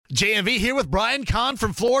JMV here with Brian Kahn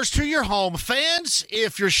from Floors to Your Home. Fans,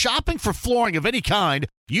 if you're shopping for flooring of any kind,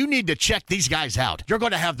 you need to check these guys out. You're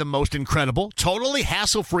going to have the most incredible, totally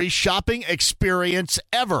hassle-free shopping experience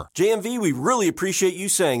ever. JMV, we really appreciate you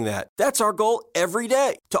saying that. That's our goal every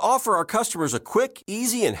day, to offer our customers a quick,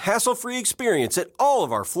 easy, and hassle-free experience at all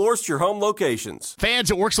of our Floors to Your Home locations.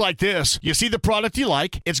 Fans, it works like this. You see the product you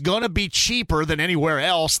like. It's going to be cheaper than anywhere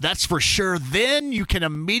else, that's for sure. Then you can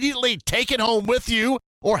immediately take it home with you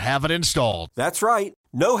or have it installed. That's right.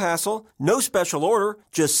 No hassle, no special order.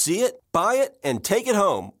 Just see it, buy it, and take it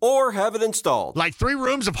home or have it installed. Like 3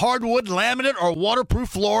 rooms of hardwood, laminate, or waterproof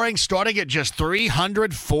flooring starting at just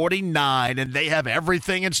 $349, and they have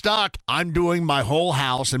everything in stock. I'm doing my whole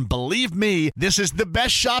house, and believe me, this is the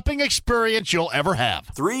best shopping experience you'll ever have.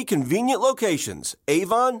 3 convenient locations: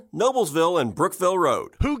 Avon, Noblesville, and Brookville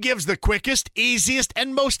Road. Who gives the quickest, easiest,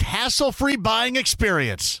 and most hassle-free buying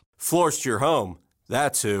experience? Floors to Your Home.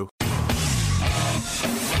 That's who.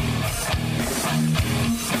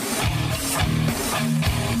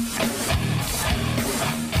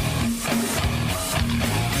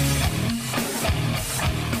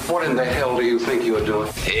 What in the hell do you think you're doing?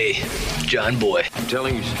 Hey, John Boy. I'm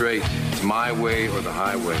telling you straight, it's my way or the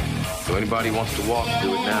highway. So anybody wants to walk,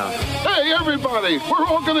 do it now. Hey, everybody, we're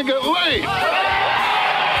all gonna get laid.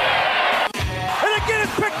 And again,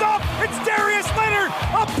 it's picked off. It's Darius Leonard,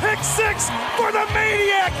 a pick 6 for the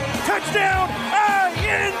Maniac. Touchdown,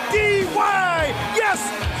 I-N-D-Y. Yes,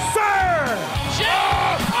 sir.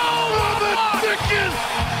 Oh, the chicken!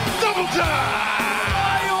 Double time!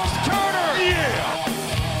 Miles Turner. Yeah!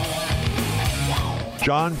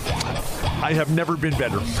 John, I have never been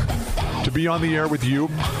better to be on the air with you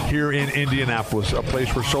here in Indianapolis, a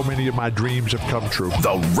place where so many of my dreams have come true.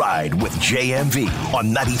 The Ride with JMV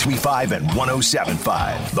on 93.5 and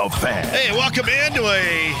 107.5. The Fan. Hey, welcome into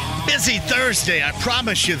a busy Thursday. I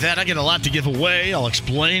promise you that. I get a lot to give away. I'll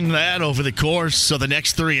explain that over the course of the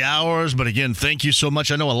next 3 hours. But again, thank you so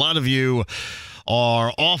much. I know a lot of you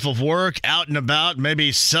are off of work, out and about,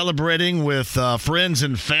 maybe celebrating with friends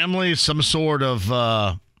and family, some sort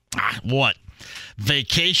of,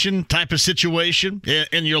 vacation type of situation.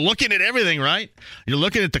 And you're looking at everything, right? You're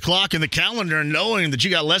looking at the clock and the calendar and knowing that you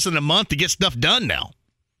got less than a month to get stuff done now.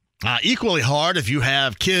 Equally hard if you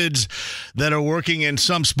have kids that are working in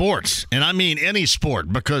some sports, and I mean any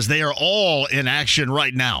sport, because they are all in action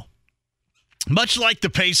right now. Much like the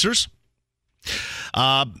Pacers.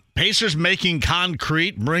 Pacers making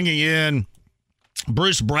concrete, bringing in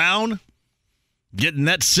Bruce Brown, getting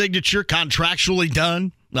that signature contractually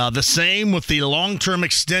done. The same with the long-term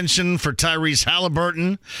extension for Tyrese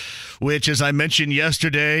Halliburton, which, as I mentioned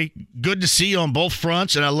yesterday, good to see on both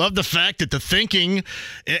fronts. And I love the fact that the thinking,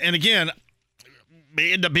 and again,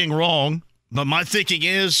 may end up being wrong, but my thinking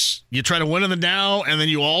is you try to win in the now, and then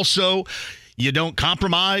you don't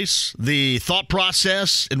compromise the thought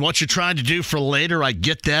process and what you're trying to do for later. I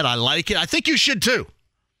get that. I like it. I think you should too.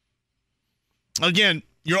 Again,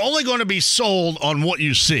 you're only going to be sold on what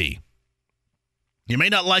you see. You may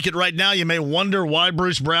not like it right now. You may wonder why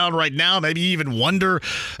Bruce Brown right now. Maybe you even wonder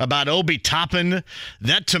about Obi Toppin.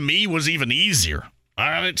 That, to me, was even easier. All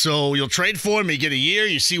right, so you'll trade for him. You get a year.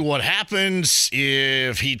 You see what happens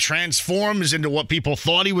if he transforms into what people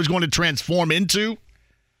thought he was going to transform into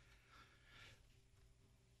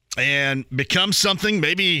and become something.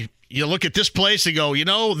 Maybe you look at this place and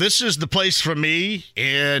go, this is the place for me,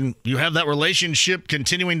 and you have that relationship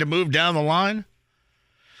continuing to move down the line.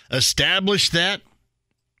 Establish that.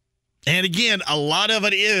 And again, a lot of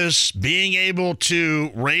it is being able to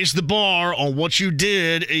raise the bar on what you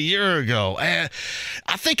did a year ago. I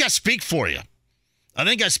think I speak for you. I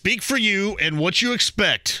think I speak for you and what you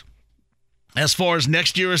expect as far as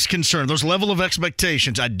next year is concerned. Those level of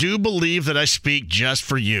expectations, I do believe that I speak just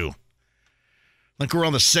for you. I think we're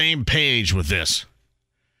on the same page with this.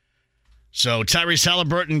 So Tyrese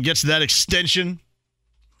Halliburton gets that extension,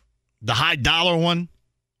 the high dollar one.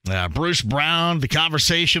 Bruce Brown, the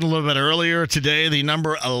conversation a little bit earlier today, the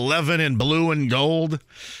number 11 in blue and gold.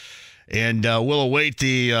 And we'll await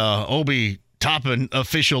the Obi Toppin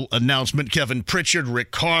official announcement. Kevin Pritchard, Rick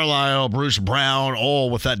Carlisle, Bruce Brown, all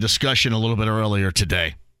with that discussion a little bit earlier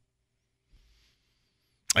today.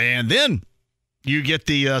 And then you get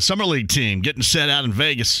the Summer League team getting set out in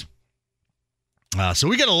Vegas. So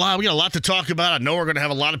we got a lot to talk about. I know we're going to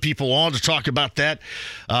have a lot of people on to talk about that.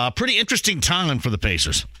 Pretty interesting time for the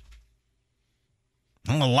Pacers.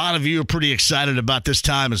 A lot of you are pretty excited about this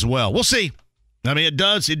time as well. We'll see. I mean, it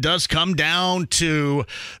does come down to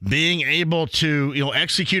being able to,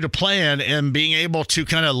 execute a plan and being able to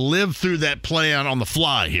kind of live through that plan on the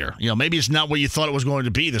fly here. Maybe it's not what you thought it was going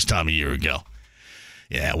to be this time a year ago.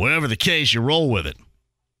 Yeah, whatever the case, you roll with it.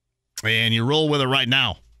 And you roll with it right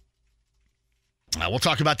now. We'll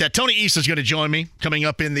talk about that. Tony East is going to join me coming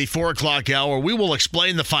up in the 4 o'clock hour. We will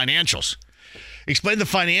explain the financials. Explain the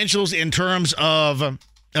financials in terms of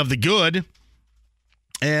the good.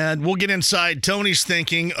 And we'll get inside Tony's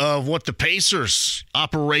thinking of what the Pacers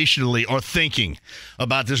operationally are thinking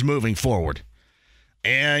about this moving forward.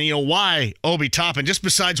 And, why Obi Toppin, just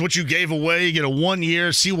besides what you gave away, you get a 1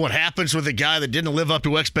 year, see what happens with a guy that didn't live up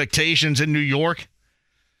to expectations in New York.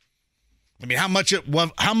 I mean, how much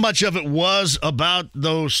of it was about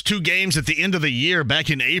those 2 games at the end of the year back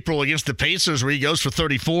in April against the Pacers where he goes for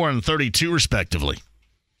 34 and 32 respectively?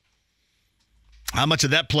 How much of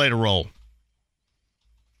that played a role?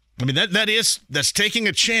 I mean, that's taking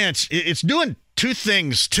a chance. It's doing 2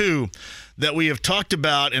 things, too, that we have talked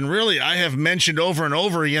about, and really I have mentioned over and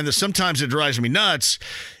over again that sometimes it drives me nuts,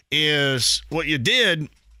 is what you did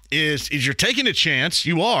is you're taking a chance.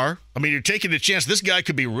 You are. I mean, you're taking a chance. This guy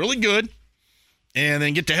could be really good and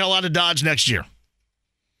then get the hell out of Dodge next year.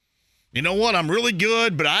 You know what? I'm really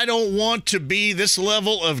good, but I don't want to be this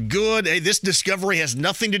level of good. Hey, this discovery has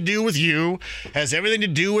nothing to do with you, has everything to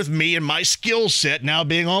do with me and my skill set now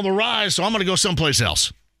being on the rise, so I'm going to go someplace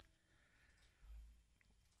else.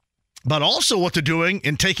 But also what they're doing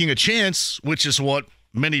in taking a chance, which is what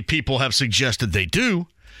many people have suggested they do,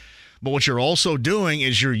 but what you're also doing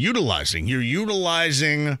is you're utilizing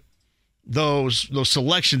those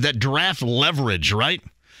selections, that draft leverage, right?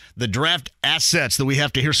 The draft assets that we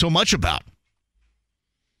have to hear so much about.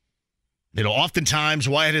 Oftentimes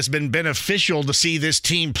why it has been beneficial to see this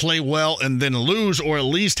team play well and then lose, or at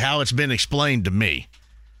least how it's been explained to me.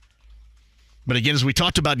 But again, as we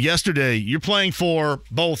talked about yesterday, you're playing for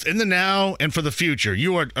both in the now and for the future.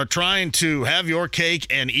 You are trying to have your cake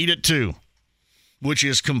and eat it too, which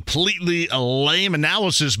is completely a lame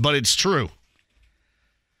analysis, but it's true.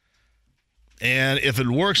 And if it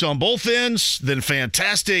works on both ends, then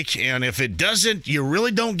fantastic. And if it doesn't, you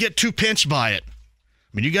really don't get too pinched by it. I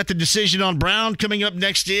mean, you got the decision on Brown coming up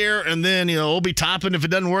next year, and then, Obi Toppin, if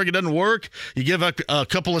it doesn't work, it doesn't work. You give a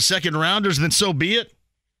couple of second rounders, then so be it.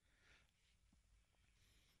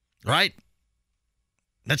 Right?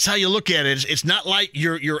 That's how you look at it. It's not like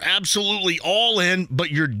you're absolutely all in,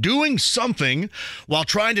 but you're doing something while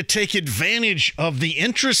trying to take advantage of the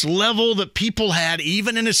interest level that people had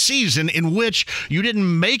even in a season in which you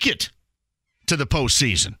didn't make it to the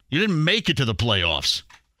postseason. You didn't make it to the playoffs.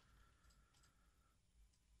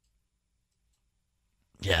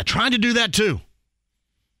 Yeah, trying to do that too.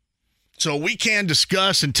 So we can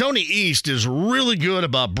discuss, and Tony East is really good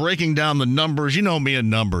about breaking down the numbers. You know me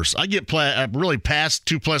and numbers. I get really past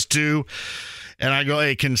 2 + 2, and I go,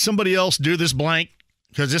 hey, can somebody else do this blank?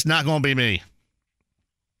 Because it's not going to be me.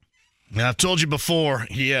 And I've told you before,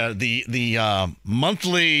 yeah, the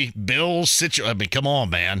monthly bills situation. I mean, come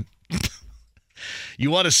on, man.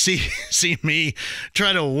 You want to see me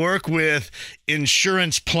try to work with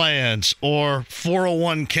insurance plans or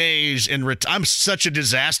 401ks and I'm such a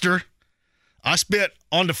disaster. I spit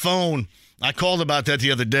on the phone. I called about that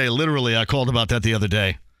the other day. Literally, I called about that the other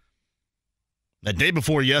day. The day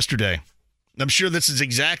before yesterday. I'm sure this is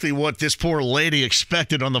exactly what this poor lady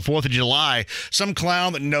expected on the 4th of July. Some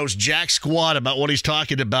clown that knows jack squat about what he's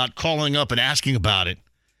talking about, calling up and asking about it.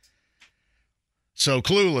 So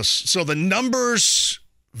clueless. So the numbers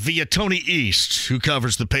via Tony East, who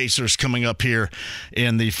covers the Pacers, coming up here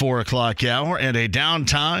in the 4 o'clock hour. And a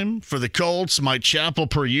downtime for the Colts. Mike Chappell,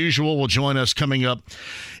 per usual, will join us coming up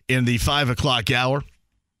in the 5 o'clock hour.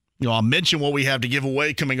 I'll mention what we have to give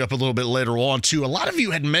away coming up a little bit later on, too. A lot of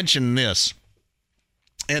you had mentioned this.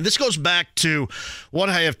 And this goes back to what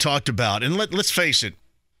I have talked about. And let's face it,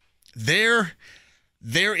 there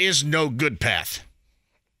is no good path.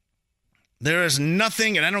 There is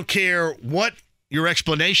nothing, and I don't care what your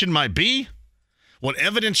explanation might be, what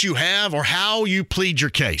evidence you have, or how you plead your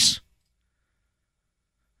case.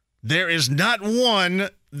 There is not one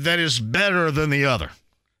that is better than the other.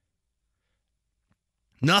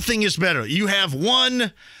 Nothing is better. You have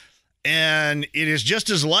one, and it is just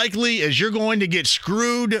as likely as you're going to get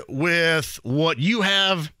screwed with what you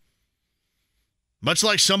have, much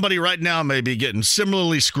like somebody right now may be getting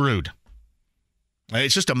similarly screwed.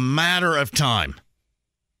 It's just a matter of time.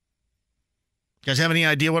 You guys have any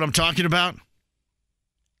idea what I'm talking about?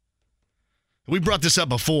 We brought this up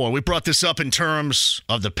before. We brought this up in terms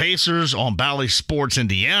of the Pacers on Bally Sports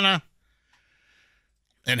Indiana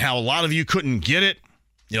and how a lot of you couldn't get it.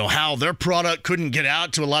 How their product couldn't get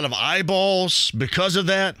out to a lot of eyeballs because of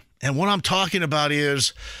that. And what I'm talking about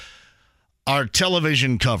is our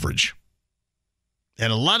television coverage.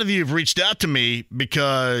 And a lot of you have reached out to me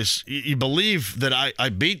because you believe that I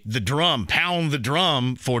beat the drum, pound the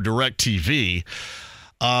drum for DirecTV.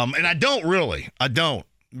 And I don't really. I don't.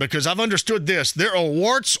 Because I've understood this. There are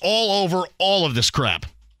warts all over all of this crap.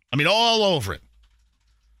 I mean, all over it.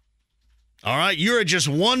 All right? You're just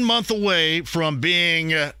 1 month away from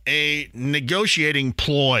being a negotiating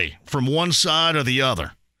ploy from one side or the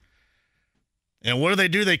other. And what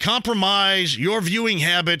do? They compromise your viewing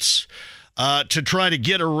habits to try to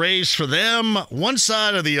get a raise for them, one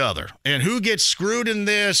side or the other. And who gets screwed in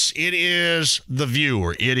this? It is the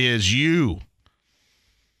viewer. It is you.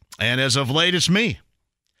 And as of late, it's me.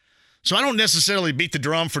 So I don't necessarily beat the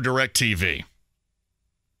drum for DirecTV.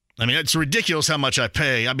 I mean, it's ridiculous how much I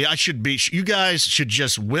pay. I mean, you guys should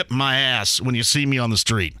just whip my ass when you see me on the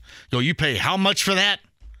street. Go, you pay how much for that?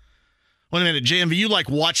 Wait a minute, JMV, you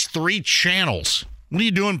watch 3 channels. What are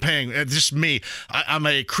you doing paying? It's just me. I'm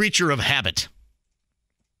a creature of habit.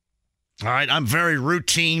 All right, I'm very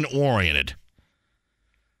routine oriented.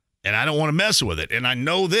 And I don't want to mess with it. And I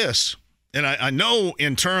know this. And I know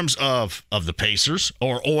in terms of the Pacers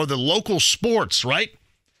or the local sports, right?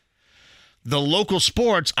 The local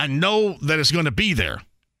sports, I know that it's going to be there.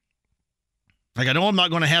 I know I'm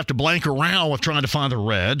not going to have to blank around with trying to find the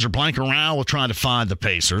Reds or blank around with trying to find the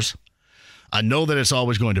Pacers. I know that it's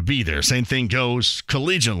always going to be there. Same thing goes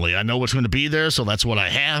collegiately. I know what's going to be there, so that's what I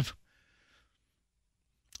have.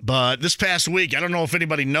 But this past week, I don't know if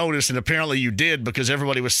anybody noticed, and apparently you did because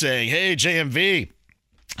everybody was saying, hey, JMV,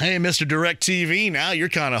 hey, Mr. DirecTV, now you're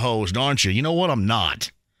kind of hosed, aren't you? You know what? I'm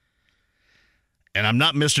not. And I'm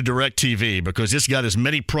not Mr. DirecTV because it's got as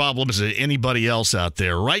many problems as anybody else out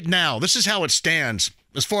there. Right now, this is how it stands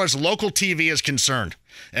as far as local TV is concerned.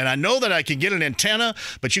 And I know that I can get an antenna,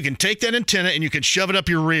 but you can take that antenna and you can shove it up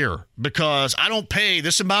your rear because I don't pay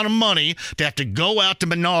this amount of money to have to go out to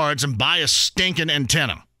Menards and buy a stinking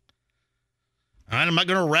antenna. All right, I'm not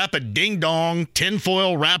going to wrap a ding-dong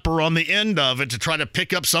tinfoil wrapper on the end of it to try to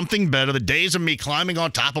pick up something better. The days of me climbing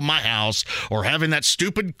on top of my house or having that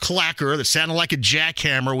stupid clacker that sounded like a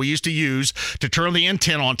jackhammer we used to use to turn the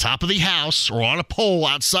antenna on top of the house or on a pole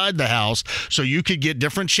outside the house so you could get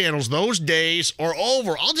different channels. Those days are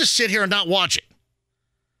over. I'll just sit here and not watch it.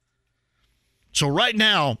 So right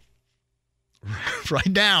now,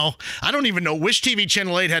 I don't even know which TV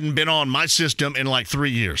Channel 8 hadn't been on my system in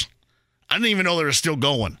 3 years. I didn't even know they were still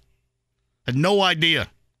going. I had no idea.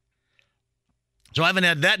 So I haven't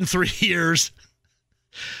had that in 3 years.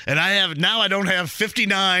 And I don't have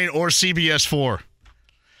 59 or CBS 4.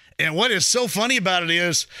 And what is so funny about it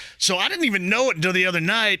is, so I didn't even know it until the other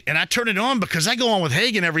night, and I turned it on because I go on with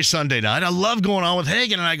Hagen every Sunday night. I love going on with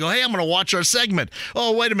Hagen, and I go, hey, I'm going to watch our segment.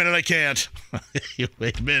 Oh, wait a minute, I can't.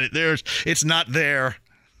 Wait a minute, it's not there.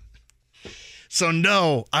 So,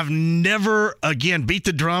 no, I've never, again, beat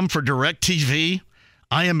the drum for DirecTV.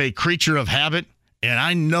 I am a creature of habit, and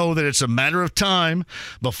I know that it's a matter of time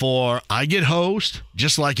before I get hosed,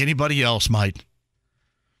 just like anybody else might.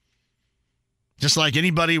 Just like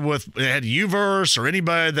anybody that had Uverse or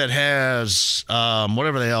anybody that has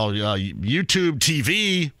whatever the hell, YouTube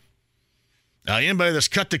TV, anybody that's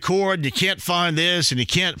cut the cord and you can't find this and you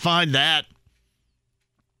can't find that.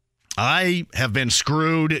 I have been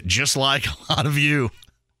screwed just like a lot of you.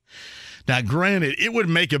 Now, granted, it would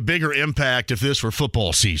make a bigger impact if this were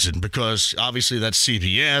football season because obviously that's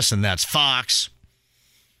CBS and that's Fox.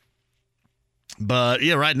 But,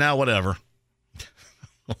 yeah, right now, whatever.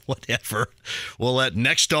 Whatever. We'll let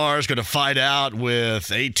Nexstar is going to fight out with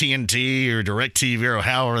AT&T or DirecTV or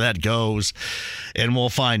however that goes, and we'll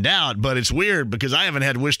find out. But it's weird because I haven't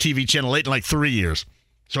had Wish TV Channel 8 in 3 years.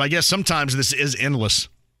 So I guess sometimes this is endless.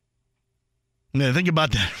 Now, think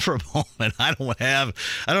about that for a moment. I don't have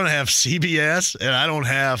CBS and I don't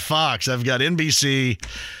have Fox. I've got NBC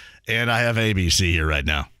and I have ABC here right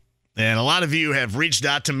now. And a lot of you have reached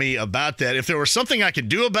out to me about that. If there was something I could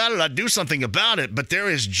do about it, I'd do something about it. But there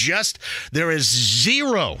is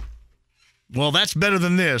zero. Well, that's better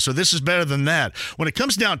than this, or this is better than that. When it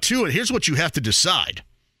comes down to it, here's what you have to decide.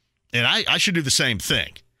 And I should do the same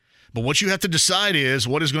thing. But what you have to decide is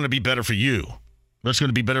what is going to be better for you. What's going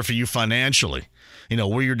to be better for you financially?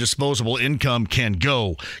 Where your disposable income can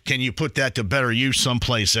go. Can you put that to better use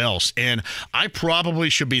someplace else? And I probably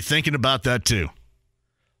should be thinking about that too.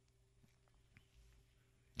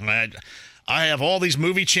 I have all these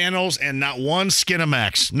movie channels and not one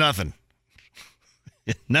Skinamax. Nothing.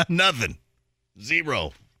 Nothing.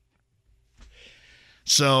 Zero.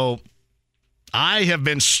 So I have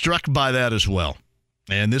been struck by that as well.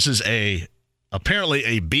 And this is apparently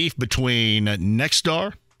a beef between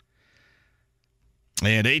Nexstar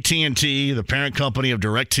and AT&T, the parent company of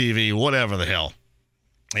DirecTV, whatever the hell.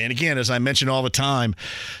 And again, as I mention all the time,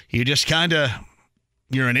 you just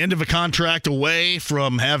you're an end of a contract away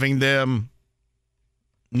from having them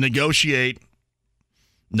negotiate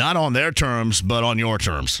not on their terms, but on your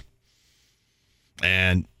terms.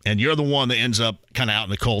 And you're the one that ends up kind of out in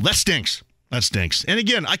the cold. That stinks. That stinks. And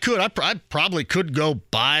again, I probably could go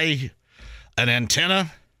buy an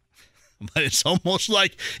antenna, but it's almost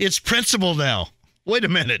like it's principle now. Wait a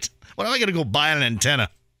minute. What am I going to go buy an antenna?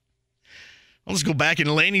 I'll just go back in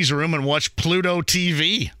Laney's room and watch Pluto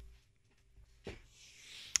TV.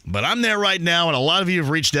 But I'm there right now, and a lot of you have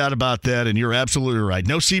reached out about that, and you're absolutely right.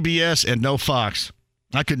 No CBS and no Fox.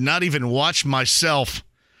 I could not even watch myself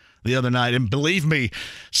the other night. And believe me,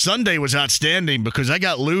 Sunday was outstanding because I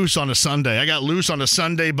got loose on a Sunday. I got loose on a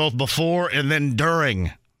Sunday both before and then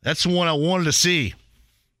during. That's the one I wanted to see.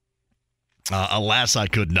 Alas, I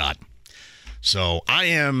could not. So I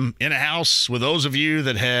am in a house with those of you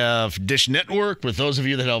that have Dish Network, with those of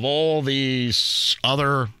you that have all these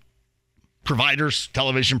other providers,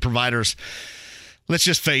 television providers. Let's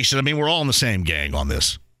just face it. I mean, we're all in the same gang on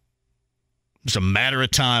this. It's a matter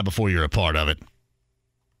of time before you're a part of it.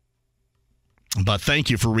 But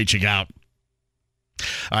thank you for reaching out.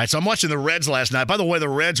 All right, so I'm watching the Reds last night. By the way, the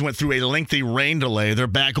Reds went through a lengthy rain delay. They're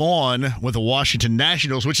back on with the Washington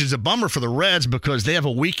Nationals, which is a bummer for the Reds because they have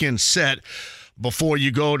a weekend set before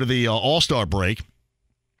you go to the All-Star break.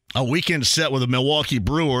 A weekend set with the Milwaukee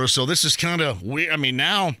Brewers. So this is kind of weird. I mean,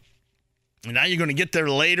 now you're going to get there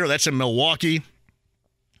later. That's in Milwaukee.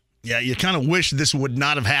 Yeah, you kind of wish this would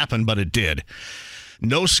not have happened, but it did.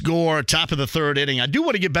 No score, top of the third inning. I do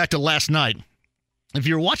want to get back to last night. If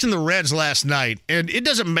you're watching the Reds last night, and it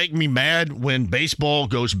doesn't make me mad when baseball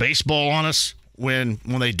goes baseball on us, when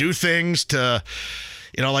they do things to,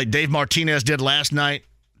 like Dave Martinez did last night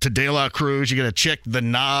to De La Cruz, you got to check the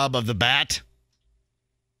knob of the bat.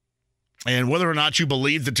 And whether or not you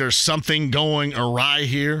believe that there's something going awry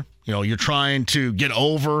here, you're trying to get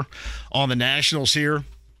over on the Nationals here.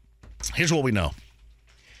 Here's what we know.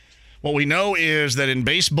 What we know is that in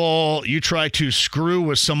baseball, you try to screw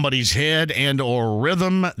with somebody's head and or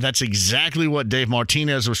rhythm. That's exactly what Dave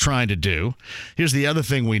Martinez was trying to do. Here's the other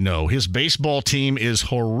thing we know. His baseball team is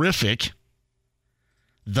horrific,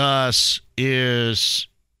 thus is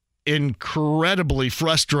incredibly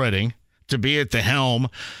frustrating to be at the helm.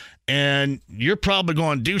 And you're probably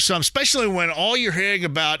going to do something, especially when all you're hearing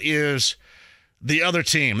about is the other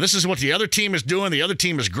team. This is what the other team is doing. The other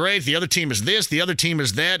team is great. The other team is this. The other team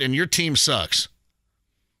is that. And your team sucks.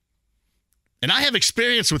 And I have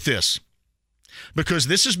experience with this because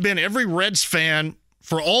this has been every Reds fan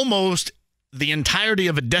for almost the entirety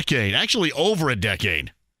of a decade, actually over a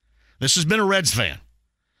decade. This has been a Reds fan.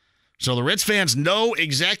 So the Reds fans know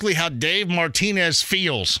exactly how Dave Martinez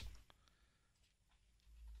feels.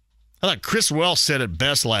 I thought Chris Wells said it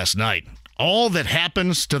best last night. All that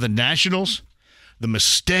happens to the Nationals, the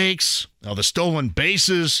mistakes, the stolen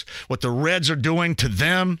bases, what the Reds are doing to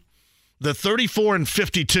them, the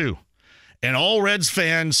 34-52. And all Reds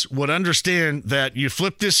fans would understand that you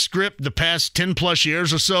flip this script the past 10-plus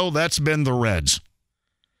years or so, that's been the Reds.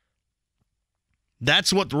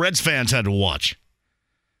 That's what the Reds fans had to watch.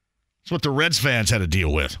 That's what the Reds fans had to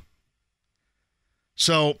deal with.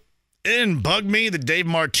 So it didn't bug me that Dave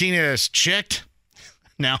Martinez checked.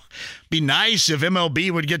 Now, be nice if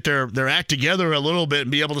MLB would get their act together a little bit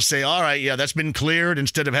and be able to say, all right, yeah, that's been cleared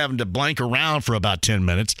instead of having to blank around for about 10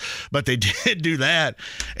 minutes. But they did do that.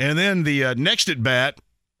 And then the next at bat,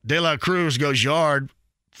 De La Cruz goes yard,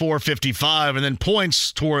 455, and then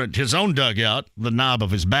points toward his own dugout, the knob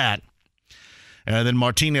of his bat. And then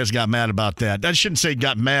Martinez got mad about that. I shouldn't say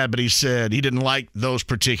got mad, but he said he didn't like those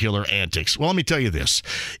particular antics. Well, let me tell you this.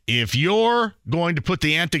 If you're going to put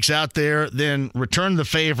the antics out there, then return the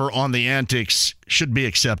favor on the antics should be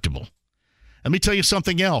acceptable. Let me tell you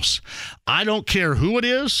something else. I don't care who it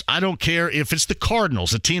is. I don't care if it's the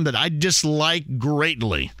Cardinals, a team that I dislike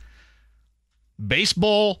greatly.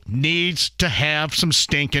 Baseball needs to have some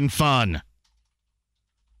stinking fun.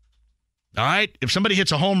 All right? If somebody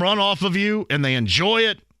hits a home run off of you and they enjoy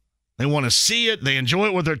it, they want to see it, they enjoy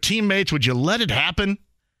it with their teammates, would you let it happen?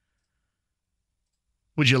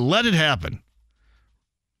 Would you let it happen?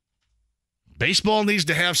 Baseball needs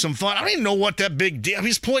to have some fun. I don't even know what that big deal.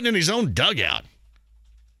 He's pointing in his own dugout.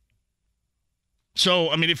 So,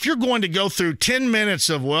 I mean, if you're going to go through 10 minutes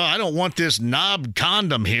of, well, I don't want this knob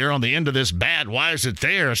condom here on the end of this bat. Why is it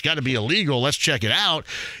there? It's got to be illegal. Let's check it out.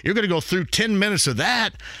 You're going to go through 10 minutes of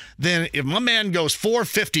that. Then if my man goes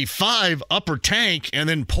 455 upper tank and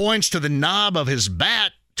then points to the knob of his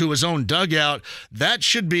bat to his own dugout, that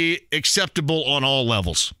should be acceptable on all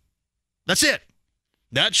levels. That's it.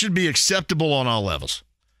 That should be acceptable on all levels.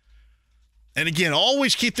 And again,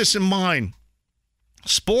 always keep this in mind.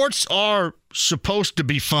 Sports are supposed to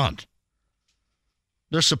be fun.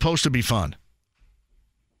 They're supposed to be fun.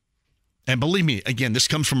 And believe me, again, this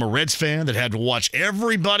comes from a Reds fan that had to watch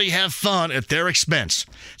everybody have fun at their expense.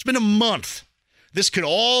 It's been a month. This could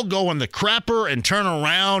all go in the crapper and turn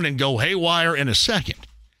around and go haywire in a second.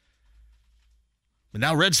 But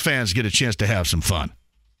now Reds fans get a chance to have some fun.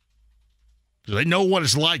 They know what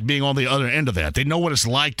it's like being on the other end of that. They know what it's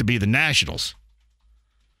like to be the Nationals.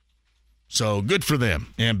 So good for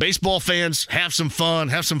them. And baseball fans, have some fun.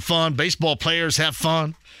 Have some fun. Baseball players, have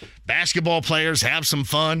fun. Basketball players, have some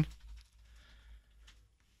fun.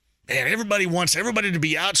 And everybody wants everybody to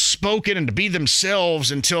be outspoken and to be themselves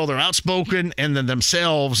until they're outspoken and then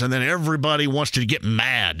themselves, and then everybody wants to get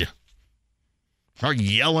mad. Start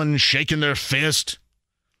yelling, shaking their fist.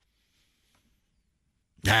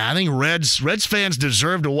 I think Reds fans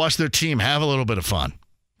deserve to watch their team have a little bit of fun.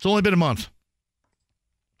 It's only been a month.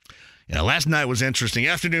 Last night was interesting.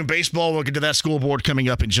 Afternoon baseball, we'll get to that school board coming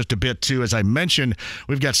up in just a bit, too. As I mentioned,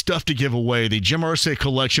 we've got stuff to give away. The Jim Irsay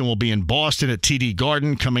collection will be in Boston at TD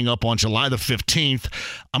Garden coming up on July the 15th.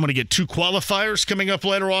 I'm going to get 2 qualifiers coming up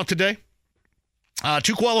later on today.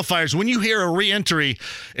 2 qualifiers. When you hear a re-entry,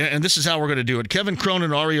 and this is how we're going to do it, Kevin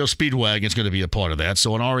Cronin, REO Speedwagon is going to be a part of that,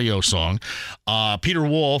 so an REO song. Peter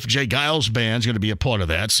Wolf, Jay Giles Band is going to be a part of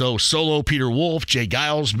that. So solo Peter Wolf, Jay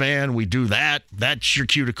Giles Band, we do that. That's your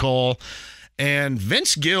cue to call. And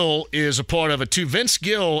Vince Gill is a part of it, too. Vince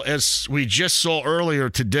Gill, as we just saw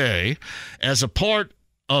earlier today, as a part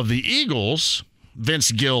of the Eagles,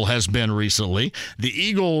 Vince Gill has been recently. The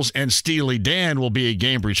Eagles and Steely Dan will be at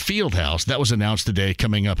Gainbridge Fieldhouse. That was announced today,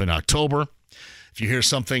 coming up in October. If you hear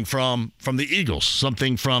something from the Eagles,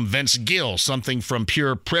 something from Vince Gill, something from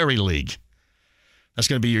Pure Prairie League, that's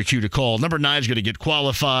going to be your cue to call. Number 9 is going to get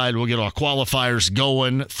qualified. We'll get our qualifiers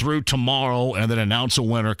going through tomorrow and then announce a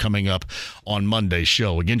winner coming up on Monday's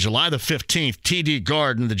show. Again, July the 15th, TD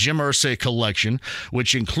Garden, the Jim Irsay collection,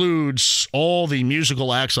 which includes all the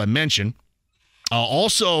musical acts I mentioned.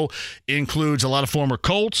 Also includes a lot of former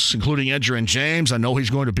Colts, including Edgerrin James. I know he's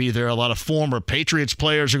going to be there. A lot of former Patriots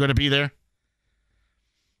players are going to be there.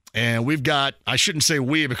 And we've got, I shouldn't say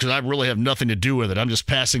we because I really have nothing to do with it. I'm just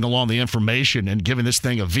passing along the information and giving this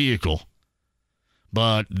thing a vehicle.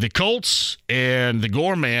 But the Colts and the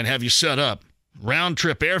Gorman have you set up. Round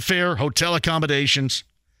trip airfare, hotel accommodations,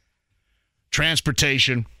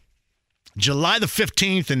 transportation. July the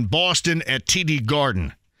 15th in Boston at TD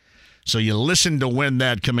Garden. So you listen to win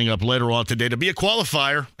that coming up later on today to be a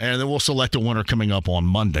qualifier, and then we'll select a winner coming up on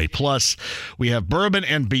Monday. Plus, we have Bourbon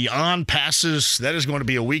and Beyond passes. That is going to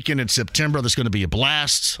be a weekend in September. That's going to be a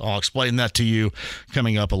blast. I'll explain that to you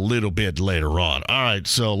coming up a little bit later on. All right,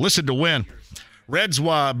 so listen to win. Reds,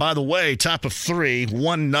 by the way, top of 3,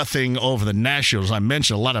 1-0 over the Nationals. I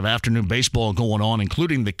mentioned a lot of afternoon baseball going on,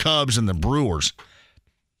 including the Cubs and the Brewers.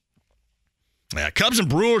 Yeah, Cubs and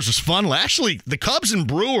Brewers was fun. Actually, the Cubs and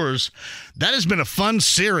Brewers, that has been a fun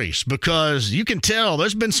series because you can tell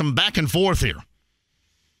there's been some back and forth here.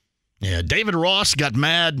 Yeah, David Ross got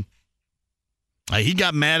mad. He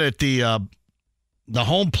got mad at the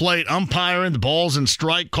home plate umpiring, the balls and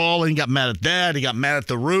strike call. He got mad at that. He got mad at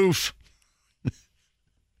the roof.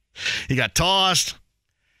 He got tossed.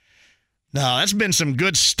 No, that's been some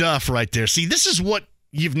good stuff right there. See, this is what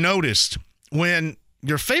you've noticed when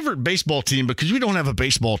your favorite baseball team, because we don't have a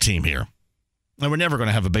baseball team here, and we're never going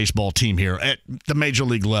to have a baseball team here at the major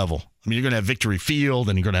league level. I mean, you're going to have Victory Field,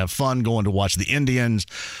 and you're going to have fun going to watch the Indians,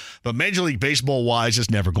 but Major League Baseball-wise, it's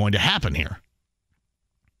never going to happen here.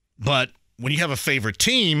 But when you have a favorite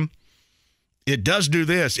team, it does do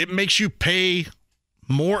this. It makes you pay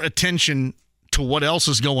more attention to what else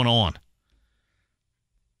is going on.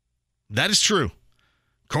 That is true.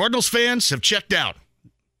 Cardinals fans have checked out.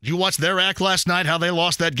 You watched their act last night, how they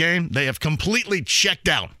lost that game? They have completely checked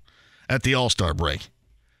out at the All-Star break.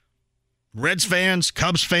 Reds fans,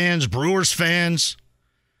 Cubs fans, Brewers fans,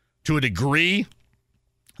 to a degree,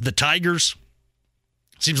 the Tigers.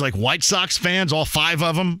 Seems like White Sox fans, all 5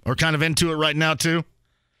 of them, are kind of into it right now too.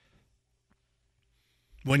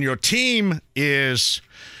 When your team is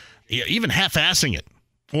even half-assing it,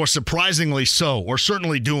 or surprisingly so, or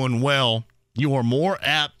certainly doing well, you are more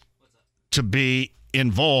apt to be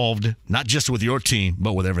involved, not just with your team,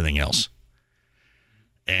 but with everything else.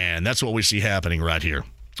 And that's what we see happening right here.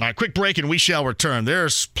 All right, quick break and we shall return.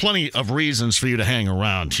 There's plenty of reasons for you to hang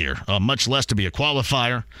around here, much less to be a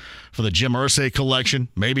qualifier for the Jim Irsay collection,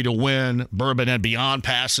 maybe to win Bourbon and Beyond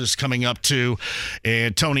passes coming up to,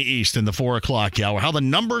 and Tony East in the 4 o'clock hour. How the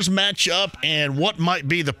numbers match up and what might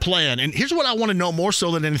be the plan. And here's what I want to know more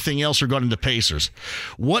so than anything else regarding the Pacers.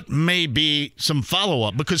 What may be some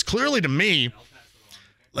follow-up? Because clearly to me,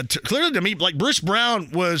 like Bruce Brown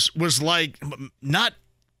was like not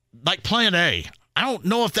like plan A. I don't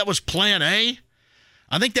know if that was plan A.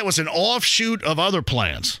 I think that was an offshoot of other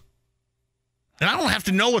plans. And I don't have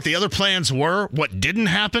to know what the other plans were, what didn't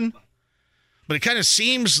happen, but it kind of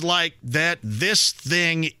seems like that this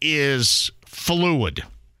thing is fluid.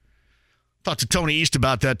 Talked to Tony East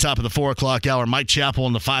about that top of the 4 o'clock hour. Mike Chappell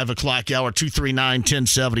in the 5 o'clock hour.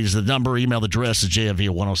 239-1070 is the number. Email address is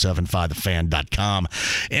jmv1075thefan.com.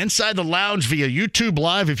 Inside the lounge via YouTube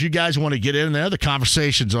Live. If you guys want to get in there, the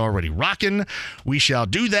conversation's already rocking. We shall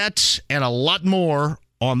do that and a lot more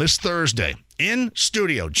on this Thursday. In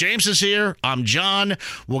studio, James is here. I'm John.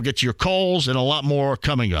 We'll get your calls and a lot more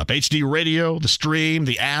coming up. HD Radio, the stream,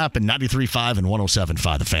 the app, and 93.5 and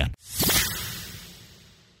 107.5 The Fan.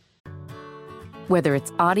 Whether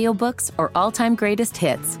it's audiobooks or all-time greatest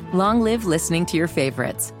hits, long live listening to your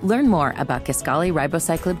favorites. Learn more about Kisqali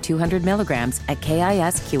Ribociclib 200 milligrams at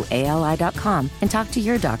KISQALI.com and talk to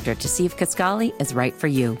your doctor to see if Kisqali is right for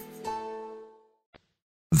you.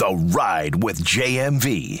 The Ride with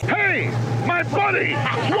JMV. Hey, my buddy,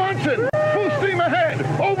 Swanson, full steam ahead,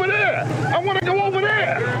 over there. I want to go over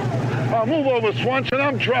there. I'll move over, Swanson,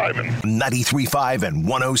 I'm driving. 93.5 and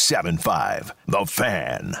 107.5, The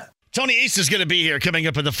Fan. Tony East is going to be here coming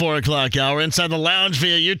up at the 4 o'clock hour. Inside the lounge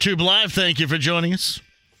via YouTube Live. Thank you for joining us.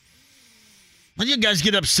 Why do you guys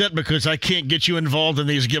get upset because I can't get you involved in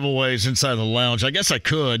these giveaways inside the lounge? I guess I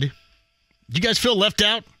could. Do you guys feel left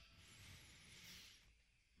out?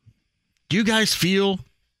 Do you guys feel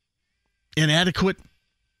inadequate?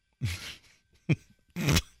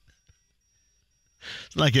 It's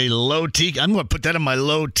like a low T. I'm going to put that in my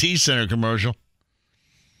low T Center commercial.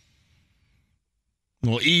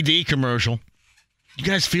 Well, ED commercial. You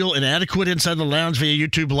guys feel inadequate inside the lounge via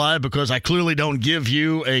YouTube Live because I clearly don't give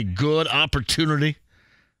you a good opportunity?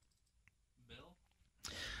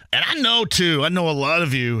 And I know a lot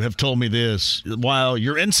of you have told me this while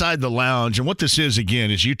you're inside the lounge. And what this is, again,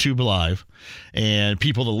 is YouTube Live. And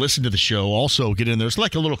people that listen to the show also get in there. It's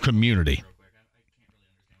like a little community.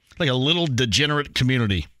 Like a little degenerate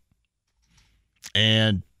community.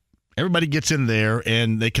 And everybody gets in there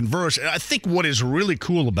and they converse. And I think what is really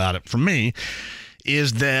cool about it for me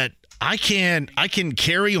is that I can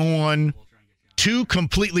carry on two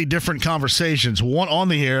completely different conversations, one on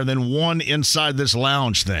the air, then one inside this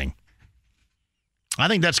lounge thing. I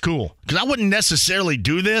think that's cool because I wouldn't necessarily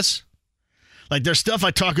do this. Like there's stuff I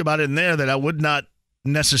talk about in there that I would not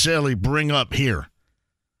necessarily bring up here.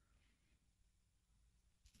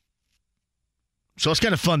 So it's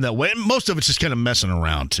kind of fun that way. And most of it's just kind of messing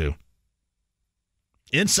around too.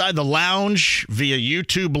 Inside the lounge via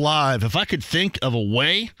YouTube Live. If I could think of a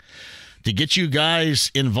way to get you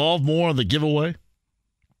guys involved more in the giveaway,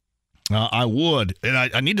 I would. And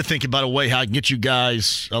I need to think about a way how I can get you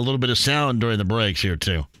guys a little bit of sound during the breaks here,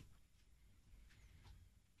 too.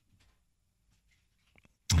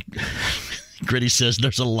 Gritty says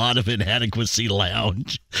there's a lot of inadequacy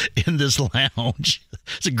lounge in this lounge.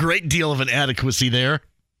 It's a great deal of inadequacy there.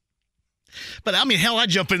 But, I mean, hell, I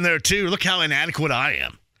jump in there, too. Look how inadequate I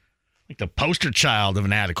am. Like the poster child of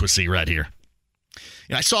inadequacy right here.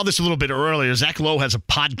 I saw this a little bit earlier. Zach Lowe has a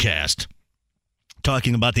podcast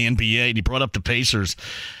talking about the NBA, and he brought up the Pacers.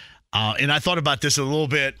 And I thought about this a little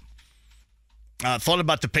bit. Thought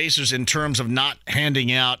about the Pacers in terms of not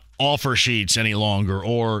handing out offer sheets any longer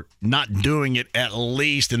or not doing it at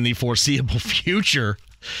least in the foreseeable future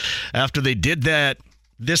after they did that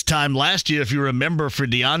this time last year, if you remember, for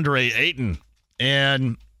DeAndre Ayton.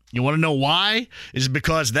 And you want to know why? It's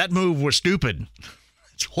because that move was stupid.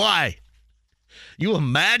 That's why. You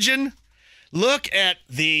imagine? Look at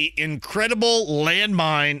the incredible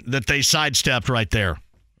landmine that they sidestepped right there.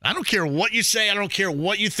 I don't care what you say. I don't care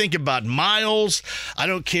what you think about Miles. I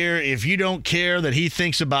don't care if you don't care that he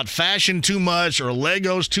thinks about fashion too much or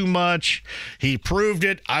Legos too much. He proved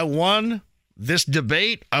it. I won this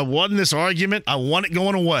debate. I won this argument. I won it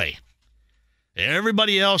going away.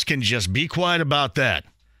 Everybody else can just be quiet about that.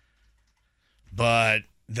 But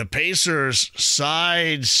the Pacers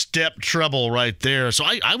sidestep trouble right there. So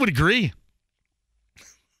I would agree.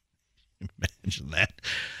 Imagine that.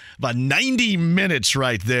 About 90 minutes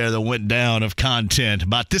right there that went down of content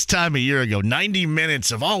about this time a year ago. 90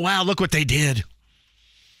 minutes of, oh, wow, look what they did.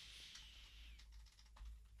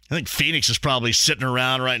 I think Phoenix is probably sitting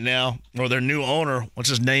around right now, or their new owner, what's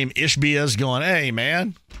his name, Ishbia's going, hey,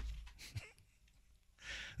 man,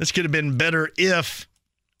 this could have been better if,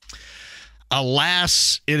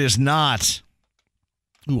 alas, it is not.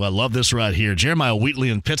 Ooh, I love this right here. Jeremiah Wheatley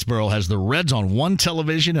in Pittsburgh has the Reds on one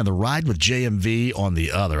television and the Ride with JMV on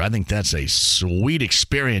the other. I think that's a sweet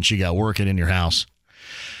experience you got working in your house.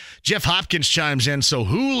 Jeff Hopkins chimes in, so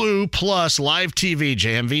Hulu plus live TV,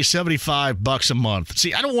 JMV, $75 a month.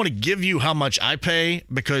 See, I don't want to give you how much I pay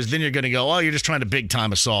because then you're going to go, oh, you're just trying to big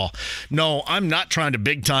time us all. No, I'm not trying to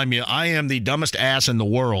big time you. I am the dumbest ass in the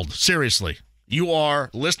world. Seriously. You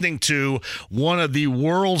are listening to one of the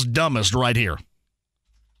world's dumbest right here.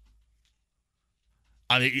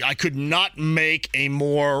 I could not make a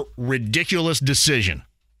more ridiculous decision.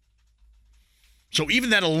 So even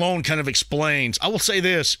that alone kind of explains. I will say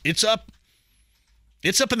this: it's up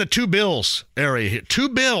in the two bills area here. Two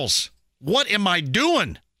bills. What am I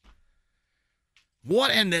doing?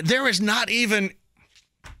 What? And there is not even.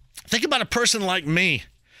 Think about a person like me.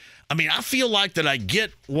 I mean, I feel like that I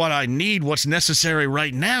get what I need, what's necessary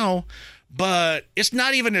right now, but it's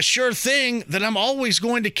not even a sure thing that I'm always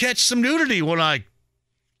going to catch some nudity when I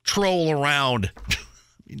troll around. I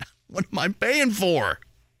mean, what am I paying for?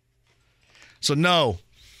 So no.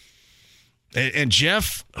 And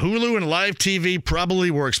Jeff, Hulu and live TV probably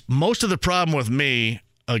works. Most of the problem with me,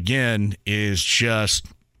 again, is just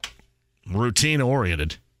routine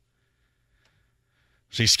oriented.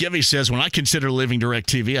 See, Skivvy says, when I consider living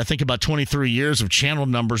DirecTV, I think about 23 years of channel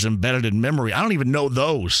numbers embedded in memory. I don't even know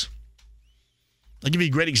those. I'll give you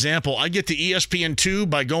a great example. I get to ESPN2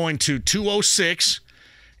 by going to 206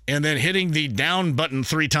 and then hitting the down button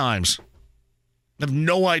 3 times. I have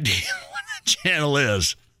no idea what that channel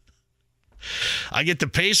is. I get the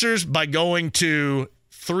Pacers by going to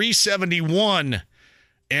 371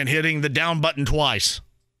 and hitting the down button twice.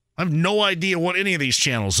 I have no idea what any of these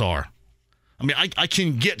channels are. I mean, I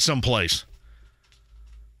can get someplace,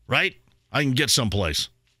 right? I can get someplace.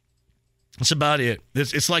 That's about it.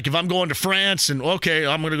 It's like if I'm going to France and, okay,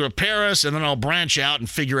 I'm going to go to Paris, and then I'll branch out and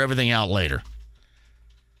figure everything out later.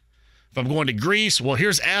 If I'm going to Greece, well,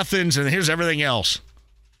 here's Athens, and here's everything else.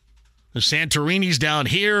 The Santorini's down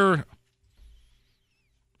here.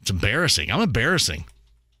 It's embarrassing. I'm embarrassing.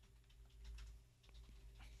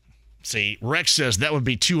 See, Rex says that would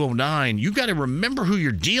be 209. You got to remember who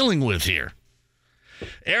you're dealing with here.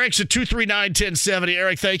 Eric's at 239-1070.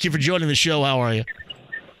 Eric, thank you for joining the show. How are you?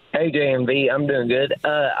 Hey, JMV. I'm doing good.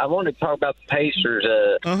 I wanted to talk about the Pacers,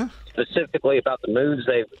 specifically about the moves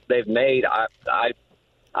they've made.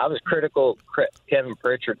 I was critical of Kevin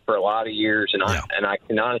Pritchard for a lot of years, and I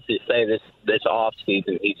can honestly say this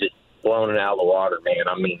offseason, he's just blown it out of the water, man.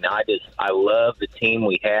 I mean, I love the team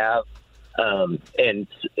we have, and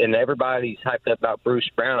everybody's hyped up about Bruce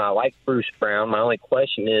Brown. I like Bruce Brown. My only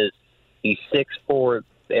question is he's 6'4",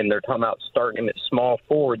 and they're talking about starting him at small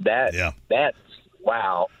forward. That's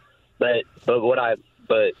wow. But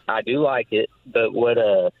I do like it. But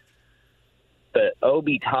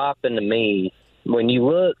Obi Toppin to me, when you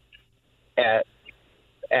look at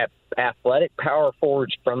athletic power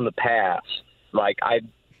forwards from the past, like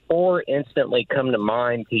four instantly come to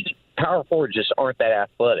mind. Power forwards just aren't that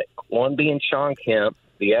athletic. One being Sean Kemp,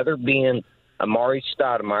 the other being Amari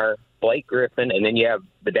Stoudemire, Blake Griffin, and then you have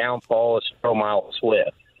the downfall of Stromile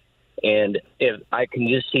Swift. And if I can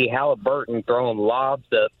just see Halliburton throwing lobs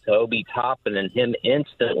up to Obi Toppin and him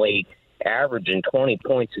instantly averaging 20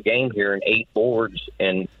 points a game here and 8 boards,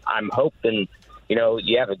 and I'm hoping,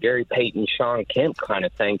 you have a Gary Payton, Sean Kemp kind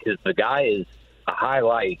of thing, because the guy is a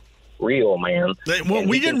highlight reel, man. Well,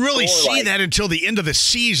 we didn't really see that until the end of the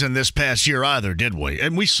season this past year either, did we?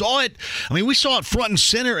 And we saw it. I mean, we saw it front and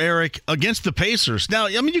center, Eric, against the Pacers. Now,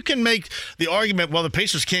 I mean, you can make the argument, well, the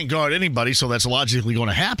Pacers can't guard anybody, so that's logically going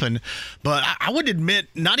to happen. But I would admit,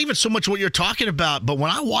 not even so much what you're talking about, but when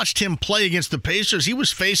I watched him play against the Pacers, he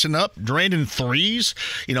was facing up, draining threes.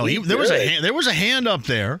 There was a hand up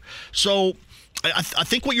there. So I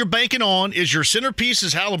think what you're banking on is your centerpiece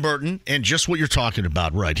is Halliburton, and just what you're talking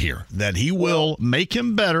about right here, that he will make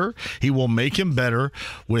him better. He will make him better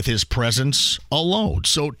with his presence alone.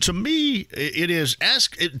 So to me,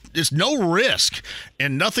 it's no risk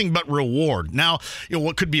and nothing but reward. Now,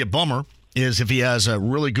 what could be a bummer is if he has a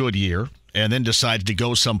really good year and then decides to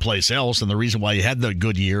go someplace else, and the reason why he had the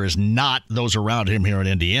good year is not those around him here in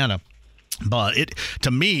Indiana. But to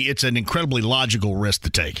me, it's an incredibly logical risk to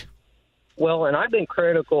take. Well, and I've been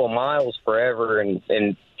critical of Miles forever, and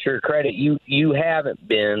to your credit, you haven't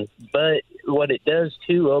been. But what it does,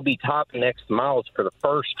 too, Obi Toppin next to Miles, for the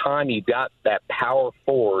first time, you've got that power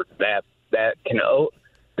forward that can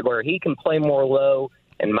where he can play more low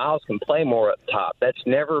and Miles can play more up top. That's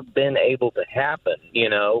never been able to happen,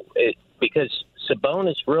 because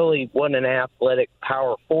Sabonis really wasn't an athletic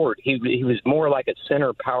power forward. He was more like a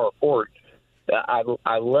center power forward.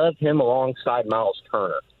 I love him alongside Miles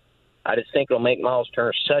Turner. I just think it'll make Miles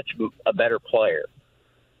Turner such a better player,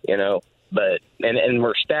 But and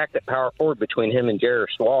we're stacked at power forward between him and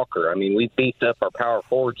Jarris Walker. I mean, we've beefed up our power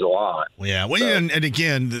forwards a lot. Yeah, well, and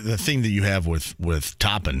again, the thing that you have with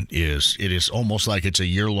Toppin is it is almost like it's a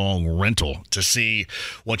year-long rental to see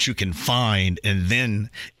what you can find, and then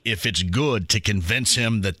if it's good, to convince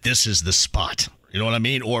him that this is the spot. You know what I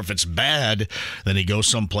mean? Or if it's bad, then he goes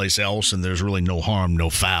someplace else and there's really no harm, no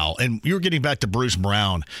foul. And you're getting back to Bruce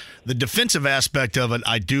Brown. The defensive aspect of it,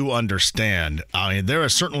 I do understand. I mean, there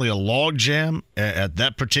is certainly a logjam at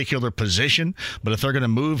that particular position, but if they're going to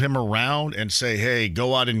move him around and say, hey,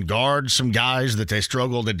 go out and guard some guys that they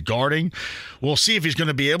struggled at guarding, we'll see if he's going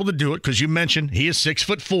to be able to do it, because you mentioned he is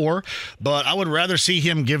 6'4", but I would rather see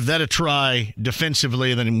him give that a try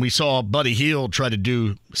defensively than we saw Buddy Hield try to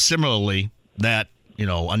do similarly. That,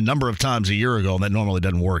 a number of times a year ago, and that normally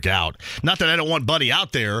doesn't work out. Not that I don't want Buddy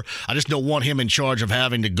out there. I just don't want him in charge of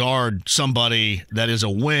having to guard somebody that is a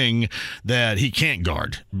wing that he can't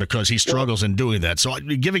guard because he struggles in doing that. So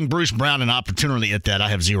giving Bruce Brown an opportunity at that, I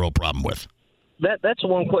have zero problem with. That's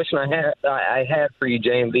one question I had for you,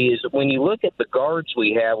 JMV, is when you look at the guards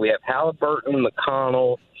we have Halliburton,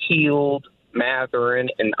 McConnell, Hield, Matherin,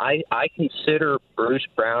 and I consider Bruce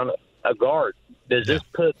Brown a guard. Does this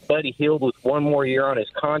put Buddy Hield with one more year on his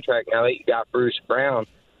contract now that you got Bruce Brown?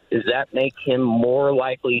 Does that make him more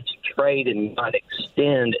likely to trade and not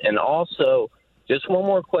extend? And also, just one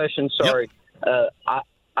more question, sorry. Yep.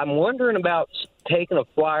 I'm wondering about taking a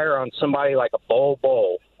flyer on somebody like a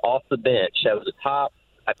Bol off the bench. That was a top,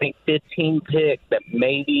 15 pick that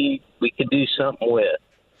maybe we could do something with.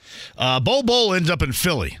 Bol ends up in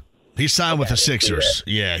Philly. He signed with the Sixers.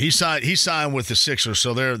 Yeah, he signed with the Sixers,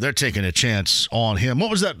 so they're taking a chance on him. What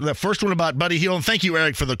was that first one about Buddy Hield? And thank you,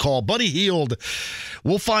 Eric, for the call. Buddy Hield,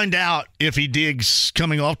 we'll find out if he digs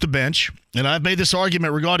coming off the bench. And I've made this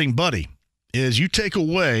argument regarding Buddy, is you take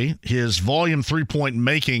away his volume three-point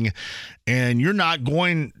making, and you're not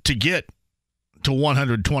going to get to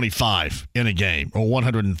 125 in a game or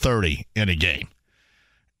 130 in a game.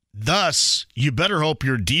 Thus, you better hope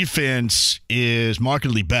your defense is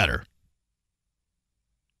markedly better.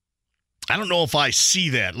 I don't know if I see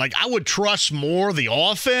that. Like, I would trust more the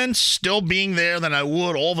offense still being there than I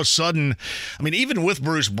would all of a sudden. I mean, even with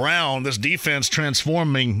Bruce Brown, this defense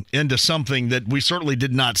transforming into something that we certainly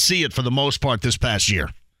did not see it for the most part this past year.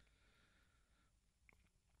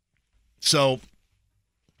 So,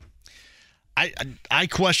 I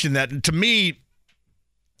question that. To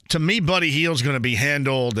me, Buddy Hield's going to be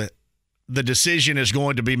handled. The decision is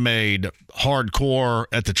going to be made hardcore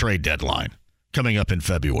at the trade deadline coming up in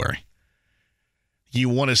February. You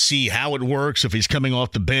want to see how it works. If he's coming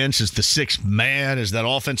off the bench as the sixth man, is that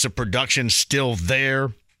offensive production still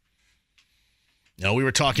there? We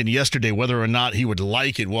were talking yesterday whether or not he would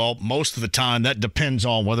like it. Well, most of the time that depends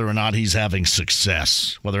on whether or not he's having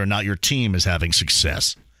success, whether or not your team is having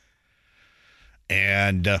success.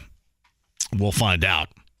 And we'll find out.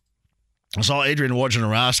 I saw Adrian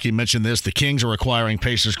Wojnarowski mention this. The Kings are acquiring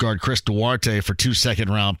Pacers guard Chris Duarte for 2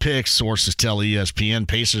 second-round picks. Sources tell ESPN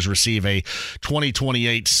Pacers receive a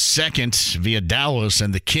 2028 second via Dallas,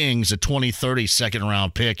 and the Kings a 2030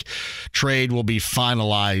 second-round pick. Trade will be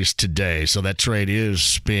finalized today. So that trade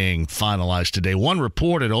is being finalized today. One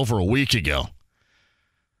reported over a week ago,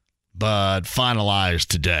 but finalized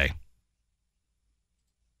today.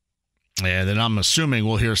 And then I'm assuming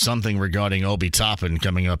we'll hear something regarding Obi Toppin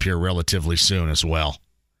coming up here relatively soon as well.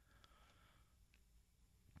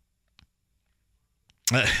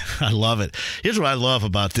 I love it. Here's what I love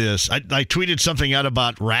about this. I tweeted something out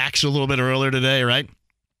about racks a little bit earlier today, right?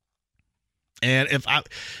 And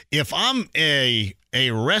if I'm a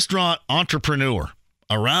restaurant entrepreneur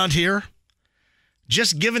around here,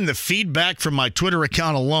 just given the feedback from my Twitter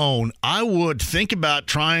account alone, I would think about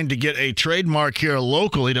trying to get a trademark here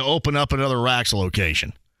locally to open up another Racks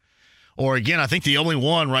location. Or again, I think the only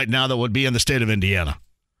one right now that would be in the state of Indiana.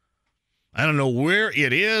 I don't know where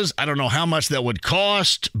it is. I don't know how much that would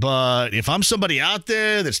cost. But if I'm somebody out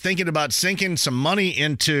there that's thinking about sinking some money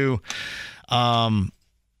into a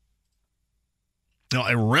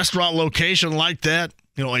restaurant location like that,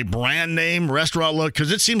 a brand name restaurant look,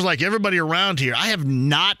 because it seems like everybody around here, I have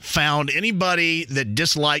not found anybody that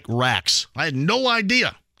disliked Racks. I had no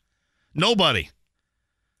idea. Nobody.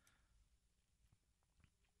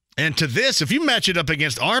 And to this, if you match it up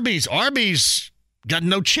against Arby's got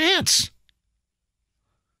no chance.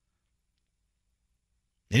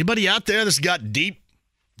 Anybody out there that's got deep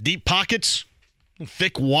pockets,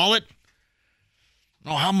 thick wallet?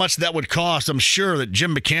 Oh, how much that would cost. I'm sure that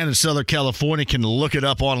Jim McCann in Southern California can look it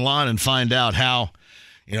up online and find out how,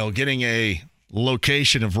 getting a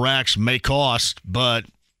location of racks may cost, but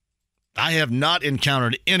I have not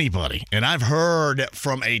encountered anybody, and I've heard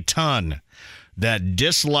from a ton that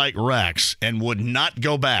dislike racks and would not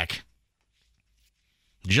go back.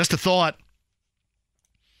 Just a thought.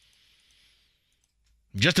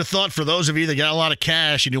 Just a thought for those of you that got a lot of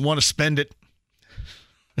cash and you want to spend it.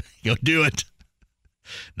 Go do it.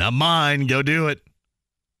 Not mine. Go do it.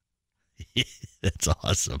 That's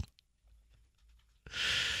awesome.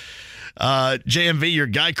 JMV, your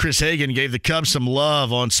guy Chris Hagan gave the Cubs some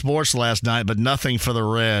love on sports last night, but nothing for the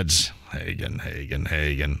Reds.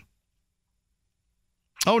 Hagan.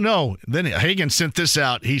 Oh, no. Then Hagan sent this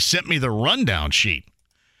out. He sent me the rundown sheet,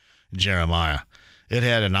 Jeremiah. It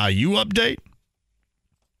had an IU update,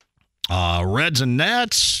 Reds and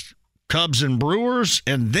Nats, Cubs and Brewers,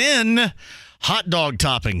 and then hot dog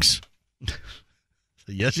toppings.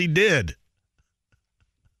 Yes, he did.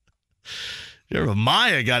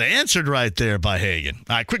 Jeremiah got answered right there by Hagan.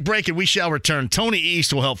 All right, quick break and we shall return. Tony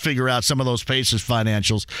East will help figure out some of those Pacers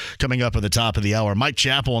financials coming up at the top of the hour. Mike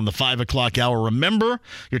Chappell on the 5 o'clock hour. Remember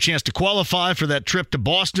your chance to qualify for that trip to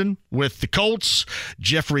Boston with the Colts.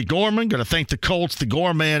 Jeffrey Gorman, going to thank the Colts, the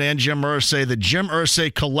Gorman, and Jim Irsay. The Jim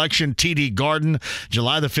Irsay Collection TD Garden,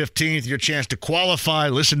 July the 15th. Your chance to qualify.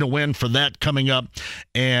 Listen to win for that coming up.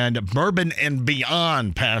 And Bourbon and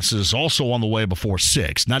Beyond passes also on the way before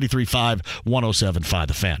 6. 93.5, 107.5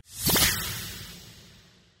 The Fan.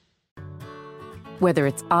 Whether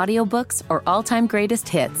it's audiobooks or all-time greatest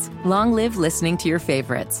hits, long live listening to your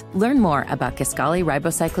favorites. Learn more about Kisqali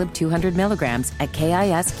Ribociclib 200 milligrams at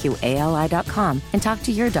KISQALI.com and talk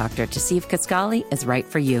to your doctor to see if Kisqali is right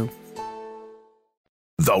for you.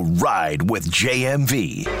 The Ride with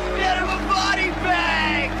JMV. Get him a body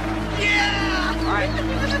bag! Yeah! All right.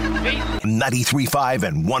 93.5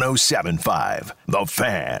 and 107.5 The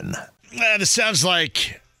Fan. This sounds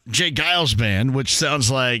like Jay Giles' band, which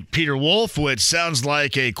sounds like Peter Wolf, which sounds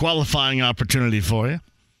like a qualifying opportunity for you.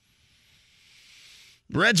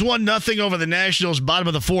 Reds 1-0 over the Nationals, bottom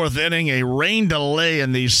of the fourth inning. A rain delay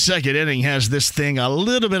in the second inning has this thing a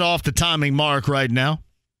little bit off the timing mark right now.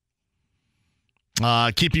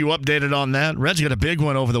 Keep you updated on that. Reds got a big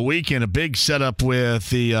one over the weekend, a big setup with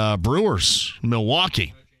the Brewers,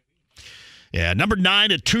 Milwaukee. Yeah, number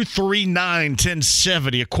 9 at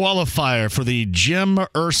 239-1070, a qualifier for the Jim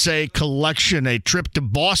Irsay Collection, a trip to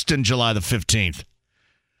Boston July the 15th.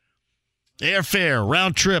 Airfare,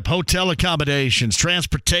 round trip, hotel accommodations,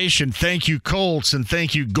 transportation. Thank you, Colts, and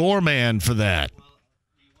thank you, Gorman, for that.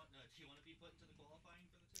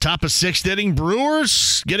 Top of sixth inning,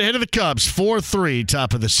 Brewers get ahead of the Cubs, 4-3,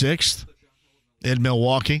 top of the sixth in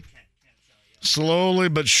Milwaukee. Slowly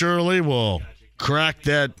but surely we'll crack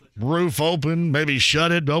that roof open, maybe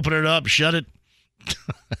shut it, open it up, shut it.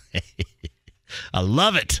 I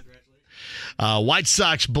love it. White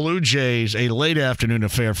Sox, Blue Jays, a late afternoon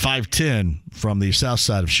affair, 5:10 from the south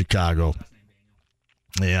side of Chicago.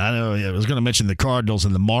 Yeah, I know. Yeah, I was going to mention the Cardinals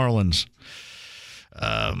and the Marlins.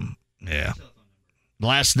 Yeah.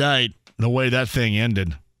 Last night, the way that thing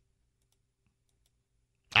ended,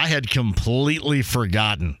 I had completely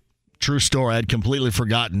forgotten. True story, I had completely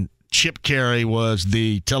forgotten Chip Carey was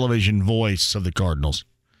the television voice of the Cardinals.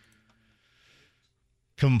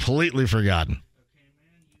 Completely forgotten.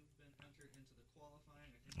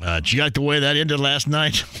 Did you like the way that ended last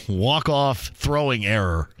night? Walk-off throwing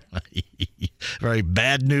error. Very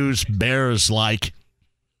bad news Bears-like.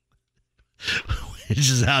 Which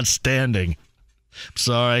is outstanding.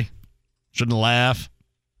 Sorry. Shouldn't laugh.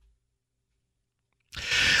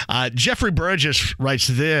 Jeffrey Burgess writes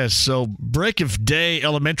this. So, Break of Day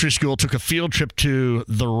Elementary School took a field trip to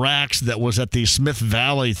the racks that was at the Smith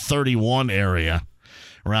Valley 31 area,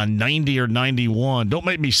 around 90 or 91. Don't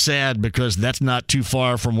make me sad because that's not too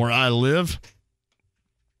far from where I live.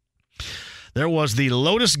 There was the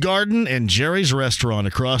Lotus Garden and Jerry's Restaurant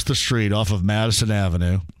across the street off of Madison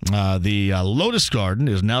Avenue. The Lotus Garden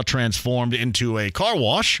is now transformed into a car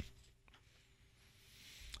wash.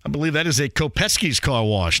 I believe that is a Kopetsky's car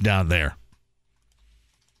wash down there.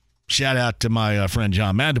 Shout out to my friend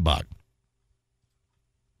John Mandebach.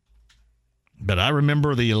 But I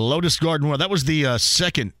remember the Lotus Garden. Well, that was the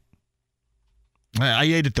second. I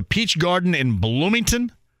ate at the Peach Garden in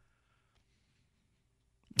Bloomington.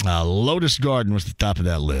 Lotus Garden was the top of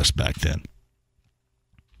that list back then.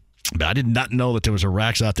 But I did not know that there was a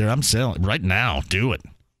racks out there. I'm selling right now. Do it.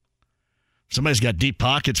 Somebody's got deep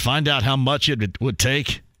pockets. Find out how much it would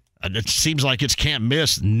take. It seems like it's can't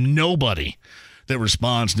miss. Nobody that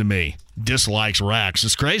responds to me dislikes Rax.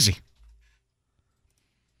 It's crazy.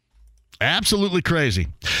 Absolutely crazy.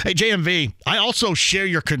 Hey, JMV, I also share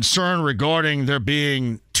your concern regarding there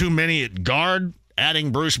being too many at guard,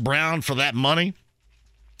 adding Bruce Brown for that money.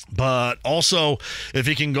 But also, if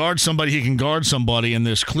he can guard somebody, he can guard somebody. And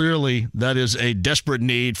there's clearly that is a desperate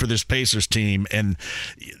need for this Pacers team. And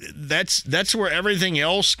that's where everything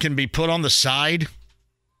else can be put on the side.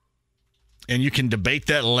 And you can debate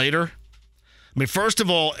that later. I mean, first of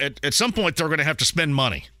all, at some point, they're going to have to spend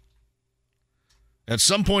money. At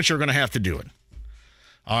some point, you're going to have to do it.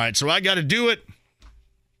 All right, so I got to do it.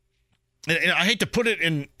 And I hate to put it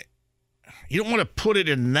in, you don't want to put it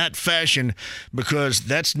in that fashion because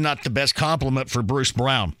that's not the best compliment for Bruce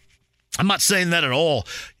Brown. I'm not saying that at all.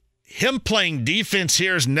 Him playing defense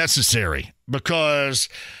here is necessary because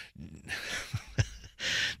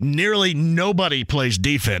nearly nobody plays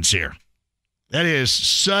defense here. That is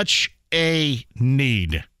such a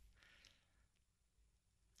need.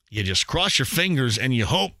 You just cross your fingers and you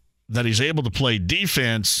hope that he's able to play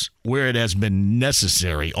defense where it has been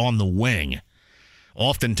necessary on the wing.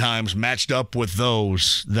 Oftentimes matched up with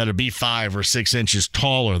those that are be 5 or 6 inches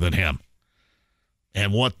taller than him.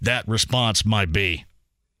 And what that response might be.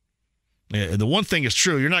 The one thing is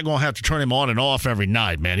true, you're not going to have to turn him on and off every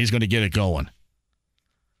night, man. He's going to get it going.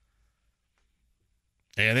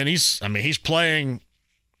 And then he's playing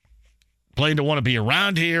to want to be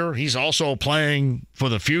around here. He's also playing for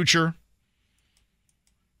the future.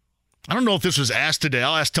 I don't know if this was asked today.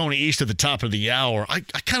 I'll ask Tony East at the top of the hour. I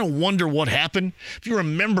kind of wonder what happened. If you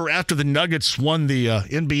remember, after the Nuggets won the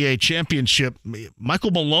NBA championship,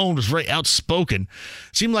 Michael Malone was very outspoken.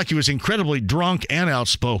 Seemed like he was incredibly drunk and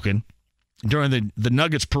outspoken during the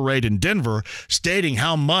Nuggets parade in Denver, stating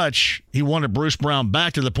how much he wanted Bruce Brown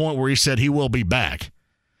back to the point where he said he will be back.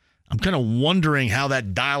 I'm kind of wondering how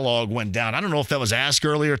that dialogue went down. I don't know if that was asked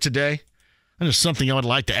earlier today. That is something I would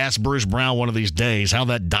like to ask Bruce Brown one of these days, how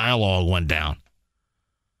that dialogue went down.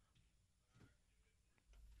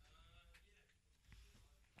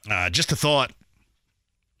 Just a thought.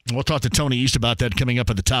 We'll talk to Tony East about that coming up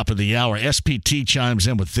at the top of the hour. SPT chimes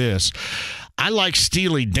in with this. I like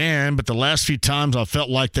Steely Dan, but the last few times I felt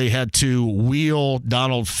like they had to wheel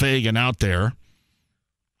Donald Fagen out there.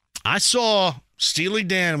 I saw Steely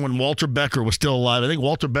Dan when Walter Becker was still alive. I think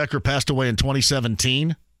Walter Becker passed away in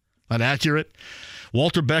 2017. Not accurate.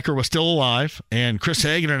 Walter Becker was still alive, and Chris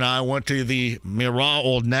Hagan and I went to the Mirat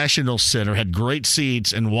Old National Center, had great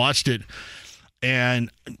seats, and watched it. And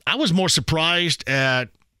I was more surprised at,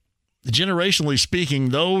 generationally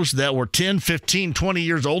speaking, those that were 10, 15, 20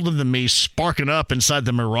 years older than me sparking up inside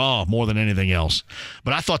the Mirat more than anything else.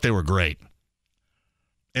 But I thought they were great.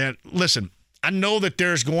 And listen, I know that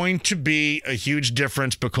there's going to be a huge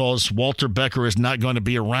difference because Walter Becker is not going to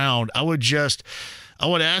be around. I would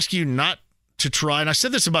ask you not to try, and I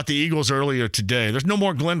said this about the Eagles earlier today, there's no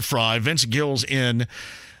more Glenn Fry, Vince Gill's in,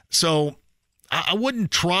 so I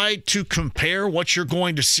wouldn't try to compare what you're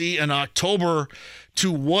going to see in October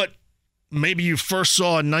to what maybe you first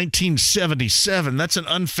saw in 1977. That's an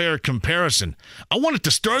unfair comparison. I want it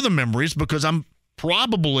to stir the memories because I'm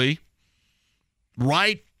probably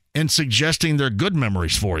right in suggesting they're good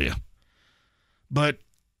memories for you. But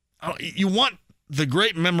you want the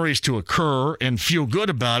great memories to occur and feel good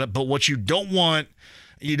about it, but what you don't want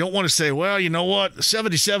to say, well, you know what,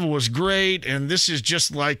 77 was great, and this is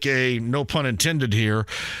just like a, no pun intended here,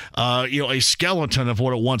 a skeleton of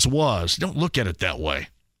what it once was. Don't look at it that way.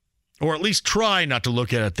 Or at least try not to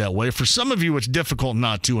look at it that way. For some of you, it's difficult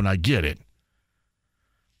not to, and I get it.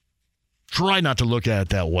 Try not to look at it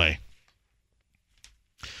that way.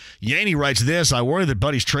 Yaney writes this, I worry that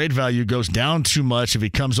Buddy's trade value goes down too much if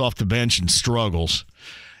he comes off the bench and struggles.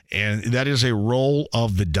 And that is a roll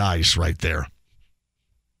of the dice right there.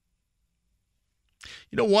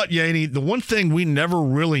 You know what, Yaney? The one thing we never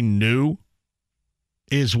really knew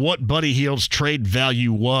is what Buddy Hield's trade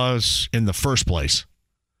value was in the first place.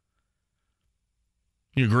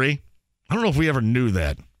 You agree? I don't know if we ever knew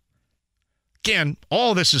that. Again,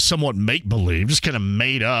 all this is somewhat make-believe, just kind of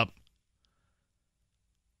made up.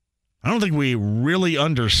 I don't think we really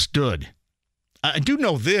understood. I do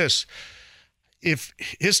know this. If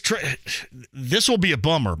this will be a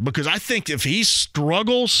bummer because I think if he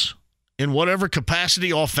struggles in whatever capacity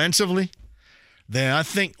offensively, then I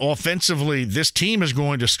think offensively this team is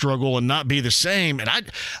going to struggle and not be the same. And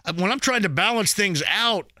when I'm trying to balance things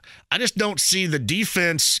out, I just don't see the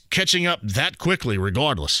defense catching up that quickly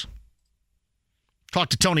regardless. Talk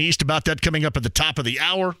to Tony East about that coming up at the top of the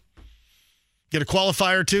hour. Get a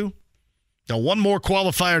qualifier too. Now, one more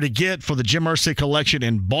qualifier to get for the Jim Irsay collection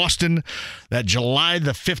in Boston, that July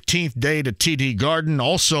the 15th day to TD Garden.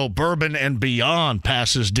 Also, Bourbon and Beyond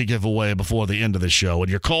passes to give away before the end of the show. And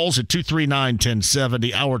your calls at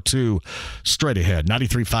 239-1070, hour 2, straight ahead.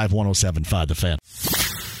 93.5, 107.5, The Fan.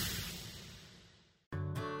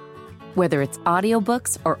 Whether it's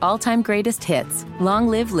audiobooks or all-time greatest hits, long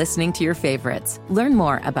live listening to your favorites. Learn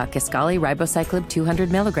more about Kisqali Ribociclib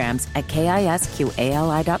 200 milligrams at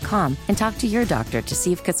KISQALI.com and talk to your doctor to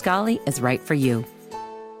see if Kisqali is right for you.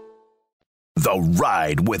 The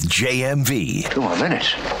Ride with JMV. 2 more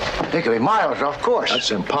minutes. They could be miles off course.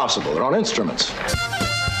 That's impossible. They're on instruments.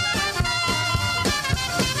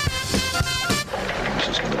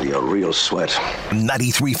 Be a real sweat.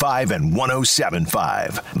 93.5 and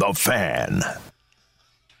 107.5, The Fan.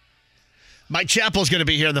 Mike Chappell's going to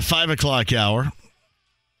be here in the 5 o'clock hour.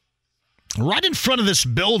 Right in front of this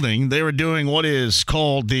building, they were doing what is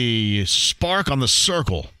called the Spark on the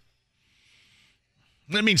Circle.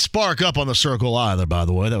 I didn't mean spark up on the circle either, by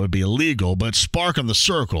the way. That would be illegal, but Spark on the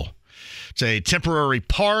Circle. It's a temporary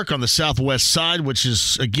park on the southwest side, which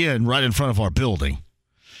is, again, right in front of our building.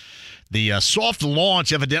 The soft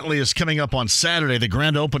launch evidently is coming up on Saturday. The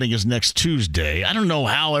grand opening is next Tuesday. I don't know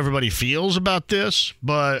how everybody feels about this,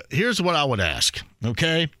 but here's what I would ask,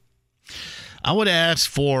 okay? I would ask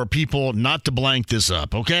for people not to blank this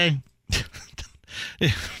up, okay?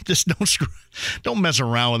 Just don't mess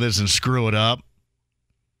around with this and screw it up.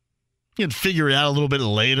 You can figure it out a little bit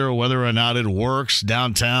later whether or not it works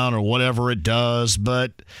downtown or whatever it does,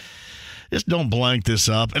 but just don't blank this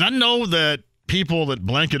up. And I know that people that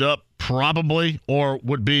blank it up probably or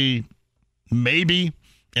would be maybe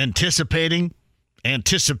anticipated in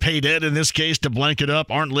this case to blank it up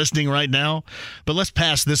aren't listening right now, but let's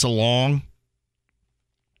pass this along.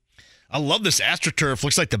 I love this AstroTurf.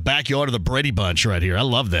 Looks like the backyard of the Brady Bunch right here. I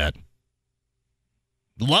love that.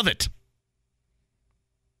 Love it.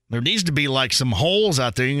 There needs to be like some holes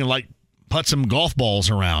out there. You can like put some golf balls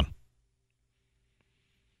around.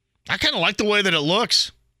 I kind of like the way that it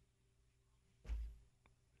looks.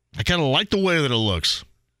 I kind of like the way that it looks.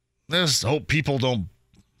 Let's hope people don't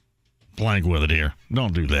blank with it here.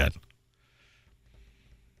 Don't do that.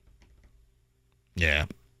 Yeah,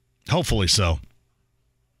 hopefully so.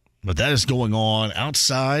 But that is going on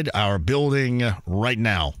outside our building right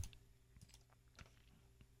now.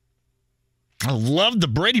 I loved the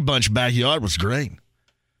Brady Bunch backyard. It was great.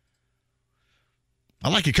 I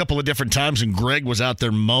like a couple of different times when Greg was out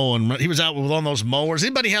there mowing. He was out with one of those mowers.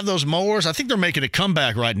 Anybody have those mowers? I think they're making a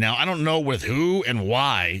comeback right now. I don't know with who and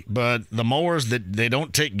why, but the mowers that they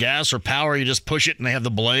don't take gas or power, you just push it and they have the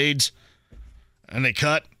blades and they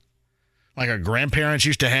cut like our grandparents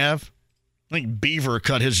used to have. I think Beaver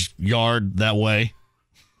cut his yard that way.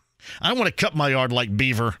 I don't want to cut my yard like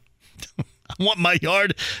Beaver. I want my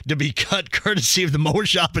yard to be cut courtesy of the mower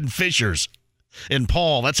shop in Fishers and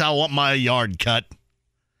Paul. That's how I want my yard cut.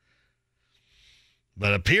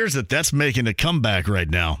 But it appears that that's making a comeback right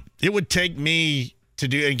now. It would take me to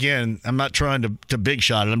do, again, I'm not trying to big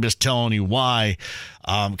shot it. I'm just telling you why,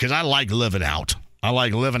 because I like living out. I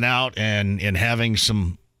like living out and having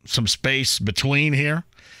some space between here.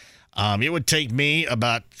 It would take me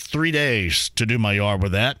about 3 days to do my yard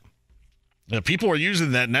with that. People are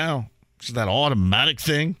using that now. It's that automatic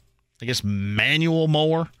thing. I guess manual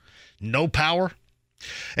mower, no power.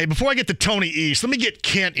 Hey, before I get to Tony East, let me get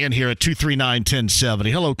Kent in here at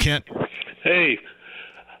 239-1070. Hello, Kent. Hey,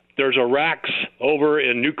 there's a Rax over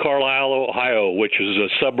in New Carlisle, Ohio, which is a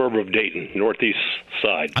suburb of Dayton, northeast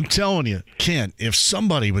side. I'm telling you, Kent, if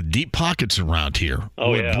somebody with deep pockets around here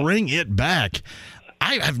would bring it back.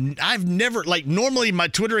 I've never, like, normally my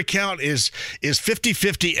Twitter account is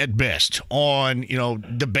 50-50 at best on,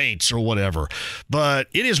 debates or whatever. But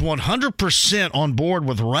it is 100% on board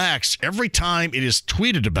with Rax every time it is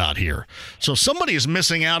tweeted about here. So somebody is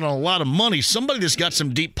missing out on a lot of money. Somebody that's got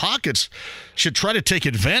some deep pockets should try to take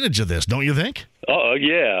advantage of this, don't you think?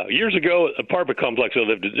 Yeah. Years ago, apartment complex I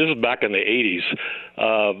lived in, this was back in the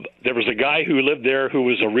 80s, there was a guy who lived there who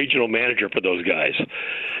was a regional manager for those guys.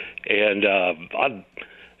 And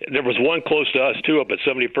there was one close to us, too, up at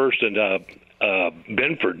 71st and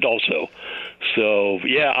Benford also. So,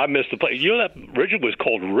 yeah, I missed the place. That originally was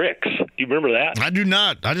called Rick's. Do you remember that? I do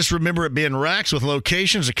not. I just remember it being Rax with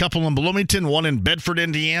locations, a couple in Bloomington, one in Bedford,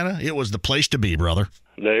 Indiana. It was the place to be, brother.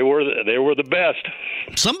 They were the best.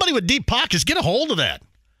 Somebody with deep pockets, get a hold of that.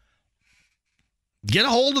 Get a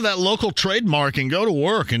hold of that local trademark and go to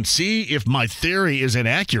work and see if my theory is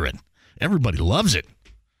inaccurate. Everybody loves it.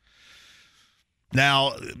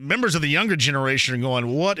 Now, members of the younger generation are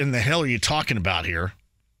going, what in the hell are you talking about here?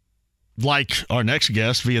 like our next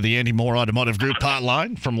guest via the Andy Moore Automotive Group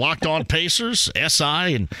hotline from Locked On Pacers,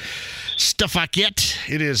 SI, and stuff like that.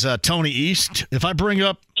 It is Tony East. If I bring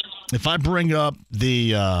up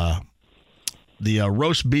the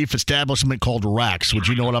roast beef establishment called Rax, would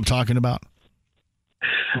you know what I'm talking about?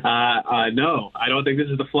 No, I don't think this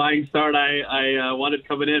is the flying start I wanted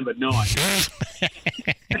coming in, but no, I don't.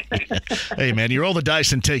 Hey, man, you roll the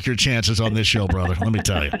dice and take your chances on this show, brother. Let me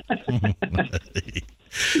tell you.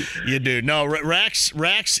 You do. No, Rax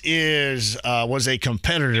was a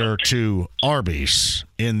competitor to Arby's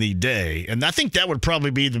in the day, and I think that would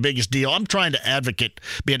probably be the biggest deal. I'm trying to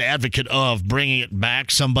be an advocate of bringing it back,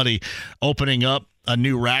 somebody opening up a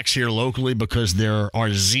new Rax here locally because there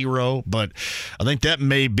are zero, but I think that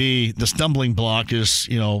may be the stumbling block is,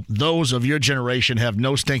 those of your generation have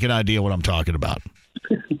no stinking idea what I'm talking about.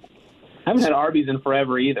 I haven't had Arby's in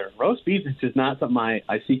forever either. Roast beef is just not something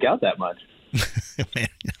I seek out that much. Man,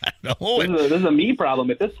 I know. This is a me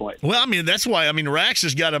problem at this point. Well, that's why. Rax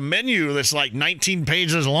has got a menu that's like 19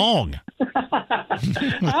 pages long.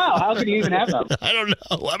 How can you even have that? I don't know.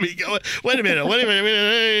 Wait a minute.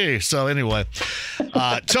 Hey. So anyway,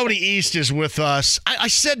 Tony East is with us. I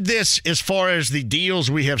said this as far as the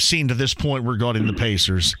deals we have seen to this point regarding the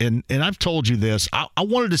Pacers, and I've told you this. I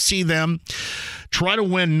wanted to see them try to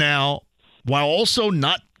win now while also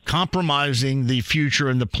not compromising the future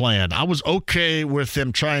and the plan. I was okay with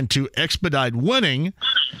them trying to expedite winning,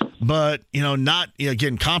 but, not,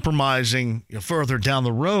 again, compromising further down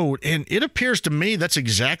the road. And it appears to me that's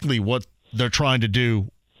exactly what they're trying to do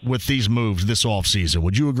with these moves this offseason.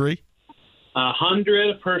 Would you agree?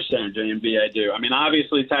 100%, JMV, I do.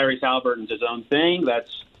 Obviously, Tyrese Halliburton's his own thing.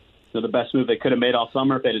 That's the best move they could have made all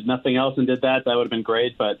summer. If they did nothing else and did that would have been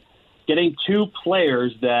great. But getting two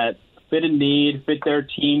players that fit a need, fit their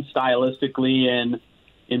team stylistically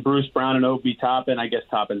in Bruce Brown and Obi Toppin. I guess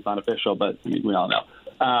Toppin's not official, but we all know.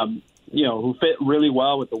 Who fit really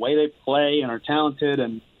well with the way they play and are talented,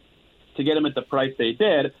 and to get them at the price they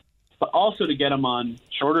did, but also to get them on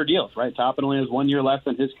shorter deals, right? Toppin only has 1 year left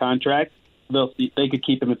in his contract. They could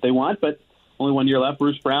keep him if they want, but only 1 year left.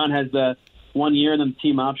 Bruce Brown has the 1 year and then the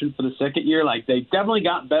team option for the second year. They definitely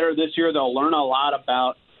got better this year. They'll learn a lot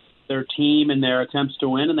about their team and their attempts to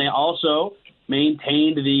win, and they also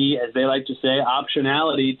maintained the, as they like to say,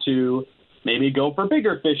 optionality to maybe go for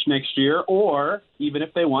bigger fish next year, or even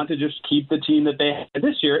if they want to just keep the team that they had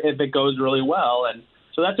this year if it goes really well. And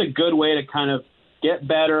so that's a good way to kind of get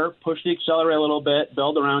better, push the accelerator a little bit,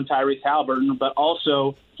 build around Tyrese Halliburton, but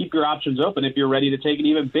also keep your options open if you're ready to take an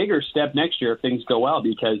even bigger step next year if things go well,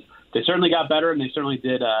 because they certainly got better, and they certainly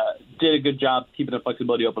did a good job keeping the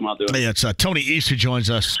flexibility open while doing it. Yeah, it's Tony East who joins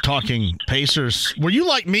us talking Pacers. Were you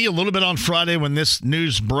like me a little bit on Friday when this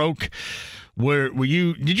news broke? Did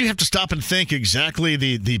you have to stop and think exactly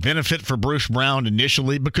the benefit for Bruce Brown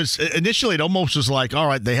initially? Because initially it almost was like, all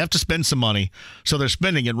right, they have to spend some money, so they're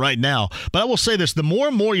spending it right now. But I will say this, the more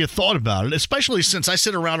and more you thought about it, especially since I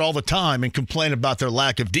sit around all the time and complain about their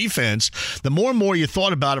lack of defense, the more and more you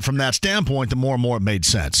thought about it from that standpoint, the more and more it made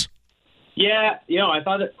sense. Yeah, I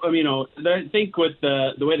thought that, I think with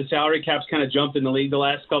the way the salary cap's kind of jumped in the league the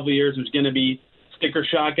last couple of years, there's going to be sticker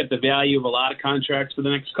shock at the value of a lot of contracts for the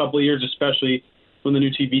next couple of years, especially when the new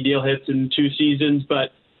TV deal hits in 2 seasons.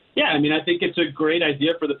 But, yeah, I think it's a great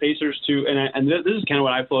idea for the Pacers to, and this is kind of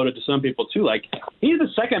what I floated to some people too, he's the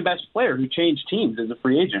second best player who changed teams as a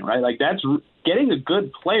free agent, right? That's getting a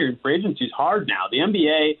good player in free agency is hard now. The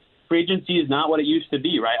NBA free agency is not what it used to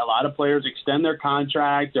be, right? A lot of players extend their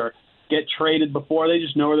contract or get traded before they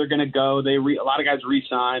just know where they're going to go. A lot of guys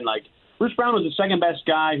re-sign. Bruce Brown was the second best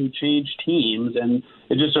guy who changed teams, and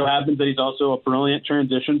it just so happens that he's also a brilliant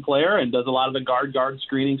transition player and does a lot of the guard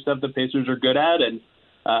screening stuff the Pacers are good at, and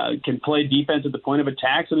can play defense at the point of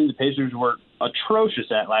attack. Something the Pacers were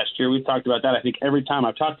atrocious at last year. We've talked about that, I think, every time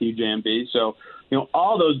I've talked to you, JMB. So,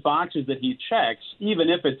 all those boxes that he checks, even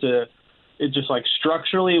if it just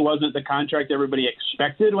structurally wasn't the contract everybody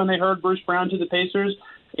expected when they heard Bruce Brown to the Pacers,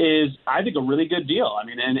 is, I think, a really good deal.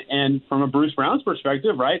 And from a Bruce Brown's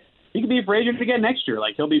perspective, right, he could be a free agent again next year.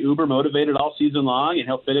 He'll be uber motivated all season long, and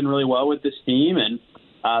he'll fit in really well with this team. And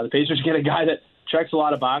the Pacers get a guy that checks a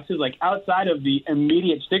lot of boxes. Outside of the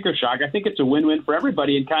immediate sticker shock, I think it's a win-win for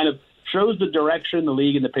everybody and kind of shows the direction the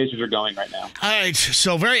league and the Pacers are going right now. All right,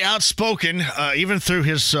 so very outspoken, even through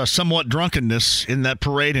his somewhat drunkenness in that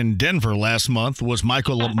parade in Denver last month, was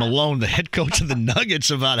Michael Malone, the head coach of the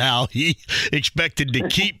Nuggets, about how he expected to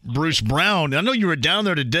keep Bruce Brown. I know you were down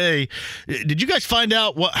there today. Did you guys find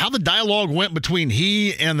out how the dialogue went between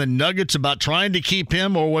he and the Nuggets about trying to keep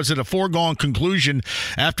him, or was it a foregone conclusion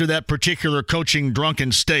after that particular coaching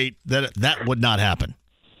drunken state that would not happen?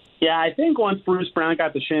 Yeah, I think once Bruce Brown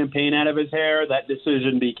got the champagne out of his hair, that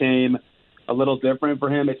decision became a little different for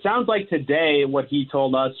him. It sounds like today what he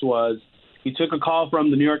told us was he took a call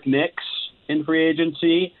from the New York Knicks in free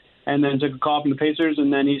agency and then took a call from the Pacers,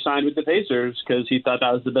 and then he signed with the Pacers because he thought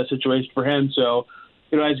that was the best situation for him. So,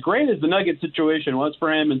 as great as the Nuggets situation was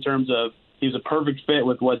for him in terms of he was a perfect fit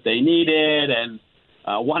with what they needed and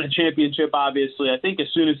won a championship, obviously, I think as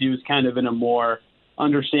soon as he was kind of in a more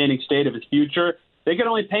understanding state of his future, they could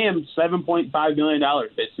only pay him $7.5 million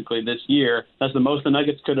basically this year. That's the most the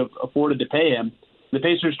Nuggets could have afforded to pay him. The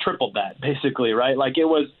Pacers tripled that basically, right? Like it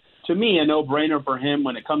was, to me, a no-brainer for him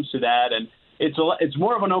when it comes to that. And it's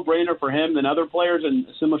more of a no-brainer for him than other players in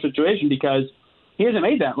a similar situation because he hasn't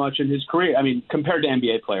made that much in his career. I mean, compared to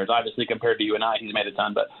NBA players, obviously compared to you and I, he's made a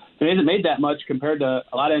ton, but he hasn't made that much compared to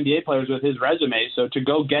a lot of NBA players with his resume. So to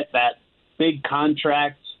go get that big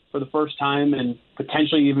contract for the first time and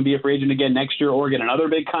potentially even be a free agent again next year or get another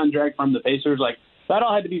big contract from the Pacers, like that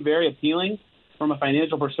all had to be very appealing from a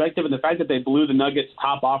financial perspective. And the fact that they blew the Nuggets'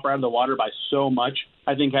 top offer out of the water by so much,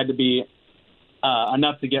 I think had to be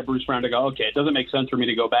enough to get Bruce Brown to go, okay, it doesn't make sense for me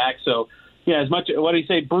to go back. So, yeah, as much, what do you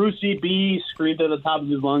say, Brucey B screamed at the top of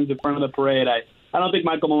his lungs in front of the parade. I don't think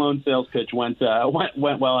Michael Malone's sales pitch went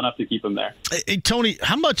well enough to keep him there. Hey, Tony,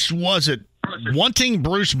 how much was it wanting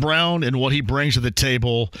Bruce Brown and what he brings to the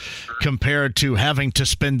table compared to having to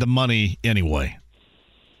spend the money anyway?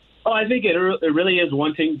 Oh, I think it really is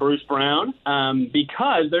wanting Bruce Brown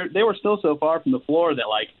because they were still so far from the floor that,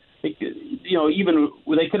 like, even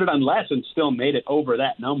they could have done less and still made it over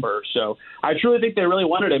that number. So I truly think they really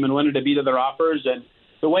wanted him and wanted to be to their offers. And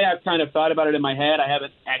the way I've kind of thought about it in my head, I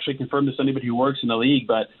haven't actually confirmed this to anybody who works in the league,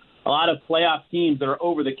 but a lot of playoff teams that are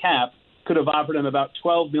over the cap could have offered him about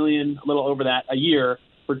 $12 million, a little over that, a year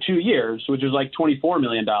for 2 years, which is like $24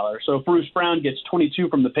 million. So if Bruce Brown gets 22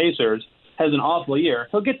 from the Pacers, has an awful year,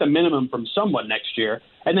 he'll get the minimum from someone next year,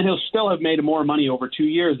 and then he'll still have made more money over 2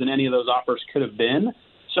 years than any of those offers could have been.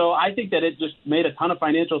 So I think that it just made a ton of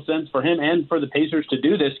financial sense for him and for the Pacers to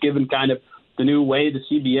do this, given kind of the new way the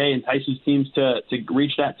CBA entices teams to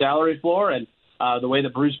reach that salary floor and the way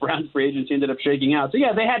that Bruce Brown's free agency ended up shaking out. So,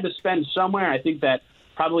 yeah, they had to spend somewhere. I think that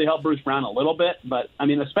probably helped Bruce Brown a little bit, but, I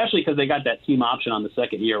mean, especially because they got that team option on the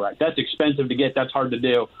second year, right? That's expensive to get. That's hard to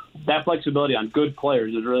do. That flexibility on good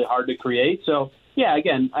players is really hard to create. So, yeah,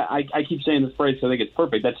 again, I keep saying this phrase because I think it's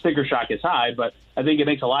perfect. That sticker shock is high, but I think it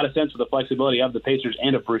makes a lot of sense with the flexibility of the Pacers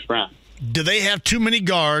and of Bruce Brown. Do they have too many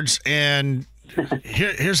guards? And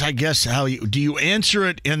here's, I guess, how do you answer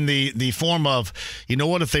it in the form of, you know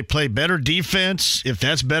what, if they play better defense, if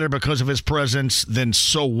that's better because of his presence, then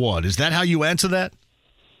so what? Is that how you answer that?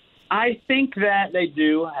 I think that they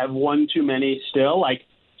do have one too many still. Like,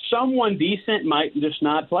 someone decent might just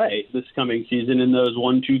not play this coming season in those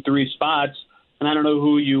 1, 2, 3 spots. And I don't know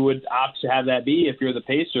who you would opt to have that be if you're the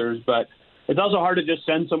Pacers, but it's also hard to just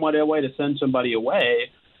send somebody away to send somebody away.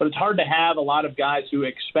 But it's hard to have a lot of guys who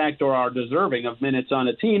expect or are deserving of minutes on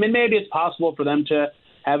a team. And maybe it's possible for them to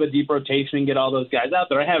have a deep rotation and get all those guys out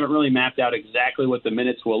there. I haven't really mapped out exactly what the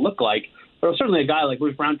minutes will look like. But certainly a guy like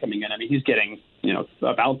Bruce Brown coming in, I mean, he's getting,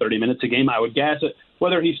 about 30 minutes a game, I would guess.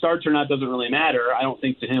 Whether he starts or not doesn't really matter. I don't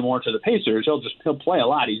think to him or to the Pacers. He'll play a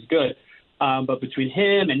lot. He's good. But between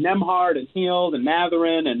him and Nembhard and Hield and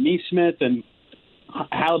Mathurin and Neesmith and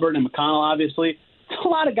Halliburton and McConnell, obviously, it's a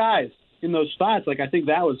lot of guys in those spots. Like, I think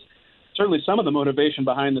that was certainly some of the motivation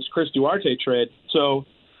behind this Chris Duarte trade. So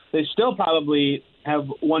they still probably have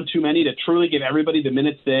one too many to truly give everybody the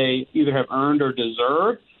minutes they either have earned or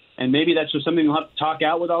deserve. And maybe that's just something they'll have to talk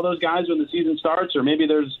out with all those guys when the season starts, or maybe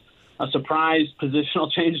there's a surprise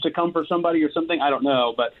positional change to come for somebody or something. I don't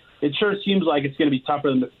know, but it sure seems like it's going to be tough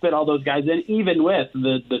for them to fit all those guys in, even with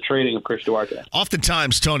the trading of Chris Duarte.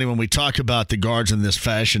 Oftentimes, Tony, when we talk about the guards in this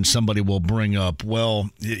fashion, somebody will bring up,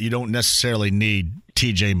 well, you don't necessarily need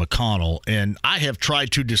T.J. McConnell. And I have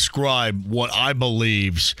tried to describe what I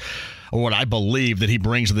believe that he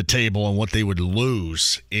brings to the table and what they would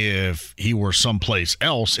lose if he were someplace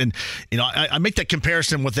else. And, I make that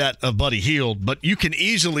comparison with that of Buddy Hield, but you can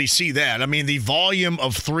easily see that. I mean, the volume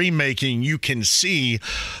of three making you can see,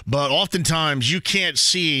 but oftentimes you can't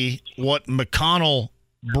see what McConnell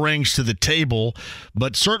brings to the table.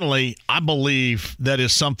 But certainly I believe that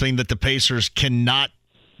is something that the Pacers cannot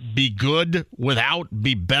be good without,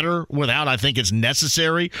 be better without. I think it's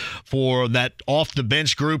necessary for that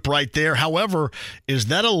off-the-bench group right there. However, is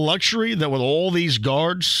that a luxury that with all these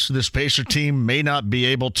guards, this Pacer team may not be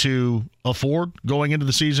able to afford going into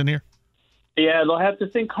the season here? Yeah, they'll have to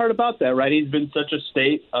think hard about that, right? He's been such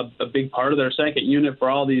a big part of their second unit for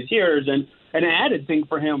all these years. And an added thing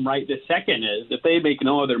for him right this second is if they make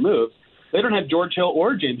no other moves, they don't have George Hill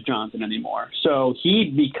or James Johnson anymore. So he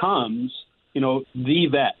becomes, the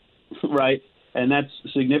vet, right? And that's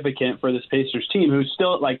significant for this Pacers team, who's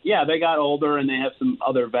still they got older and they have some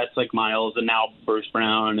other vets like Miles and now Bruce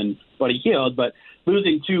Brown and Buddy Hield, but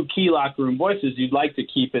losing two key locker room voices, you'd like to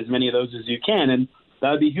keep as many of those as you can. And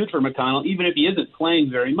that would be huge for McConnell, even if he isn't playing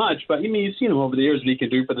very much. But, you've seen him over the years what he can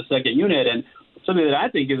do for the second unit. And something that I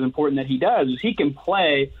think is important that he does is he can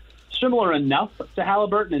play similar enough to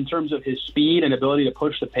Halliburton in terms of his speed and ability to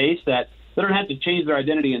push the pace that they don't have to change their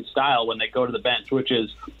identity and style when they go to the bench, which is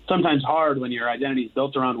sometimes hard when your identity is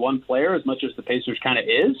built around one player as much as the Pacers kind of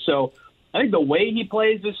is. So I think the way he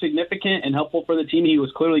plays is significant and helpful for the team. He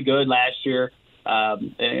was clearly good last year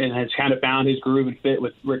and has kind of found his groove and fit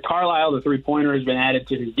with Rick Carlisle. The three-pointer has been added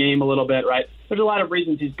to his game a little bit, right? There's a lot of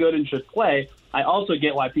reasons he's good and should play. I also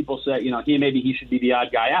get why people say, he should be the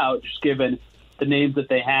odd guy out, just given the names that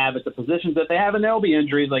they have at the positions that they have, and there will be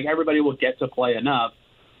injuries. Like, everybody will get to play enough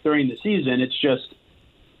during the season. It's just,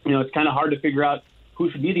 it's kind of hard to figure out who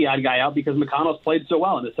should be the odd guy out because McConnell's played so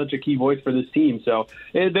well and is such a key voice for this team. So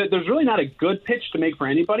there's really not a good pitch to make for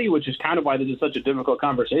anybody, which is kind of why this is such a difficult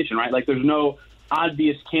conversation, right? Like, there's no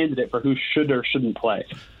obvious candidate for who should or shouldn't play.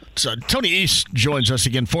 So Tony East joins us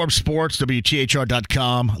again. Forbes Sports,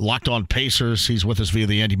 WTHR.com, Locked On Pacers. He's with us via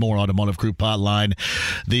the Andy Moore Automotive Group hotline.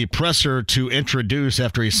 The presser to introduce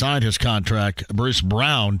after he signed his contract, Bruce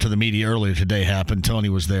Brown, to the media earlier today happened. Tony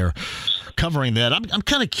was there covering that. I'm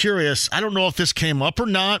kind of curious. I don't know if this came up or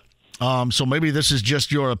not, so maybe this is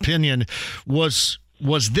just your opinion. Was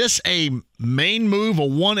this a main move, a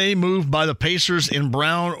 1A move by the Pacers in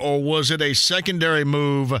Brown, or was it a secondary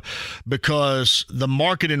move because the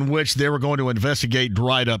market in which they were going to investigate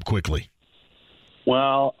dried up quickly?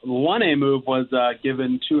 Well, the 1A move was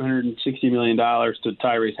given $260 million to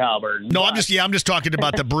Tyrese Halliburton. No, I'm just talking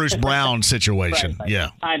about the Bruce Brown situation. Right. Yeah.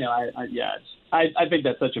 I know. I think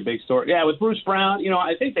that's such a big story. Yeah, with Bruce Brown,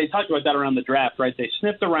 I think they talked about that around the draft, right? They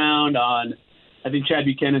sniffed around on, I think Chad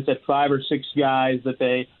Buchanan said 5 or 6 guys that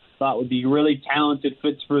they thought would be really talented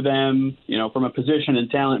fits for them, from a position and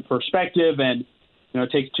talent perspective. And,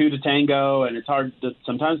 it takes 2 to tango, and it's hard to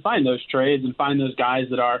sometimes find those trades and find those guys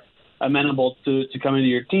that are amenable to come into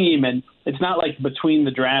your team. And it's not like between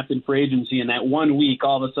the draft and free agency in that 1 week,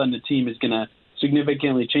 all of a sudden the team is going to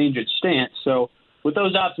significantly change its stance. So with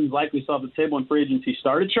those options likely still off the table when free agency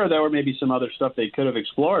started, sure, there were maybe some other stuff they could have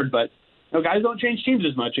explored, but guys don't change teams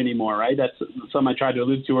as much anymore, right? That's something I tried to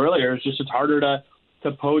allude to earlier. It's harder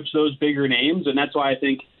to poach those bigger names, and that's why I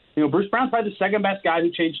think Bruce Brown's probably the second best guy who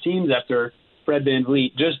changed teams after Fred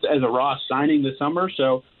VanVleet, just as a raw signing this summer.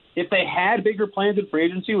 So if they had bigger plans in free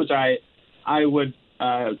agency, which I would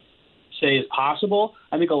say is possible,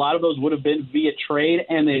 I think a lot of those would have been via trade,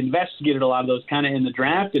 and they investigated a lot of those kind of in the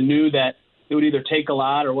draft and knew that it would either take a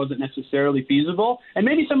lot or wasn't necessarily feasible. And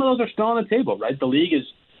maybe some of those are still on the table, right? The league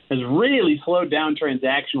has really slowed down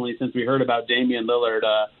transactionally since we heard about Damian Lillard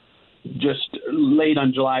just late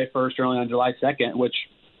on July 1st, early on July 2nd, which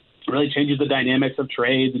really changes the dynamics of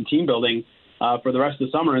trades and team building for the rest of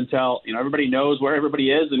the summer until everybody knows where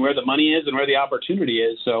everybody is and where the money is and where the opportunity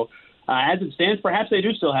is. So as it stands, perhaps they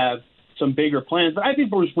do still have some bigger plans. But I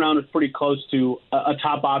think Bruce Brown is pretty close to a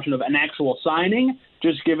top option of an actual signing,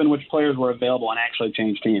 just given which players were available and actually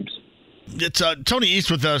changed teams. It's Tony East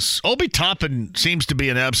with us. Obi Toppin seems to be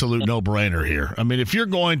an absolute no-brainer here. I mean, if you're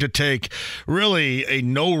going to take really a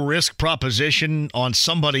no-risk proposition on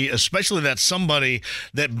somebody, especially that somebody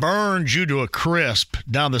that burned you to a crisp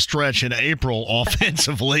down the stretch in April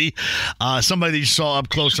offensively, somebody that you saw up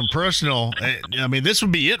close and personal, I mean, this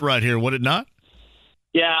would be it right here, would it not?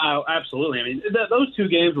 Yeah, absolutely. I mean, those 2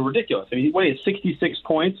 games were ridiculous. I mean, he had 66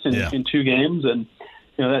 points in 2 games, and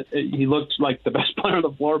that he looked like the best player on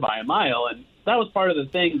the floor by a mile. And that was part of the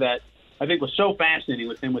thing that I think was so fascinating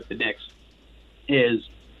with him with the Knicks is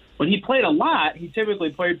when he played a lot, he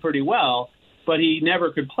typically played pretty well, but he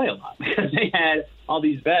never could play a lot because they had all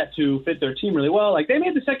these vets who fit their team really well. Like, they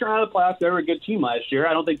made the second round of the playoffs. They were a good team last year.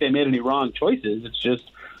 I don't think they made any wrong choices. It's just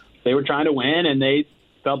they were trying to win, and they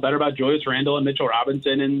felt better about Julius Randle and Mitchell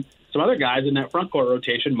Robinson and some other guys in that front court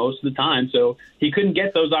rotation most of the time. So he couldn't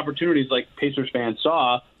get those opportunities like Pacers fans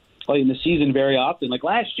saw late in the season very often. Like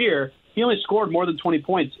last year, he only scored more than 20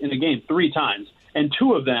 points in a game 3 times, and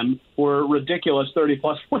 2 of them were ridiculous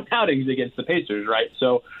 30-plus point outings against the Pacers, right?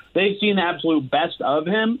 So they've seen the absolute best of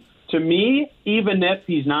him. To me, even if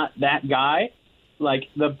he's not that guy, like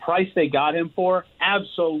the price they got him for,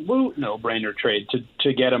 absolute no-brainer trade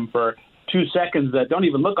to get him for 2 seconds that don't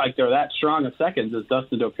even look like they're that strong of seconds, as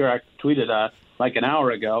Dustin Dopirak tweeted like an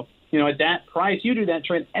hour ago. At that price, you do that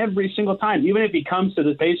trade every single time. Even if he comes to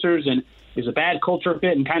the Pacers and is a bad culture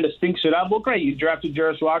fit and kind of stinks it up, well, great. You drafted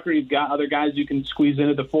Jarris Walker. You've got other guys you can squeeze in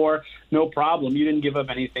at the 4. No problem. You didn't give up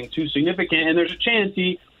anything too significant. And there's a chance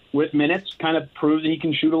he, with minutes, kind of proves that he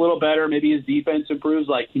can shoot a little better. Maybe his defense improves.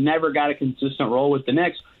 Like, he never got a consistent role with the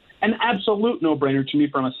Knicks. An absolute no-brainer to me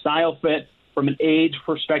from a style fit, from an age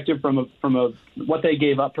perspective, from a what they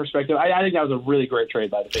gave up perspective. I think that was a really great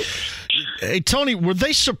trade by the Pacers. Hey, Tony, were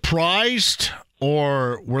they surprised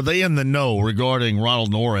or were they in the know regarding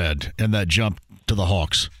Ronald Norred and that jump to the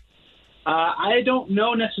Hawks? I don't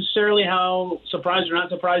know necessarily how surprised or not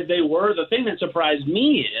surprised they were. The thing that surprised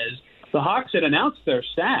me is the Hawks had announced their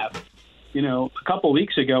staff, a couple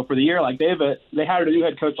weeks ago for the year. Like, they hired a new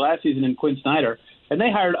head coach last season in Quinn Snyder, and they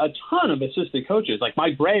hired a ton of assistant coaches. Like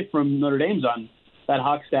Mike Brey from Notre Dame's on that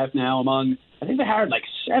Hawks staff now. I think they hired like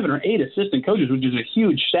 7 or 8 assistant coaches, which is a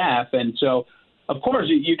huge staff. And so, of course,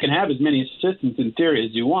 you can have as many assistants in theory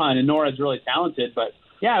as you want, and Nora's really talented. But,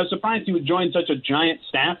 yeah, I was surprised he would join such a giant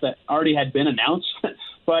staff that already had been announced.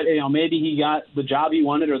 But, maybe he got the job he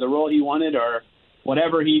wanted or the role he wanted or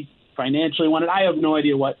whatever he financially wanted. I have no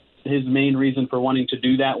idea what his main reason for wanting to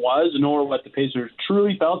do that was, nor what the Pacers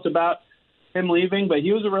truly felt about him leaving. But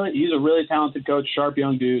he's a really talented coach, sharp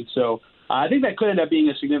young dude. So I think that could end up being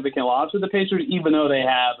a significant loss for the Pacers, even though they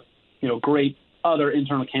have, great other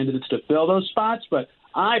internal candidates to fill those spots. But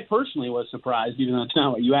I personally was surprised, even though it's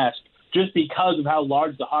not what you asked, just because of how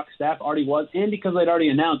large the Hawks staff already was and because they'd already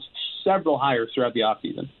announced several hires throughout the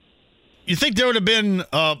offseason. You think there would have been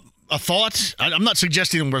a thought? I'm not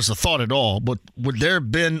suggesting there was a thought at all, but would there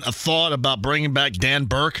have been a thought about bringing back Dan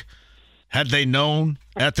Burke had they known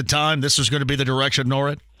at the time this was going to be the direction of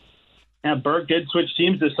Norred? Yeah, Burke did switch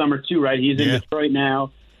teams this summer too, right? He's in Detroit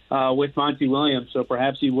now with Monty Williams, so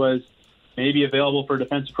perhaps he was maybe available for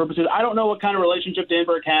defensive purposes. I don't know what kind of relationship Dan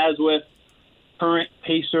Burke has with current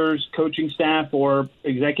Pacers coaching staff or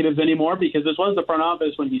executives anymore, because this was the front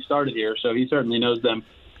office when he started here, so he certainly knows them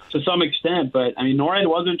to some extent. But, Norred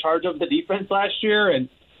was in charge of the defense last year, and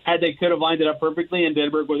had they could have lined it up perfectly and Dan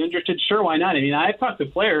Burke was interested, sure, why not? I've talked to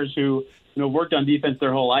players who worked on defense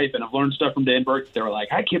their whole life and have learned stuff from Dan Burke. They were like,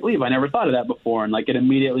 I can't believe I never thought of that before. And, it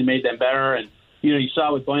immediately made them better. And, you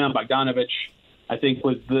saw with Bojan Bogdanovic, I think,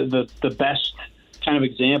 was the best kind of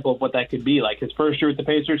example of what that could be. Like, his first year with the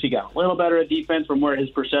Pacers, he got a little better at defense from where his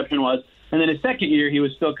perception was. And then his second year, he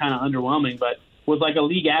was still kind of underwhelming, but was like a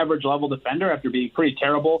league average level defender after being pretty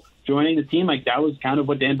terrible joining the team. Like, that was kind of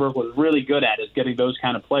what Dan Burke was really good at, is getting those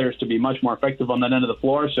kind of players to be much more effective on that end of the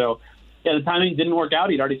floor. So, yeah, the timing didn't work out.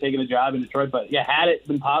 He'd already taken a job in Detroit. But, yeah, had it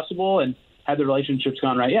been possible and had the relationships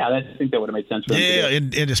gone right, yeah, I think that would have made sense for him.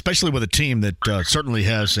 Yeah, and especially with a team that certainly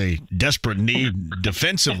has a desperate need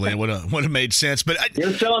defensively, it would have made sense. But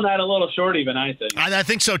you're selling that a little short even, I think. I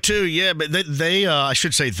think so, too, yeah. But they I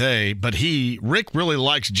should say they, but Rick really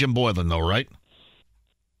likes Jim Boylan, though, right?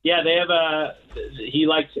 Yeah, they have he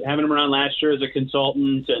likes having him around last year as a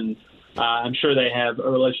consultant, and I'm sure they have a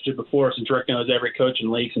relationship before, since Rick knows every coach in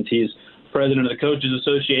the league since he's president of the Coaches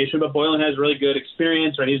Association. But Boylan has really good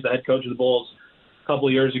experience, right? He was the head coach of the Bulls a couple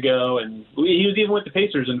of years ago, and he was even with the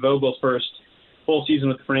Pacers in Vogel's first full season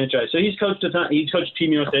with the franchise. So he's coached a ton. He's coached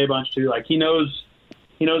Team USA a bunch too. Like, he knows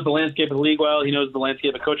the landscape of the league well. He knows the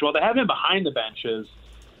landscape of coach well. To have him behind the benches,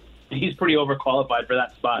 he's pretty overqualified for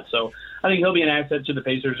that spot. So I think he'll be an asset to the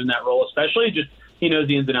Pacers in that role, especially just he knows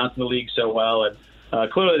the ins and outs of the league so well.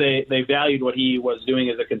 And clearly they valued what he was doing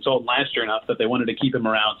as a consultant last year enough that they wanted to keep him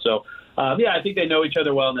around. So, I think they know each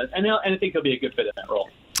other well, and I think he'll be a good fit in that role.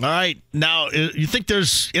 All right. Now, you think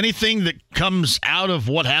there's anything that comes out of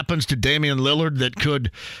what happens to Damian Lillard that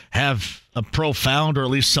could have a profound, or at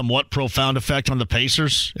least somewhat profound, effect on the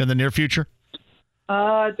Pacers in the near future?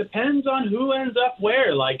 It depends on who ends up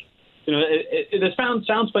where. Like, this sounds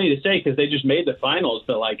funny to say because they just made the finals,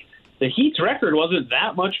 but like, the Heat's record wasn't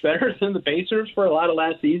that much better than the Pacers for a lot of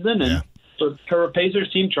last season. And for a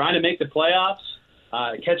Pacers team trying to make the playoffs,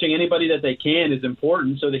 catching anybody that they can is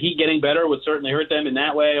important. So the Heat getting better would certainly hurt them in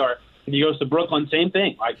that way. Or if he goes to Brooklyn, same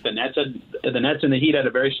thing. Like, the Nets and the Heat had a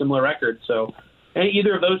very similar record. So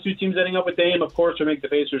either of those two teams ending up with Dame, of course, would make the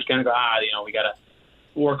Pacers kind of go, we got to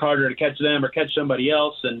work harder to catch them or catch somebody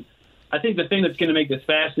else. And I think the thing that's going to make this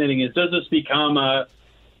fascinating is, does this become a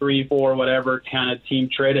 3-4 whatever kind of team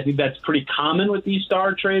trade? I think that's pretty common with these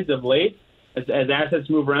star trades of late as assets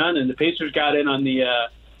move around. And the Pacers got in on the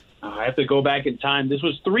I have to go back in time. This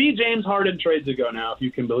was 3 James Harden trades ago now, if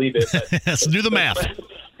you can believe it. Let's do the math.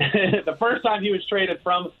 The first time he was traded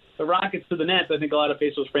from the Rockets to the Nets, I think a lot of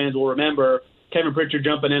Pacers fans will remember Kevin Pritchard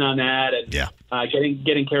jumping in on that and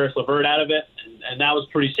getting Karis LeVert out of it. And that was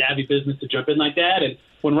pretty savvy business to jump in like that. And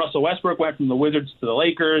when Russell Westbrook went from the Wizards to the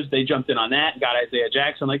Lakers, they jumped in on that and got Isaiah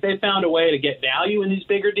Jackson. Like, they found a way to get value in these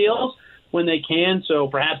bigger deals when they can. So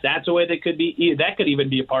perhaps that's a way that could even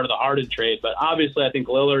be a part of the Harden trade. But obviously, I think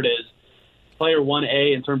Lillard is player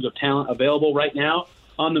 1A in terms of talent available right now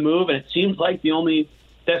on the move. And it seems like the only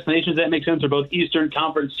destinations that make sense are both Eastern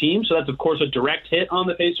Conference teams. So that's, of course, a direct hit on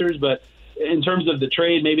the Pacers. But in terms of the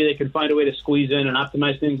trade, maybe they can find a way to squeeze in and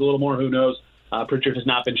optimize things a little more. Who knows? Pritchard has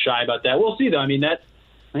not been shy about that. We'll see, though. I mean,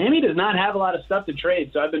 Miami does not have a lot of stuff to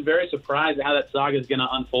trade. So I've been very surprised at how that saga is going to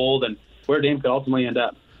unfold and where Dame could ultimately end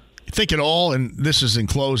up. I think it all, and this is in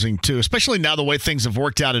closing too, especially now the way things have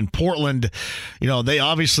worked out in Portland. They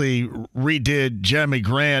obviously redid Jeremy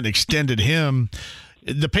Grant, extended him.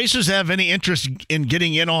 The Pacers have any interest in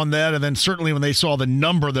getting in on that? And then certainly when they saw the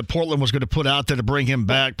number that Portland was going to put out there to bring him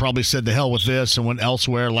back, probably said the hell with this and went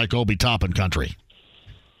elsewhere like Obi Toppin country.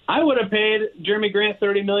 I would have paid Jeremy Grant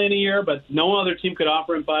 $30 million a year, but no other team could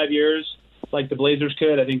offer him 5 years like the Blazers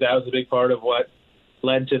could. I think that was a big part of what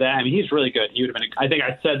led to that. I mean, he's really good. He would have been. I think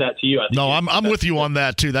I said that to you. I'm with you on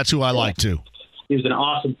that too. That's who I like too. He was an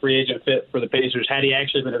awesome free agent fit for the Pacers had he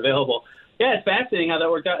actually been available. Yeah, it's fascinating how that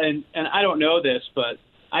worked out. And I don't know this, but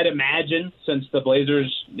I'd imagine since the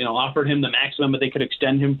Blazers, offered him the maximum that they could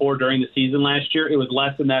extend him for during the season last year, it was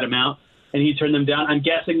less than that amount, and he turned them down. I'm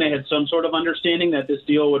guessing they had some sort of understanding that this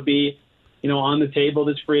deal would be, on the table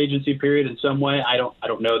this free agency period in some way. I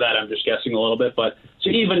don't know that. I'm just guessing a little bit. But so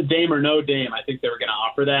even Dame or no Dame, I think they were going to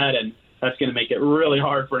offer that, and that's going to make it really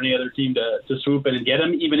hard for any other team to swoop in and get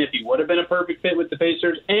him, even if he would have been a perfect fit with the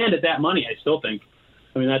Pacers. And at that money, I still think,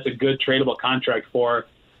 that's a good tradable contract for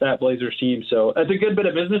that Blazers team. So that's a good bit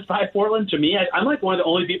of business by Portland. To me, I'm like one of the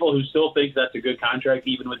only people who still thinks that's a good contract,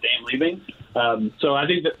 even with Dame leaving. So I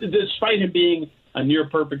think that despite him being a near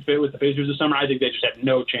perfect fit with the Pacers this summer, I think they just have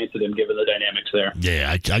no chance of him given the dynamics there.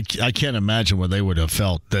 Yeah, I can't imagine what they would have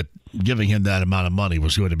felt that giving him that amount of money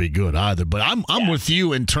was going to be good either. But I'm with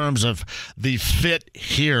you in terms of the fit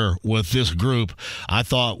here with this group. I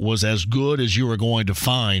thought was as good as you were going to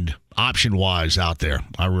find option-wise out there.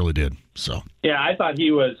 I really did. So yeah, I thought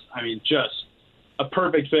he was, just a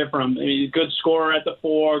perfect fit for him. Good scorer at the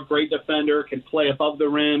 4, great defender, can play above the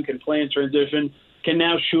rim, can play in transition, can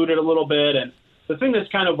now shoot it a little bit. And the thing that's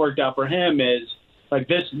kind of worked out for him is like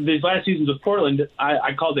these last seasons with Portland,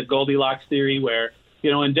 I called it Goldilocks theory, where,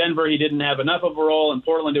 in Denver he didn't have enough of a role, in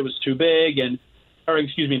Portland it was too big, in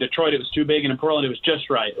Detroit it was too big, and in Portland it was just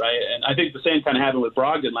right? And I think the same kind of happened with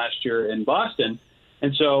Brogdon last year in Boston.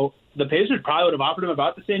 And so the Pacers probably would have offered him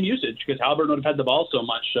about the same usage because Halliburton would have had the ball so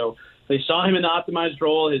much. So they saw him in the optimized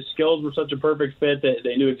role. His skills were such a perfect fit that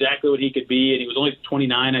they knew exactly what he could be, and he was only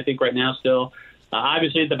 29, I think, right now still.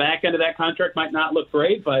 Obviously, at the back end of that contract might not look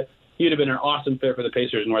great, but he would have been an awesome fit for the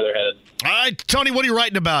Pacers and where they're headed. All right, Tony, what are you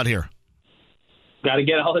writing about here? Got to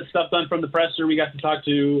get all this stuff done from the presser. We got to talk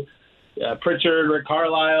to Pritchard, Rick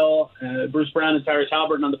Carlisle, Bruce Brown, and Tyrese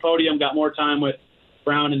Halliburton on the podium. Got more time with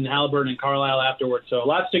Brown and Halliburton and Carlisle afterwards. So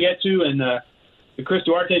lots to get to, and the Chris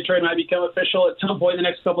Duarte trade might become official at some point in the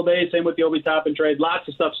next couple of days. Same with the Obi Toppin trade. Lots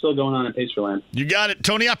of stuff still going on in Pacerland. You got it.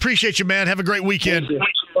 Tony, I appreciate you, man. Have a great weekend.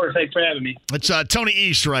 Thanks for having me. It's Tony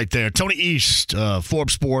East right there. Tony East,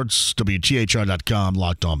 Forbes Sports, WGHR.com,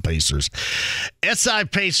 Locked On Pacers. SI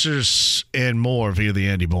Pacers and more via the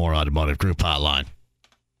Andy Moore Automotive Group hotline.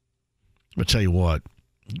 I'll tell you what,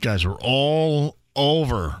 you guys are all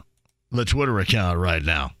over the Twitter account right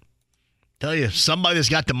now. Tell you, somebody that's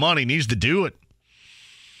got the money needs to do it.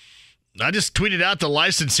 I just tweeted out the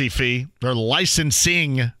licensing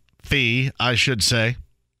fee, I should say.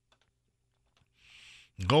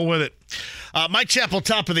 Go with it. Mike Chappell,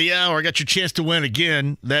 top of the hour. I got your chance to win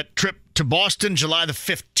again. That trip to Boston, July the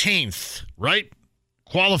 15th, right?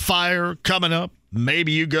 Qualifier coming up.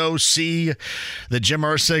 Maybe you go see the Jim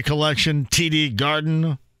Irsay collection, TD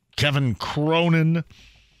Garden, Kevin Cronin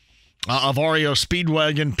of REO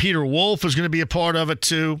Speedwagon. Peter Wolf is going to be a part of it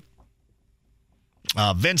too.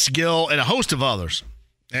 Vince Gill and a host of others.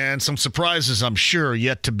 And some surprises, I'm sure,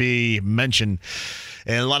 yet to be mentioned.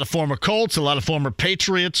 And a lot of former Colts, a lot of former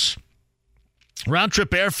Patriots.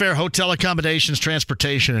 Round-trip airfare, hotel accommodations,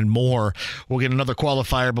 transportation, and more. We'll get another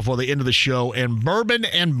qualifier before the end of the show. And Bourbon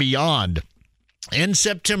and Beyond in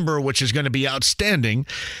September, which is going to be outstanding.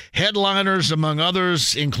 Headliners, among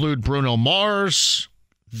others, include Bruno Mars,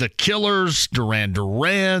 The Killers, Duran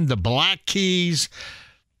Duran, The Black Keys.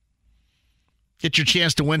 Get your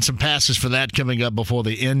chance to win some passes for that coming up before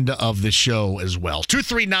the end of the show as well.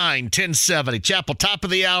 239-1070. Chappell, top of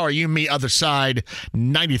the hour. You and me, other side.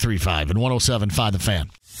 93.5 and 107.5 The Fan.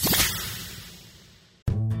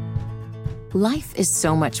 Life is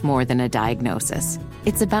so much more than a diagnosis.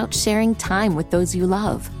 It's about sharing time with those you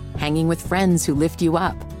love, hanging with friends who lift you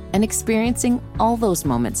up, and experiencing all those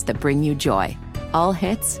moments that bring you joy. All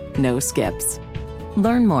hits, no skips.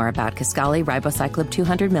 Learn more about Kisqali Ribociclib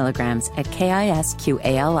 200 milligrams at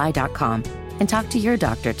KISQALI.com and talk to your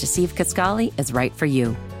doctor to see if Kisqali is right for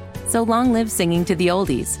you. So long live singing to the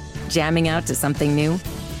oldies, jamming out to something new,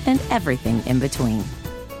 and everything in between.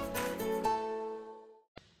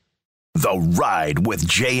 The Ride with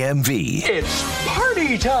JMV. It's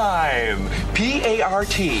party time!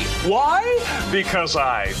 P-A-R-T. Why? Because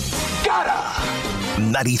I gotta!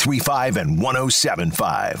 93.5 and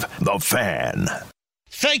 107.5. The Fan.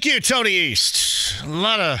 Thank you, Tony East. A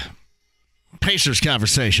lot of Pacers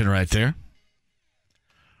conversation right there.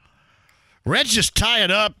 Reds just tie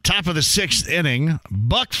it up, top of the sixth inning.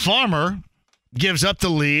 Buck Farmer gives up the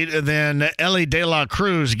lead, and then Ellie De La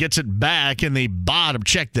Cruz gets it back in the bottom.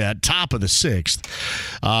 Check that, top of the sixth.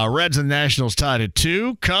 Reds and Nationals tied at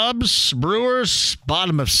 2. Cubs, Brewers,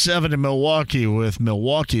 bottom of 7 in Milwaukee, with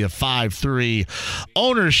Milwaukee a 5-3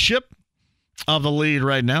 ownership of the lead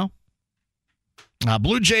right now.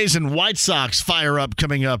 Blue Jays and White Sox fire up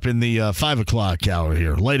coming up in the 5 o'clock hour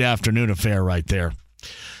here. Late afternoon affair right there.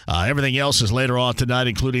 Everything else is later on tonight,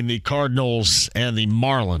 including the Cardinals and the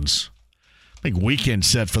Marlins. Big weekend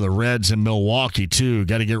set for the Reds in Milwaukee, too.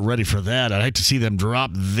 Got to get ready for that. I'd hate to see them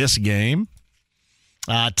drop this game.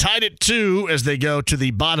 Tied at 2 as they go to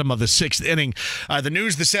the bottom of the sixth inning. The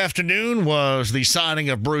news this afternoon was the signing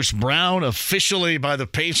of Bruce Brown officially by the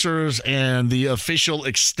Pacers and the official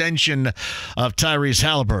extension of Tyrese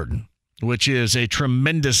Halliburton, which is a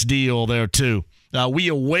tremendous deal there, too. We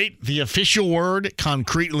await the official word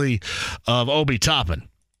concretely of Obi Toppin.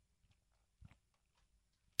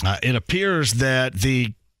 It appears that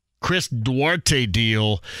the Chris Duarte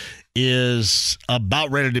deal is about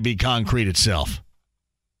ready to be concrete itself.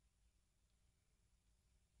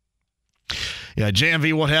 Yeah,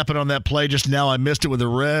 JMV, what happened on that play just now? I missed it with the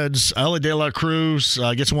Reds. Ellie De La Cruz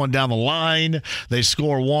gets one down the line. They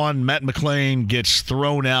score one. Matt McClain gets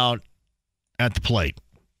thrown out at the plate.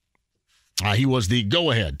 He was the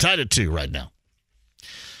go-ahead. Tied at 2 right now.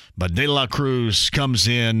 But De La Cruz comes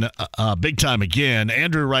in big time again.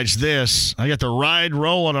 Andrew writes this: I got the Ride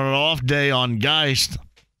rolling on an off day on Geist.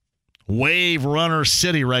 Wave Runner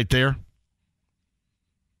City right there.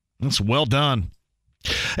 That's well done.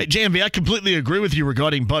 Hey, JMV, I completely agree with you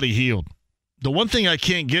regarding Buddy Hield. The one thing I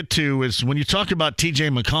can't get to is when you talk about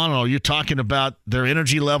TJ McConnell, you're talking about their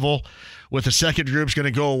energy level with the second group's going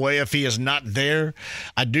to go away if he is not there.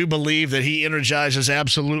 I do believe that he energizes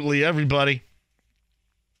absolutely everybody.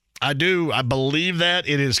 I do. I believe that.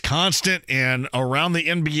 It is constant, and around the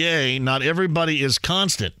NBA, not everybody is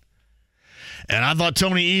constant. And I thought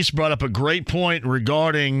Tony East brought up a great point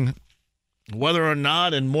regarding whether or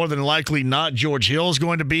not, and more than likely not, George Hill is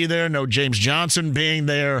going to be there, no James Johnson being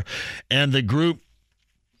there, and the group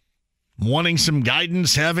wanting some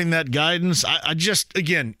guidance, having that guidance. I just,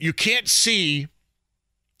 again, you can't see,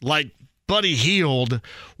 like Buddy Hield,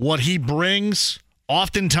 what he brings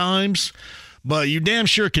oftentimes, but you damn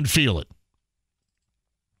sure can feel it.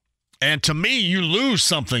 And to me, you lose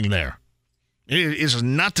something there. It is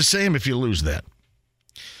not the same if you lose that.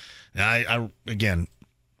 I again,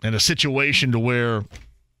 in a situation to where,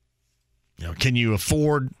 can you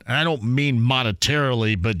afford, and I don't mean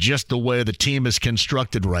monetarily, but just the way the team is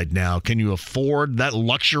constructed right now, can you afford that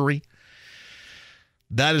luxury?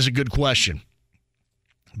 That is a good question.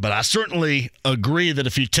 But I certainly agree that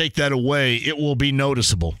if you take that away, it will be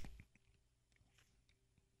noticeable.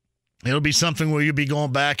 It'll be something where you'll be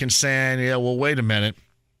going back and saying, yeah, well, wait a minute.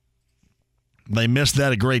 They missed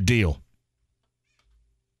that a great deal.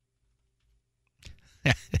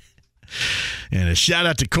 And a shout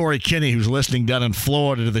out to Corey Kinney, who's listening down in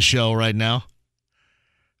Florida to the show right now.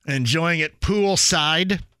 Enjoying it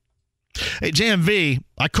poolside. Hey, JMV,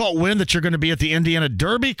 I caught wind that you're going to be at the Indiana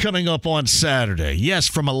Derby coming up on Saturday. Yes,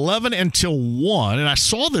 from 11 until 1. And I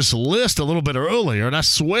saw this list a little bit earlier, and I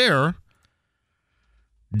swear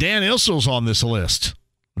Dan Issel's on this list.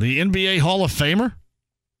 The NBA Hall of Famer.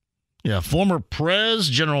 Yeah, former Prez,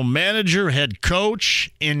 general manager, head coach,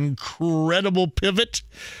 incredible pivot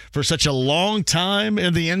for such a long time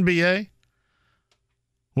in the NBA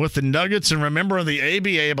with the Nuggets. And remember the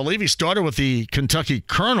ABA, I believe he started with the Kentucky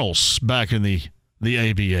Colonels back in the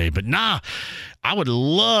ABA. But I would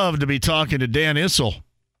love to be talking to Dan Issel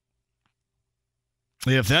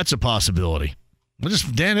if that's a possibility.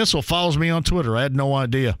 Dan Issel follows me on Twitter. I had no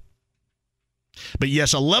idea. But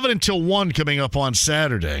yes, 11 until 1 coming up on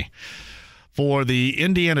Saturday for the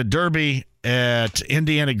Indiana Derby at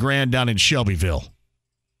Indiana Grand down in Shelbyville.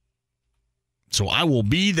 So I will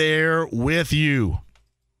be there with you.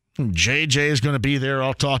 JJ is going to be there.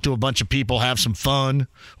 I'll talk to a bunch of people, have some fun.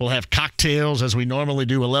 We'll have cocktails as we normally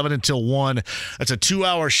do, 11 until 1. That's a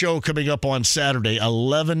 2-hour show coming up on Saturday,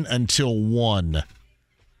 11 until 1.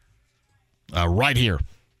 Right here.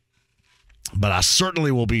 But I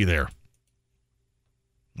certainly will be there.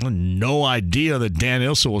 No idea that Dan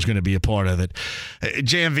Ilsel was going to be a part of it.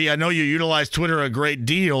 JMV, I know you utilize Twitter a great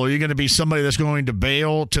deal. Are you going to be somebody that's going to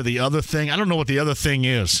bail to the other thing? I don't know what the other thing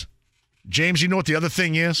is. James, you know what the other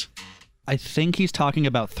thing is? I think he's talking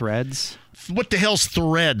about Threads. What the hell's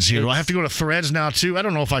Threads here? Do I have to go to Threads now, too? I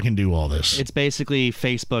don't know if I can do all this. It's basically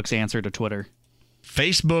Facebook's answer to Twitter.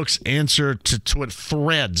 Facebook's answer to Twitter.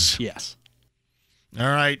 Threads. Yes. All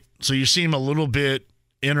right. So you seem a little bit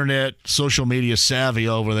internet, social media savvy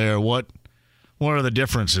over there. What are the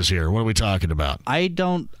differences here? What are we talking about? I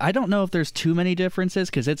don't know if there's too many differences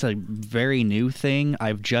because it's a very new thing.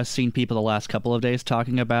 I've just seen people the last couple of days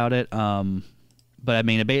talking about it. But I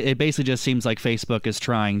mean, it basically just seems like Facebook is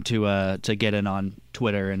trying to get in on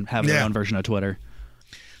Twitter and have their own version of Twitter.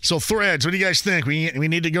 So Threads, what do you guys think? We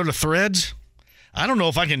need to go to Threads? I don't know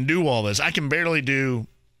if I can do all this. I can barely do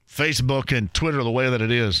Facebook and Twitter the way that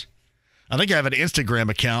it is. I think I have an Instagram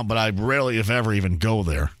account, but I rarely, if ever, even go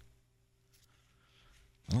there.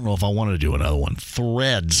 I don't know if I want to do another one.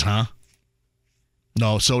 Threads, huh?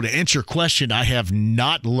 No, so to answer your question, I have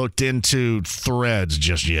not looked into Threads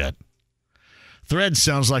just yet. Threads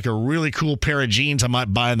sounds like a really cool pair of jeans I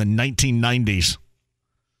might buy in the 1990s.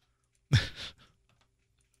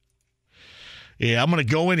 Yeah, I'm going to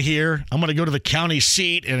go in here. I'm going to go to the county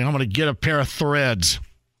seat, and I'm going to get a pair of Threads.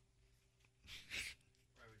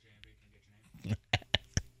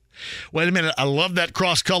 Wait a minute. I love that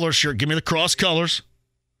cross-color shirt. Give me the cross-colors.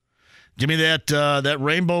 Give me that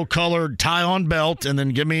rainbow-colored tie-on belt, and then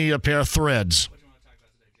give me a pair of Threads.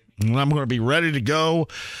 And I'm going to be ready to go.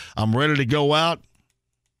 I'm ready to go out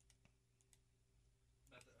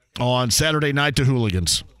on Saturday night to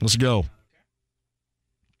Hooligans. Let's go.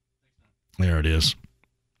 There it is.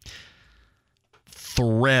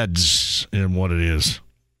 Threads in what it is.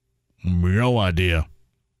 No idea.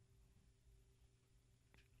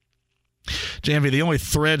 JMV, the only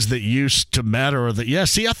Threads that used to matter are I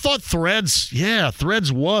thought Threads,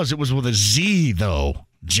 Threads it was with a Z, though,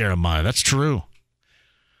 Jeremiah. That's true.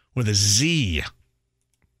 With a Z.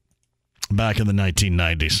 Back in the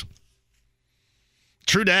 1990s.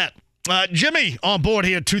 True dat. Jimmy on board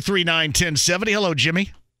here, 239-1070. Hello,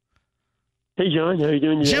 Jimmy. Hey, John. How are you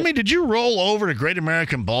doing today? Jimmy, did you roll over to Great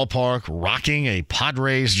American Ballpark rocking a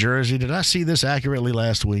Padres jersey? Did I see this accurately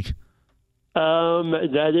last week?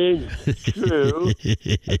 That is true.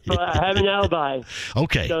 But I have an alibi.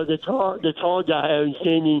 Okay. So the tall guy I was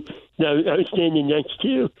standing next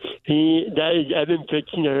to, that is Evan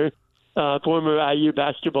Fitzner, former IU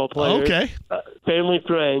basketball player. Okay. Family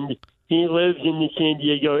friend. He lives in the San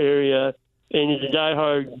Diego area and is a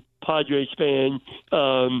diehard Padres fan.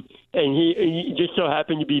 And he just so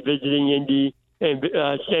happened to be visiting Indy and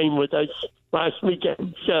staying with us last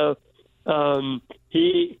weekend. So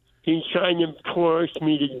he's trying to coerce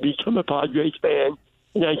me to become a Padres fan.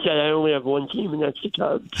 And I said I only have one team, and that's the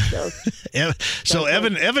Cubs. So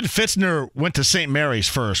Evan Fitzner went to St. Mary's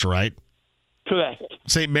first, right? Correct.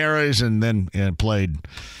 St. Mary's, and then played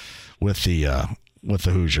with the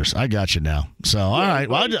Hoosiers. I got you now. So, all right.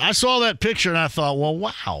 Well, I saw that picture, and I thought, well,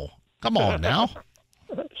 wow. Come on now.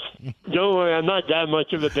 Don't worry, I'm not that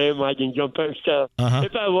much of a bandwagon jumper. So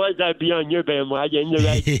if I was, I'd be on your bandwagon.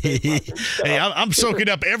 Hey, I'm soaking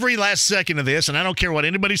up every last second of this, and I don't care what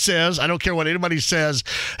anybody says.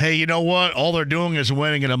 Hey, you know what? All they're doing is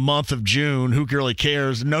winning in a month of June. Who really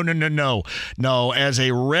cares? No. No, as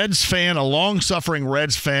a Reds fan, a long-suffering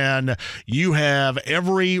Reds fan, you have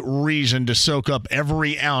every reason to soak up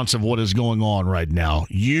every ounce of what is going on right now.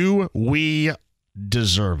 We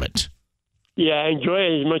deserve it. Yeah, enjoy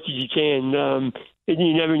it as much as you can. And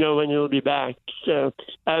you never know when it'll be back. So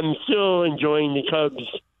I'm still enjoying the Cubs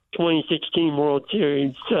 2016 World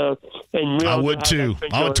Series. And I would too.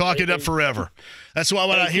 I would talk it up forever. That's why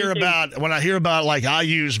when I hear about like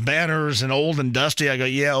IU's banners and old and dusty, I go,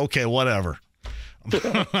 yeah, okay, whatever.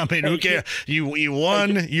 I mean, who cares? You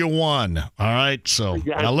won. All right. So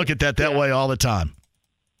exactly. I look at that way all the time.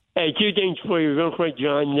 Hey, two things for you real quick,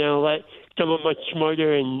 John. Now let someone much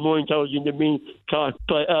smarter and more intelligent than me talk.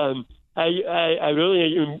 But I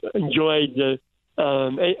really enjoyed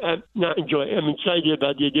I'm excited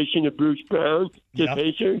about the addition of Bruce Brown to the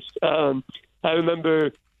Pacers. I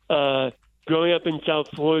remember growing up in South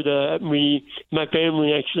Florida, my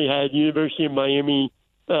family actually had University of Miami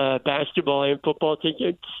basketball and football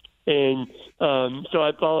tickets. And so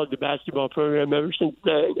I followed the basketball program ever since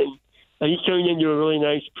then. And he's turned into a really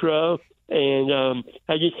nice pro. And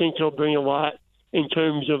I just think he'll bring a lot in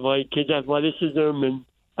terms of like his athleticism, and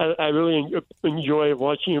I really enjoy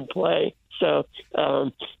watching him play. So,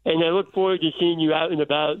 and I look forward to seeing you out and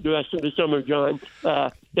about the rest of the summer, John.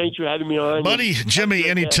 Thanks for having me on. Buddy, Jimmy,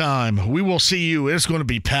 anytime. We will see you. It's going to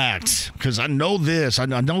be packed because I know this. I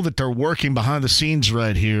know that they're working behind the scenes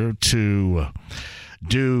right here to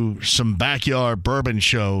do some backyard bourbon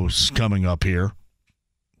shows coming up here.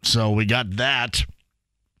 So we got that.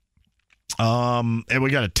 And we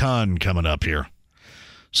got a ton coming up here.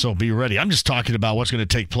 So be ready. I'm just talking about what's going to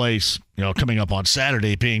take place, coming up on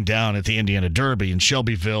Saturday, being down at the Indiana Derby in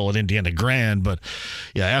Shelbyville at Indiana Grand. But,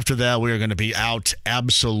 yeah, after that, we are going to be out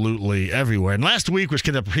absolutely everywhere. And last week was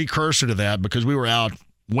kind of a precursor to that because we were out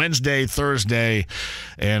Wednesday, Thursday,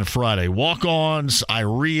 and Friday. Walk-ons,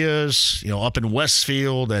 IREAs, up in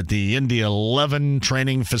Westfield at the Indy 11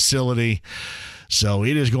 training facility. So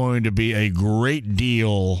it is going to be a great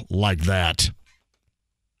deal like that.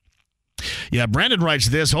 Yeah, Brandon writes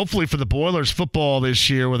this, hopefully for the Boilers football this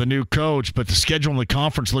year with a new coach, but the schedule in the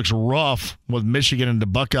conference looks rough with Michigan and the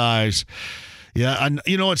Buckeyes. Yeah, and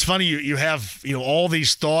it's funny, you have all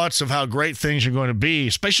these thoughts of how great things are going to be,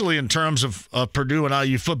 especially in terms of Purdue and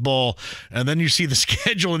IU football, and then you see the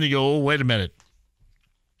schedule and you go, oh, wait a minute.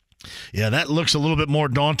 Yeah, that looks a little bit more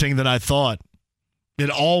daunting than I thought.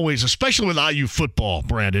 It always, especially with IU football,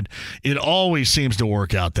 Brandon, it always seems to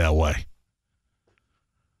work out that way.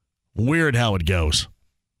 Weird how it goes.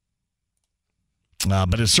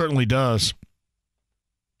 But it certainly does.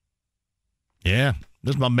 Yeah,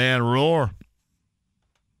 this is my man Roar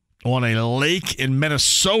on a lake in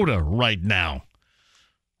Minnesota right now,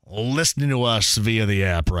 listening to us via the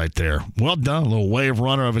app right there. Well done, a little wave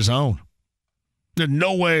runner of his own. There's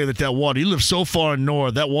no way that water, you live so far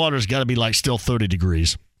north, that water's got to be like still 30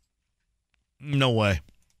 degrees. No way.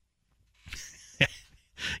 I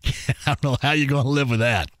don't know how you're going to live with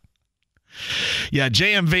that. Yeah,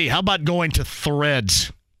 JMV, how about going to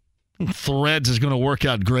Threads? Threads is going to work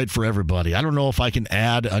out great for everybody. I don't know if I can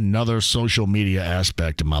add another social media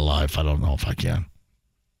aspect to my life. I don't know if I can.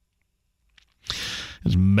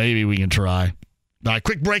 Maybe we can try. All right,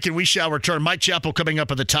 quick break and we shall return. Mike Chappell coming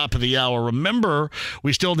up at the top of the hour. Remember,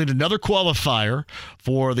 we still need another qualifier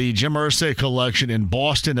for the Jim Irsay collection in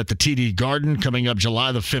Boston at the TD Garden coming up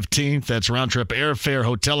July the 15th. That's round-trip airfare,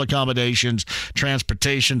 hotel accommodations,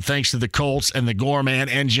 transportation. Thanks to the Colts and the Gorman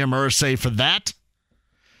and Jim Irsay for that.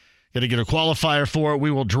 Got to get a qualifier for it.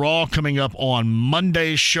 We will draw coming up on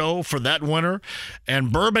Monday's show for that winner.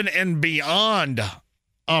 And Bourbon and Beyond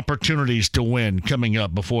opportunities to win coming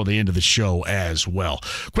up before the end of the show as well.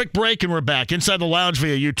 Quick break and we're back inside the lounge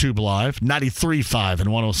via YouTube Live, 93.5 and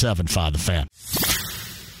 107.5 The Fan.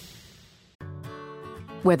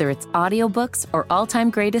 Whether it's audiobooks or all-time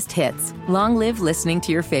greatest hits, long live listening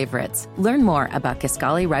to your favorites. Learn more about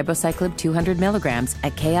Kisqali Ribociclib 200 milligrams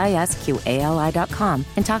at KISQALI.com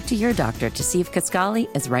and talk to your doctor to see if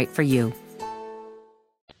Kisqali is right for you.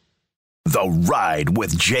 The Ride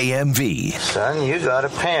with JMV. Son, you got a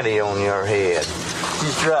panty on your head.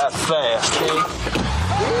 You drive fast, eh?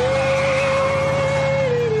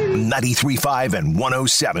 93.5 and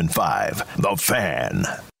 107.5 The Fan.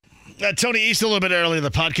 Tony East a little bit earlier, the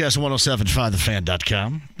podcast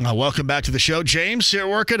 107.5thefan.com. Welcome back to the show. James here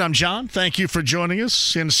working. I'm John. Thank you for joining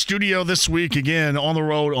us in studio this week again on the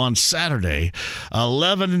road on Saturday,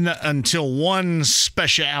 11 until 1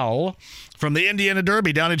 special from the Indiana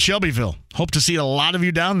Derby down in Shelbyville. Hope to see a lot of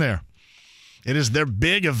you down there. It is their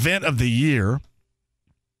big event of the year.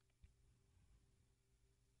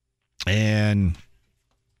 And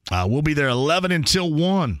we'll be there 11 until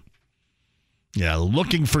 1. Yeah,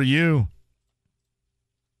 looking for you.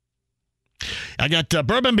 I got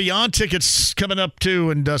Bourbon Beyond tickets coming up, too,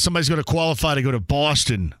 and somebody's going to qualify to go to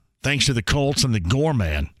Boston, thanks to the Colts and the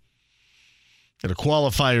Gorman. Got a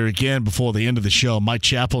qualifier again before the end of the show. Mike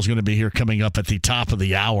Chappell's going to be here coming up at the top of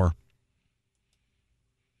the hour.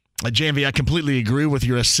 JMV, I completely agree with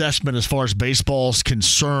your assessment as far as baseball's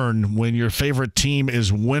concerned. When your favorite team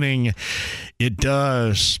is winning, it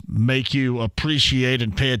does make you appreciate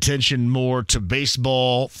and pay attention more to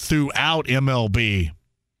baseball throughout MLB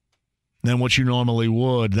than what you normally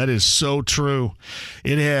would. That is so true.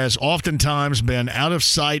 It has oftentimes been out of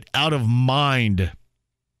sight, out of mind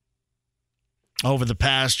over the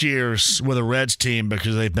past years with a Reds team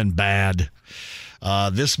because they've been bad.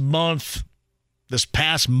 This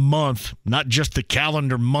past month, not just the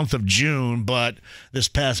calendar month of June, but this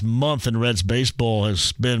past month in Reds baseball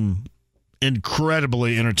has been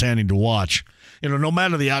incredibly entertaining to watch. No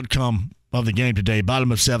matter the outcome of the game today.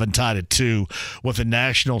 Bottom of 7, tied at 2 with the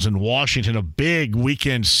Nationals in Washington. A big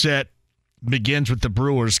weekend set begins with the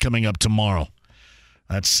Brewers coming up tomorrow.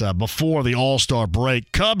 That's before the All-Star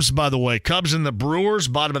break. Cubs, by the way, Cubs and the Brewers,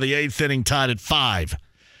 bottom of the 8th inning, tied at 5.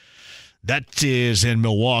 That is in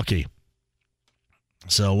Milwaukee.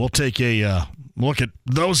 So we'll take a look at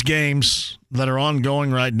those games that are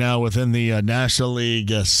ongoing right now within the National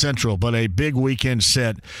League Central, but a big weekend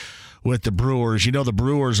set with the Brewers. You know the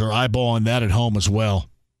Brewers are eyeballing that at home as well.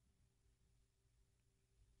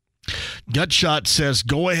 Gutshot says,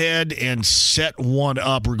 go ahead and set one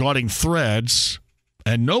up regarding threads.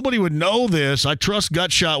 And nobody would know this. I trust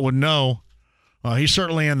Gutshot would know. He's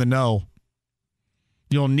certainly in the know.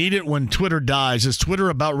 You'll need it when Twitter dies. Is Twitter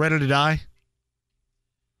about ready to die?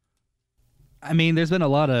 I mean, there's been a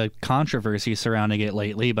lot of controversy surrounding it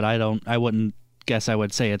lately, but I wouldn't guess I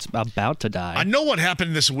would say it's about to die. I know what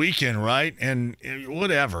happened this weekend, right? And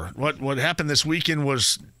whatever. What happened this weekend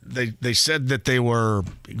was they said that they were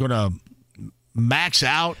going to max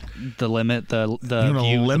out the limit, the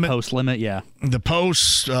post limit, yeah. The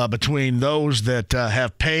posts between those that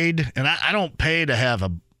have paid, and I don't pay to have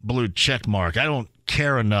a blue check mark. I don't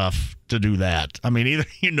care enough to do that. I mean, either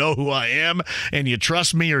you know who I am and you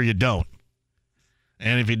trust me or you don't.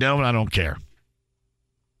 And if you don't, I don't care.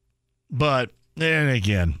 But then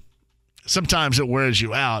again, sometimes it wears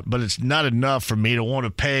you out, but it's not enough for me to want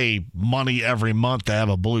to pay money every month to have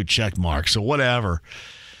a blue check mark. So whatever.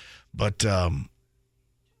 But there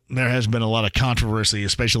has been a lot of controversy,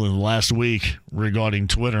 especially in the last week, regarding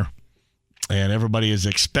Twitter. And everybody is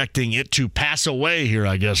expecting it to pass away here,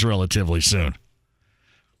 I guess, relatively soon.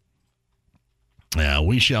 Yeah,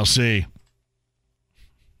 we shall see.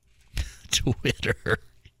 Twitter.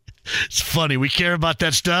 It's funny. We care about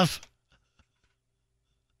that stuff.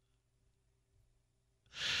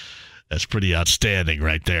 That's pretty outstanding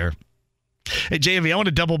right there. Hey, JV, I want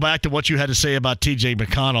to double back to what you had to say about T.J.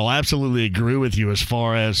 McConnell. I absolutely agree with you as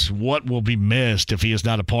far as what will be missed if he is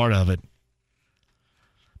not a part of it.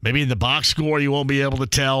 Maybe in the box score you won't be able to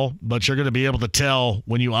tell, but you're going to be able to tell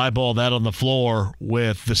when you eyeball that on the floor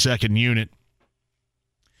with the second unit.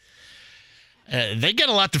 They got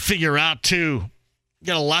a lot to figure out, too.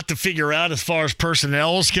 Got a lot to figure out as far as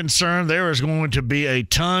personnel is concerned. There is going to be a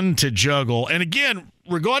ton to juggle. And again,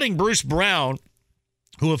 regarding Bruce Brown,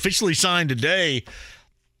 who officially signed today,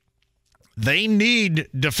 they need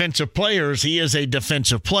defensive players. He is a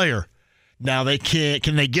defensive player. Now,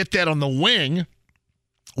 can they get that on the wing,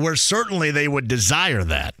 where certainly they would desire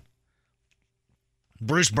that?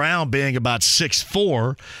 Bruce Brown being about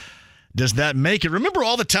 6'4", does that make it? Remember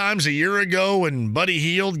all the times a year ago when Buddy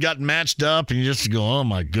Hield got matched up and you just go, oh,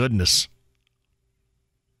 my goodness.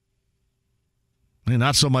 I mean,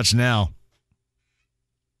 not so much now.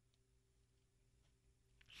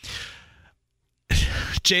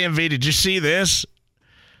 JMV, did you see this?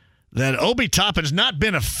 That Obi Toppin's not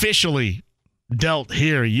been officially dealt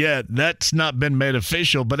here yet. That's not been made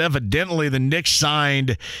official, but evidently the Knicks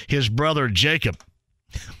signed his brother Jacob.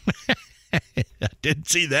 I didn't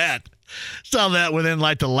see that. Saw that within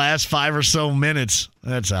like the last 5 or so minutes.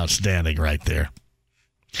 That's outstanding right there.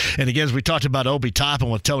 And again, as we talked about Obi Toppin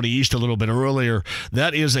with Tony East a little bit earlier,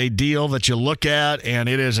 that is a deal that you look at, and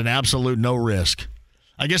it is an absolute no risk.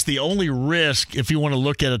 I guess the only risk, if you want to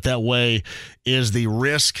look at it that way, is the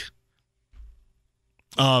risk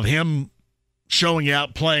of him showing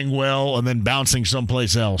out, playing well, and then bouncing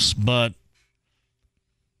someplace else. But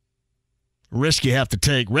risk you have to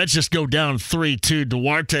take. Reds just go down 3-2.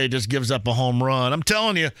 Duarte just gives up a home run. I'm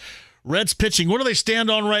telling you, Reds pitching, what do they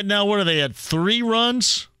stand on right now? What are they at? 3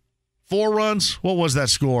 runs? 4 runs? What was that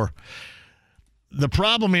score? The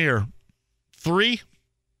problem here, 3?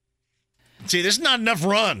 See, there's not enough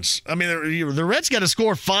runs. I mean, the Reds got to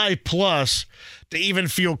score 5+ to even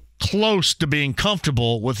feel close to being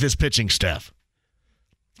comfortable with this pitching staff.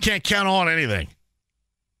 Can't count on anything.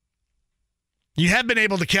 You have been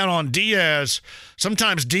able to count on Diaz.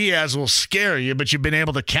 Sometimes Diaz will scare you, but you've been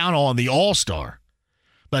able to count on the all-star.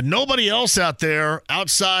 But nobody else out there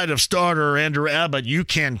outside of starter Andrew Abbott you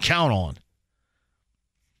can count on.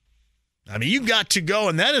 I mean, you got to go,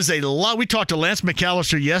 and that is a lot. We talked to Lance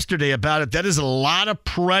McAllister yesterday about it. That is a lot of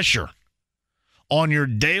pressure on your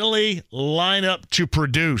daily lineup to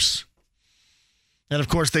produce. And, of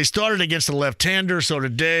course, they started against the left-hander, so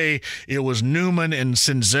today it was Newman and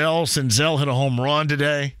Senzel. Senzel hit a home run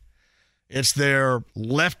today. It's their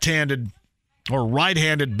left-handed or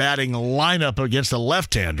right-handed batting lineup against a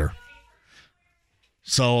left-hander.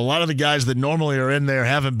 So a lot of the guys that normally are in there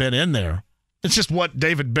haven't been in there. It's just what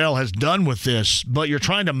David Bell has done with this, but you're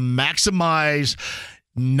trying to maximize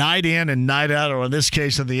night in and night out, or in this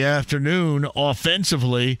case in the afternoon,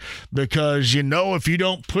 offensively, because if you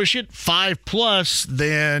don't push it 5+,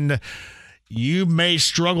 then you may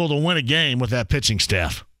struggle to win a game with that pitching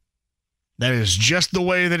staff. That is just the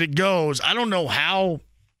way that it goes. I don't know how.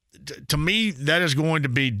 To me, that is going to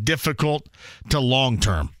be difficult to long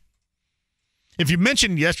term. If you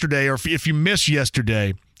mentioned yesterday, or if you missed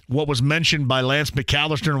yesterday, what was mentioned by Lance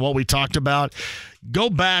McAllister and what we talked about, go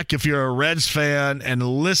back if you're a Reds fan and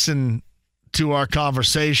listen to our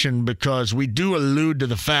conversation, because we do allude to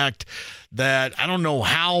the fact that I don't know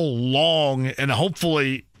how long, and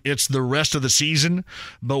hopefully it's the rest of the season,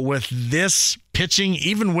 but with this pitching,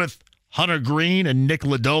 even with Hunter Green and Nick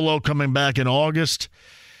Lodolo coming back in August,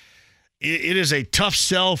 it is a tough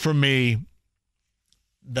sell for me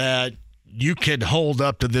that you could hold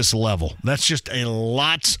up to this level. That's just a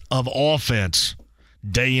lot of offense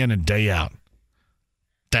day in and day out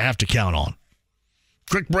to have to count on.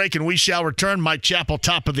 Quick break and we shall return. Mike Chappell,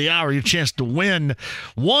 top of the hour. Your chance to win.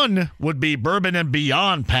 One would be Bourbon and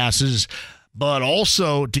Beyond passes, but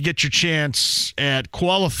also to get your chance at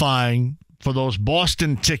qualifying for those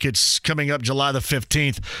Boston tickets coming up July the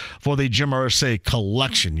 15th for the Jim Irsay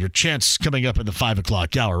collection. Your chance coming up at the 5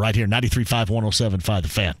 o'clock hour right here, 93.5, 107.5 The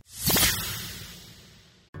Fan.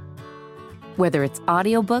 Whether it's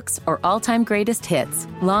audiobooks or all-time greatest hits,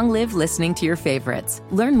 long live listening to your favorites.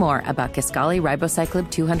 Learn more about Kisqali Ribociclib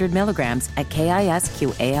 200 milligrams at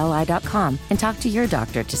KISQALI.com and talk to your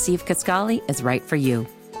doctor to see if Kisqali is right for you.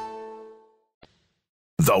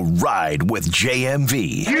 The Ride with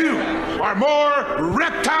JMV. You are more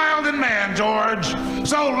reptile than man, George.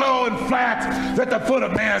 So low and flat that the foot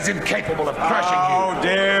of man is incapable of crushing you. How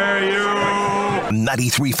dare you?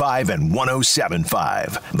 93.5 and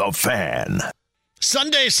 107.5. The Fan.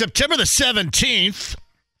 Sunday, September the 17th,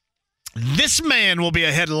 this man will be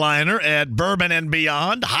a headliner at Bourbon and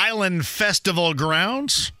Beyond, Highland Festival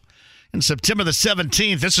grounds. And September the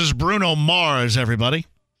 17th, this is Bruno Mars, everybody.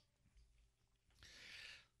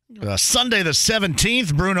 Sunday the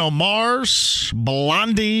 17th, Bruno Mars,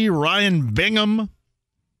 Blondie, Ryan Bingham.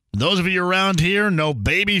 Those of you around here know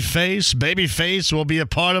Babyface. Babyface will be a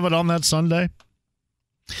part of it on that Sunday.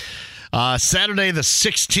 Saturday the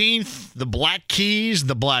 16th, the Black Keys,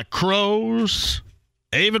 the Black Crows,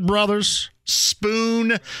 Avid Brothers,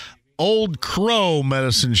 Spoon, Old Crow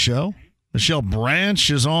Medicine Show. Michelle Branch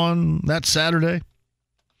is on that Saturday.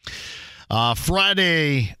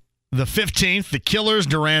 Friday the 15th, the Killers,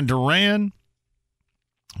 Duran Duran,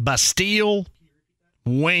 Bastille,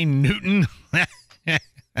 Wayne Newton.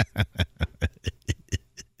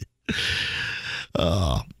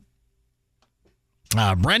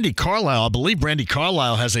 Brandy Carlisle, I believe Brandy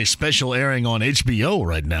Carlisle has a special airing on HBO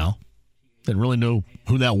right now. Didn't really know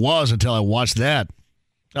who that was until I watched that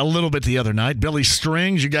a little bit the other night. Billy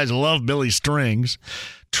Strings, you guys love Billy Strings.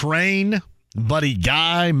 Train, Buddy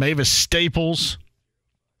Guy, Mavis Staples,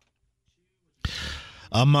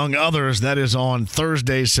 among others. That is on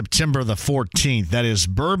Thursday, September the 14th. That is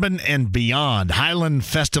Bourbon and Beyond, Highland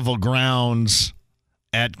Festival grounds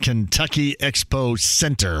at Kentucky Expo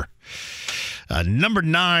Center. Number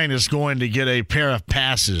 9 is going to get a pair of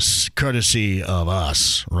passes courtesy of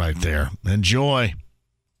us right there. Enjoy.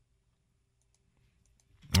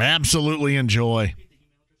 Absolutely enjoy.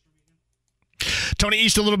 Tony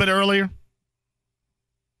East a little bit earlier.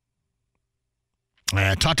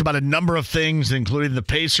 I talked about a number of things, including the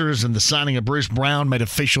Pacers and the signing of Bruce Brown made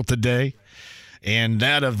official today, and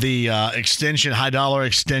that of the extension, high-dollar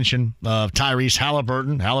extension of Tyrese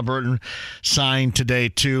Halliburton. Halliburton signed today,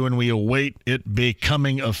 too, and we await it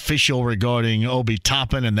becoming official regarding Obi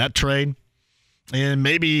Toppin and that trade. And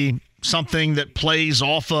maybe something that plays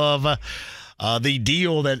off of the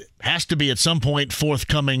deal that has to be at some point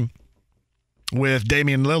forthcoming with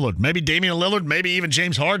Damian Lillard. Maybe Damian Lillard, maybe even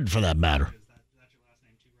James Harden for that matter.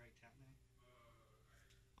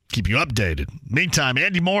 Keep you updated. Meantime,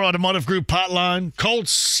 Andy Moore, Automotive Group Hotline,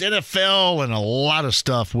 Colts, NFL, and a lot of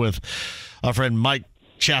stuff with our friend Mike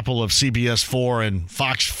Chappell of CBS 4 and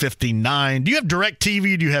Fox 59. Do you have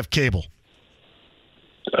DirecTV or do you have cable?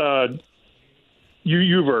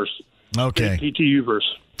 Uverse. Okay. PT Uverse.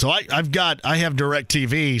 So I have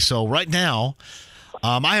DirecTV. So right now,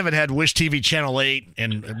 I haven't had Wish TV Channel 8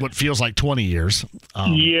 in what feels like 20 years.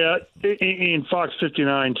 Yeah, and Fox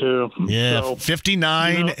 59, too. Yeah, so,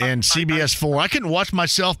 59 and CBS 4. I couldn't watch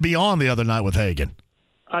myself be on the other night with Hagan.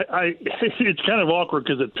 It's kind of awkward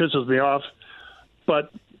because it pisses me off,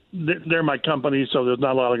 but they're my company, so there's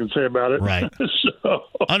not a lot I can say about it. Right. So,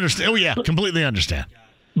 understand? Oh, yeah, completely understand.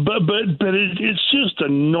 But it's just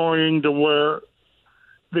annoying to where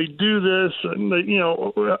they do this, and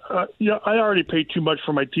I already pay too much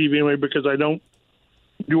for my TV anyway because I don't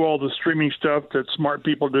do all the streaming stuff that smart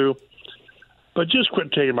people do. But just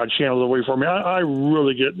quit taking my channels away from me. I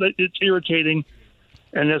really get it's irritating,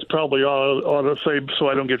 and that's probably all I ought to say so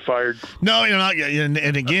I don't get fired. No, you're not.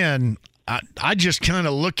 And again, I just kind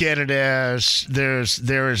of look at it as there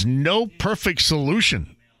is no perfect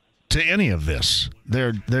solution to any of this.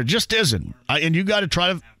 There just isn't. And you got to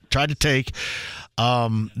try to take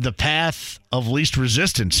the path of least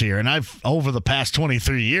resistance here. And I've, over the past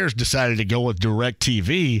 23 years, decided to go with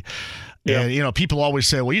DirecTV. Yeah. And, people always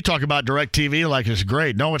say, well, you talk about DirecTV like it's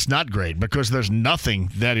great. No, it's not great because there's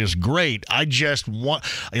nothing that is great. I just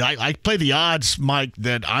I play the odds, Mike,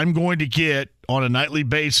 that I'm going to get on a nightly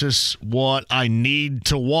basis what I need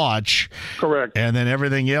to watch. Correct. And then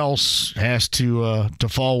everything else has to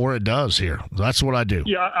fall where it does here. That's what I do.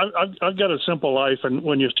 Yeah, I've got a simple life, and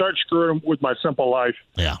when you start screwing with my simple life,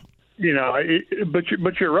 yeah,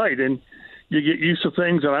 but you're right, and you get used to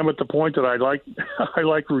things, and I'm at the point that I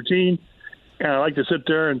like routine, and I like to sit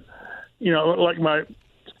there and, like my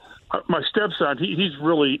stepson, he's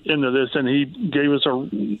really into this, and he gave us a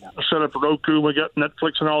set up Roku. We got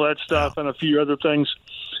Netflix and all that stuff, and a few other things,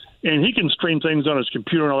 and he can stream things on his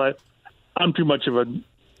computer and all that. I'm too much of an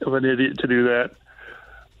idiot to do that,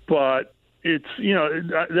 but it's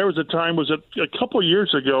there was a time, was it a couple of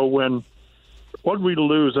years ago when what did we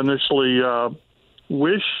lose initially?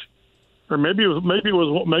 Wish. Or maybe it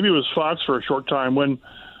was Fox for a short time when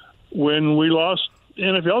we lost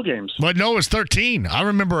NFL games. But no, it was 13. I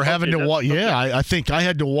remember having to watch. Yeah, I think I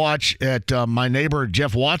had to watch at my neighbor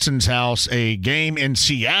Jeff Watson's house a game in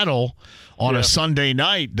Seattle on a Sunday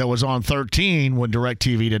night that was on 13 when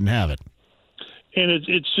DirecTV didn't have it. And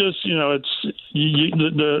it's just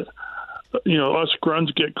us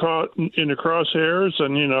grunts get caught in the crosshairs,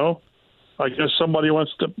 and I guess somebody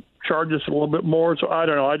wants to charge us a little bit more. So I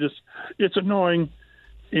don't know. It's annoying.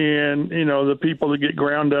 And, the people that get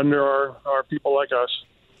ground under are people like us.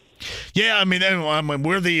 Yeah, I mean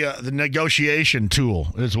we're the negotiation tool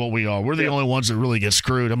is what we are. We're the only ones that really get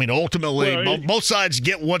screwed. I mean, ultimately, both sides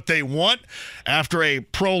get what they want after a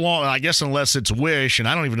prolonged, I guess, unless it's Wish, and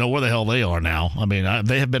I don't even know where the hell they are now. I mean,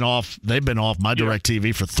 they've been off my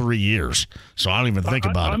DirecTV for 3 years, so I don't even think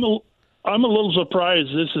about it. I'm a little surprised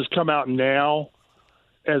this has come out now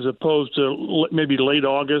as opposed to maybe late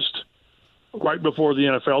August, right before the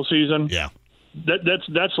NFL season. Yeah.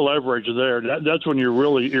 That's leverage there. That's when you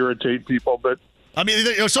really irritate people. But I mean,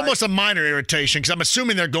 it's almost a minor irritation because I'm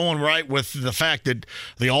assuming they're going right with the fact that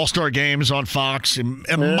the All-Star game is on Fox. A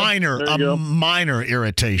minor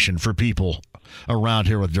irritation for people around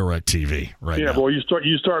here with DirecTV right now. Yeah, well, you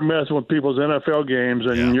start messing with people's NFL games,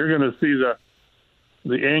 and you're going to see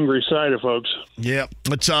the angry side of folks. Yeah.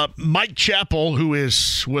 It's Mike Chappell, who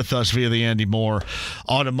is with us via the Andy Moore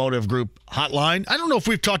Automotive Group hotline. I don't know if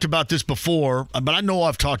we've talked about this before, but I know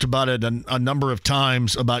I've talked about it a number of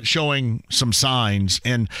times about showing some signs.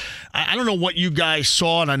 And I don't know what you guys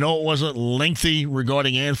saw, and I know it wasn't lengthy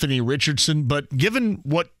regarding Anthony Richardson, but given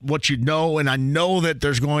what you know, and I know that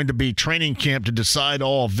there's going to be training camp to decide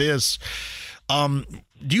all of this,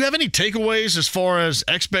 do you have any takeaways as far as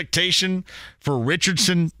expectation for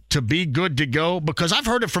Richardson to be good to go? Because I've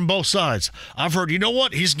heard it from both sides. I've heard,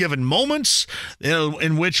 he's given moments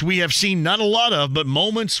in which we have seen not a lot of, but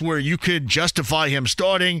moments where you could justify him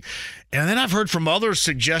starting. And then I've heard from others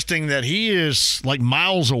suggesting that he is like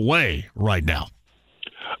miles away right now.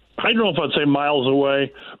 I don't know if I'd say miles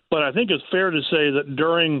away, but I think it's fair to say that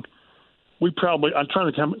I'm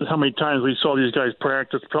trying to count how many times we saw these guys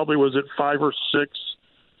practice. Probably was it 5 or 6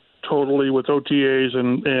 totally with OTAs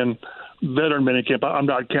and veteran minicamp. I'm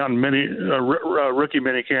not counting rookie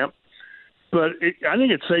minicamp. But I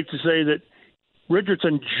think it's safe to say that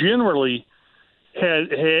Richardson generally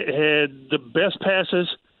had the best passes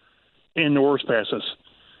and the worst passes.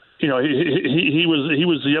 He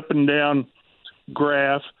was the up and down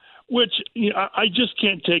graph, which I just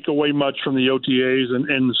can't take away much from the OTAs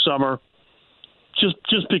and the summer.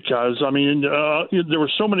 Just because, I mean, there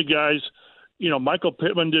were so many guys. Michael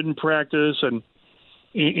Pittman didn't practice, and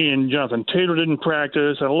Jonathan Taylor didn't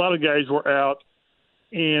practice, and a lot of guys were out.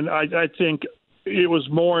 And I think it was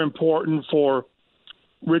more important for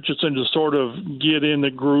Richardson to sort of get in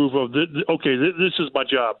the groove of, this is my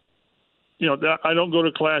job. I don't go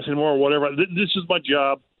to class anymore or whatever. This is my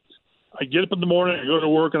job. I get up in the morning, I go to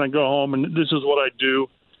work, and I go home, and this is what I do.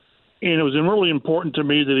 And it was really important to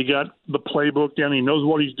me that he got the playbook down. He knows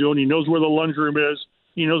what he's doing. He knows where the lunchroom is.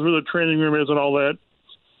 He knows where the training room is and all that.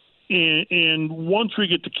 And once we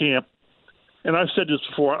get to camp, and I've said this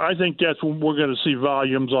before, I think that's when we're going to see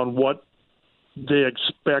volumes on what they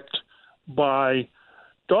expect by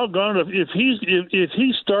doggone it. If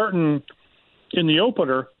he's starting in the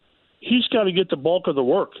opener, he's got to get the bulk of the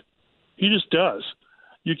work. He just does.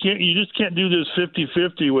 You just can't do this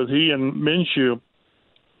 50-50 with he and Minshew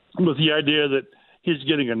with the idea that he's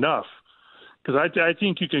getting enough. Because I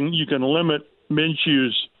think you can limit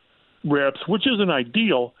Minshew's reps, which isn't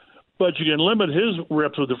ideal, but you can limit his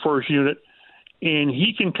reps with the first unit, and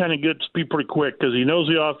he can kind of get to speed pretty quick because he knows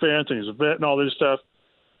the offense and he's a vet and all this stuff.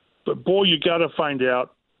 But, boy, you got to find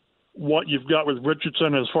out what you've got with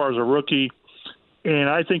Richardson as far as a rookie. And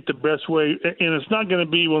I think the best way – and it's not going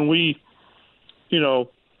to be when we,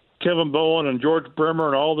 Kevin Bowen and George Bremer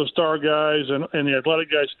and all the star guys and the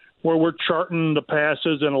athletic guys where we're charting the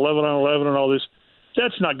passes and 11 on 11 and all this.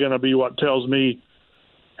 That's not going to be what tells me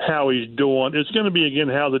how he's doing. It's going to be, again,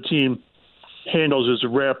 how the team handles his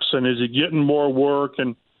reps and is he getting more work.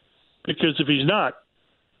 And because if he's not,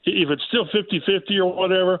 if it's still 50-50 or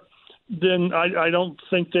whatever, then I don't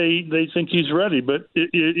think they think he's ready. But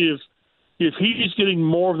if he's getting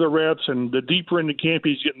more of the reps and the deeper into camp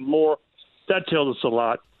he's getting more, that tells us a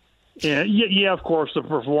lot. And, yeah, of course, the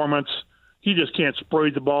performance, he just can't spray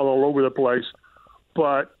the ball all over the place.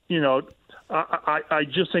 But, I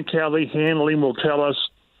just think how they handle him will tell us.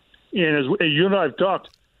 And as you and I have talked,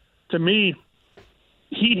 to me,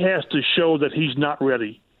 he has to show that he's not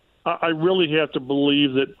ready. I really have to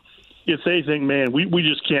believe that if they think, man, we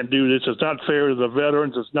just can't do this, it's not fair to the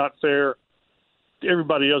veterans, it's not fair to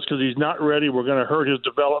everybody else because he's not ready, we're going to hurt his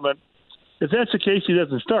development. If that's the case, he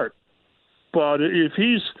doesn't start. But if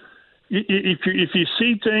you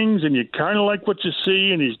see things and you kind of like what you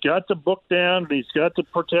see and he's got the book down and he's got the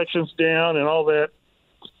protections down and all that,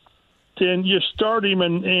 then you start him,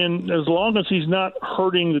 and as long as he's not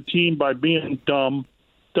hurting the team by being dumb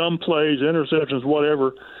plays, interceptions,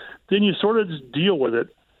 whatever, then you sort of just deal with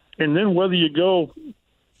it. And then whether you go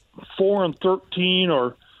 4-13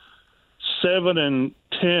 or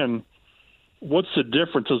 7-10, what's the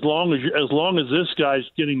difference? As long as this guy's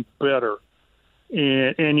getting better,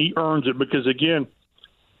 and he earns it, because again,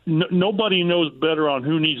 nobody knows better on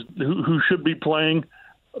who should be playing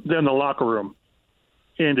than the locker room.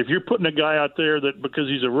 And if you're putting a guy out there that because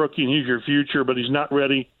he's a rookie and he's your future, but he's not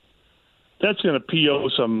ready, that's going to PO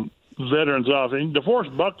some veterans off. And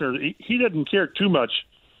DeForest Buckner, he doesn't care too much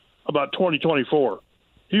about 2024.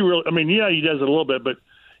 He really, he does it a little bit, but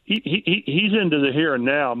he's into the here and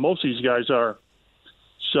now. Most of these guys are.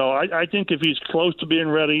 So I think if he's close to being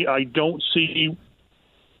ready, I don't see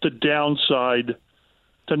the downside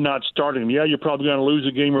to not starting him. Yeah, you're probably going to lose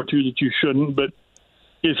a game or two that you shouldn't, but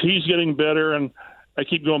if he's getting better, and I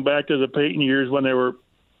keep going back to the Peyton years when they were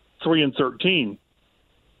 3-13,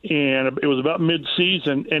 and it was about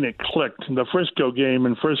mid-season, and it clicked. The Frisco game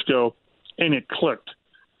in Frisco, and it clicked.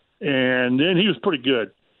 And then he was pretty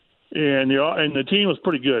good, and the team was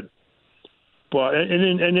pretty good. But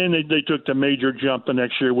and then they took the major jump the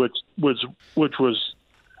next year, which was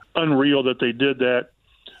unreal that they did that.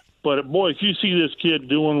 But boy, if you see this kid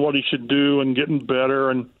doing what he should do and getting better,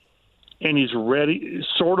 and he's ready,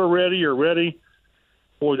 sort of ready or ready,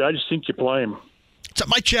 boy, I just think you play him. It's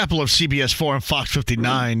Mike Chappell of CBS 4 and Fox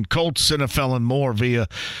 59, Colts, NFL, and more via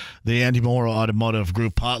the Andy Moore Automotive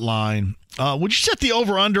Group hotline. Would you set the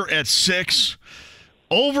over-under at 6?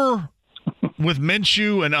 Over with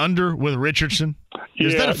Minshew and under with Richardson?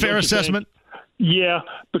 Is that a fair assessment? Yeah,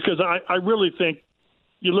 because I really think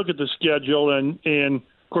you look at the schedule, and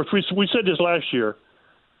of course, we said this last year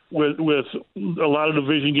with a lot of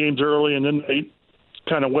division games early, and then they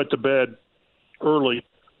kind of wet the bed early.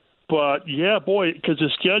 But, yeah, boy, because the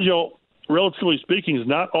schedule, relatively speaking, is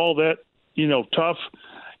not all that, tough.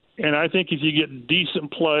 And I think if you get decent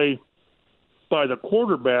play by the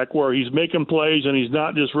quarterback where he's making plays and he's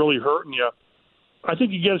not just really hurting you, I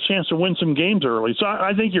think you get a chance to win some games early. So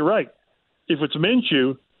I think you're right. If it's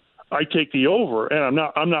Minshew, I take the over. And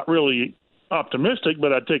I'm not really optimistic,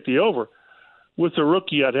 but I'd take the over. With the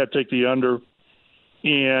rookie, I'd have to take the under.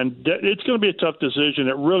 And it's going to be a tough decision.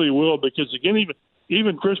 It really will, because, again,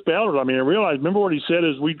 even Chris Ballard, remember what he said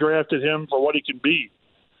is we drafted him for what he can be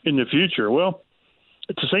in the future. Well,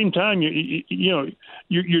 at the same time,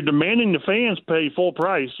 you're demanding the fans pay full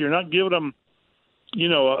price. You're not giving them,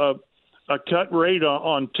 a cut rate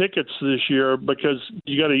on tickets this year because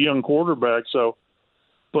you got a young quarterback. So,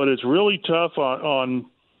 but it's really tough on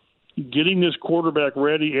getting this quarterback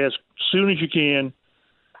ready as soon as you can,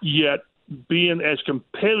 yet being as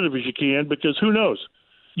competitive as you can, because who knows?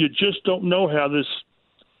 You just don't know how this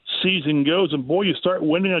season goes. And, boy, you start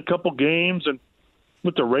winning a couple games, and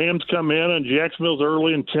with the Rams come in and Jacksonville's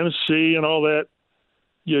early and Tennessee and all that,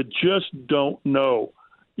 you just don't know.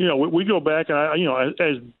 we go back and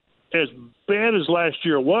as bad as last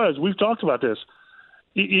year was, we've talked about this.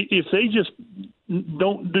 If they just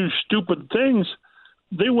don't do stupid things,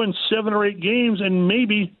 they win 7 or 8 games and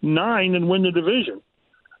maybe 9 and win the division.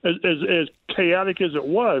 As chaotic as it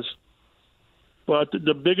was. But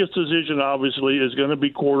the biggest decision, obviously, is going to be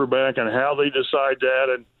quarterback and how they decide that.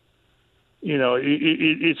 And,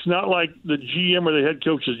 it's not like the GM or the head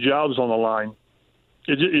coach's job's on the line.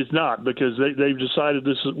 It's not, because they've decided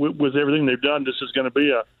this is, with everything they've done, this is going to be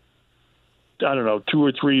a, 2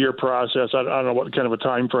 or 3 year process. I don't know what kind of a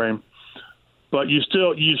time frame. But you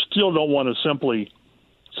still don't want to simply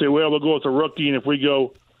say, well, we'll go with the rookie, and if we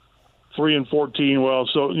go 3-14, well,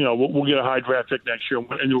 so we'll get a high draft pick next year,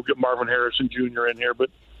 and we'll get Marvin Harrison Jr. in here. But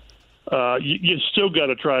you still got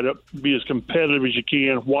to try to be as competitive as you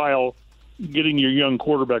can while getting your young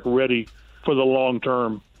quarterback ready for the long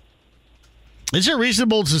term. Is it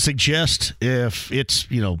reasonable to suggest if it's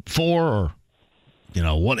 4 or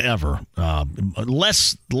whatever,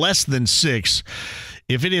 less than 6,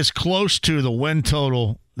 if it is close to the win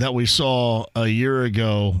total that we saw a year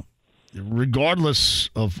ago, regardless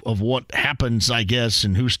of what happens, I guess,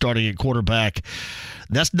 and who's starting at quarterback,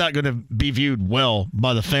 that's not going to be viewed well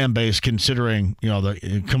by the fan base, considering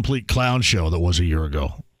the complete clown show that was a year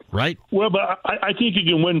ago, right? Well, but I think you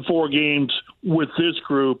can win 4 games with this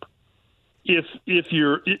group if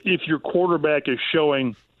your quarterback is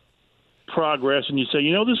showing progress, and you say,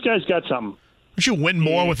 this guy's got something. Would you win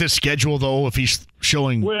more with his schedule, though, if he's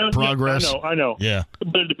showing progress? Yeah, I know. Yeah.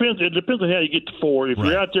 But it depends on how you get to 4. If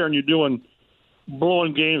you're out there and you're doing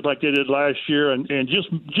blowing games like they did last year and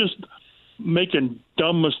just making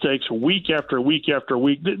dumb mistakes week after week after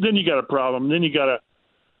week, then you got a problem. Then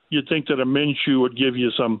you'd think that a Minshew would give you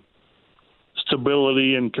some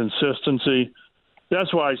stability and consistency.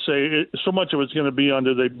 That's why I say so much of it's going to be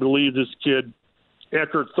under they believe this kid,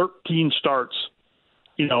 after 13 starts,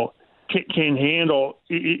 can handle.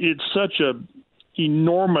 It's such a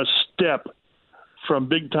enormous step from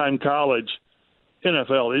big-time college,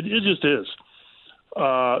 NFL. It just is.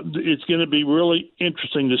 It's going to be really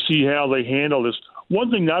interesting to see how they handle this. One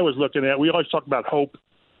thing I was looking at, we always talk about hope,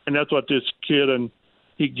 and that's what this kid and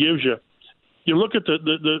he gives you. You look at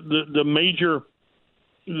the major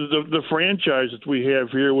the franchises we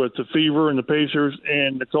have here with the Fever and the Pacers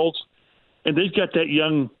and the Colts, and they've got that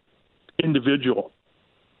young individual.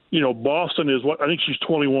 Boston is I think she's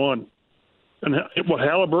 21. And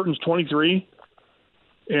Halliburton's 23,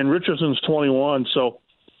 and Richardson's 21. So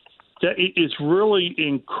it's really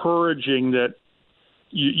encouraging that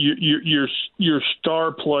your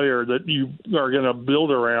star player that you are going to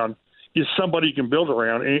build around is somebody you can build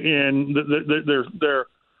around. And they're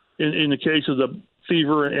in the case of the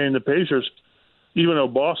Fever and the Pacers, even though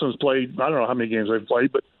Boston's played, I don't know how many games they've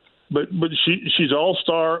played, but she's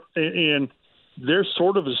all-star, and they're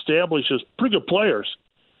sort of established as pretty good players.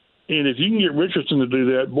 And if you can get Richardson to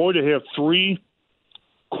do that, boy, to have 3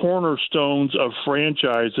 cornerstones of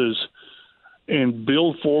franchises and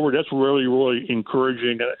build forward, that's really, really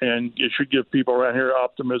encouraging, and it should give people around here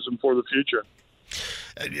optimism for the future.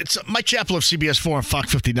 It's Mike Chappell of CBS 4 and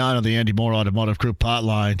Fox 59 on the Andy Moore Automotive Group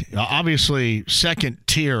hotline. Obviously, second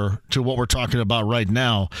tier to what we're talking about right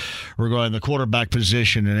now regarding the quarterback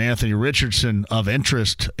position, and Anthony Richardson of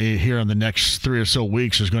interest here in the next 3 or so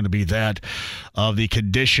weeks is going to be that of the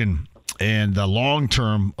condition and the long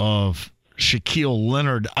term of Shaquille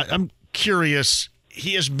Leonard. I'm curious.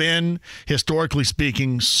 He has been, historically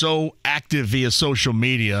speaking, so active via social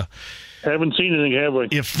media. Haven't seen anything, have we?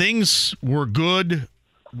 If things were good,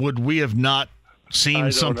 would we have not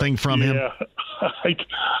seen something from him?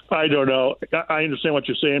 I don't know. I understand what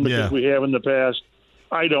you're saying because we have in the past.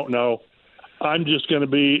 I don't know. I'm just going to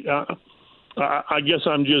be I guess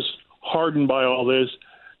I'm just hardened by all this.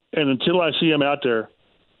 And until I see him out there,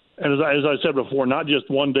 and as I said before, not just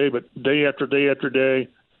one day, but day after day after day,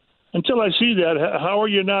 until I see that, how are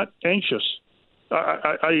you not anxious?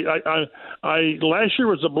 Last year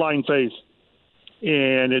was a blind faith,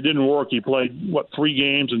 and it didn't work. He played 3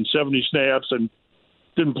 games and 70 snaps, and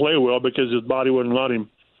didn't play well because his body wouldn't let him.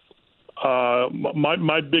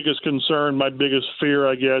 My biggest concern, my biggest fear,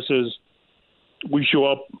 I guess, is we show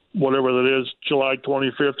up, whatever that is, July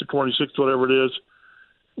 25th or 26th, whatever it is.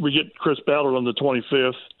 We get Chris Ballard on the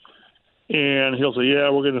 25th, and he'll say, "Yeah,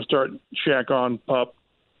 we're going to start Shaq on pup,"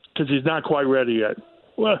 because he's not quite ready yet.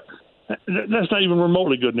 Well, that's not even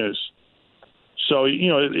remotely good news. So,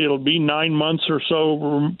 it'll be 9 months or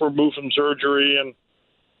so removed from surgery. And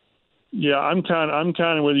yeah, I'm kind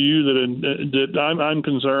of with you that I'm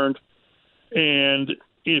concerned. And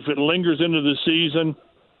if it lingers into the season,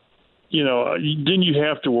 then you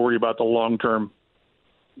have to worry about the long-term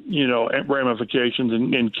ramifications,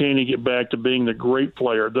 and can he get back to being the great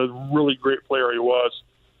player, the really great player he was?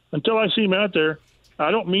 Until I see him out there,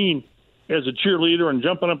 I don't mean as a cheerleader and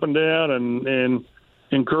jumping up and down and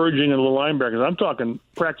encouraging the linebackers. I'm talking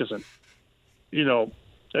practicing. And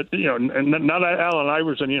not Allen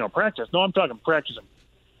Iverson, practice. No, I'm talking practicing.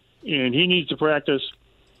 And he needs to practice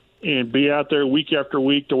and be out there week after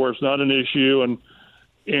week to where it's not an issue, and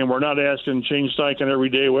we're not asking Shane Steichen every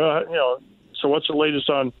day, well, so what's the latest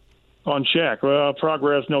on Shaq? Well,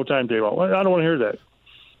 progress, no timetable. Well, I don't want to hear that.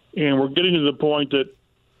 And we're getting to the point that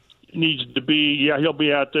it needs to be, he'll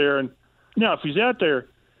be out there. And now if he's out there,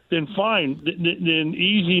 then fine, then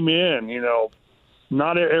ease him in,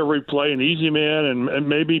 not every play, and ease him in, and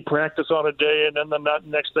maybe practice on a day, and then the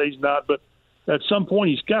next day he's not. But at some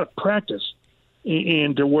point he's got to practice,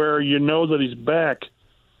 and to where that he's back.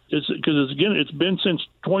 Because it's been since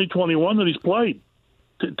 2021 that he's played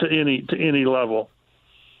to any level.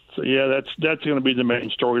 So that's going to be the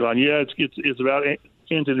main storyline. Yeah, it's about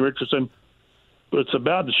Anthony Richardson, but it's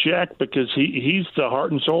about the Shaq because he's the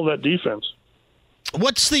heart and soul of that defense.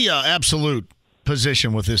 What's the absolute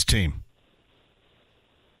position with this team?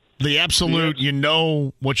 The absolute,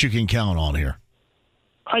 what you can count on here.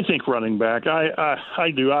 I think running back.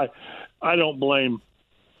 I do. I don't blame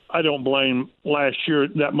last year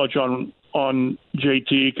that much on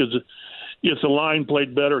JT, because if the line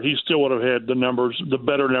played better, he still would have had the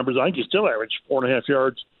better numbers. I think he still averaged 4.5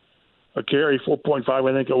 yards a carry, 4.5,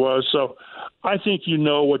 I think it was. So I think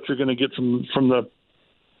what you're going to get from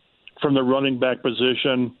the running back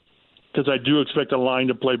position, because I do expect the line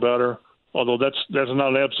to play better, although that's not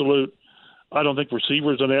an absolute. I don't think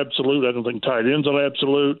receivers an absolute. I don't think tight ends an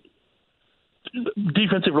absolute.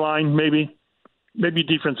 Defensive line, maybe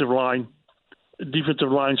defensive line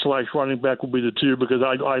 / running back will be the two, because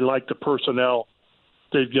I like the personnel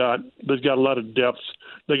they've got. They've got a lot of depth.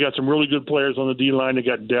 They got some really good players on the D line. They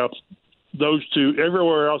got depth. Those two.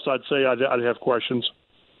 Everywhere else, I'd say I'd have questions.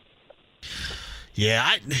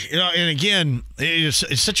 Yeah, and again,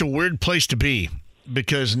 it's such a weird place to be,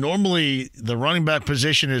 because normally the running back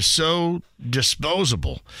position is so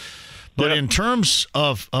disposable. But in terms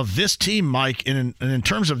of this team, Mike, and in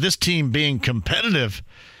terms of this team being competitive,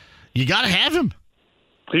 you got to have him.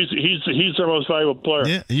 He's their most valuable player.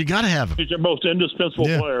 Yeah, you got to have him. He's their most indispensable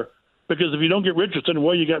player, because if you don't get Richardson,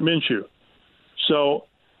 you got Minshew. So,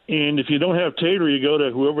 and if you don't have Taylor, you go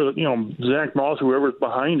to whoever, Zach Moss, whoever's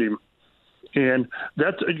behind him. And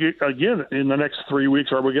that's, again, in the next 3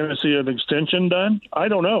 weeks, are we going to see an extension done? I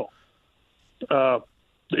don't know.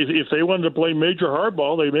 If they wanted to play major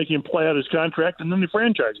hardball, they make him play out his contract, and then they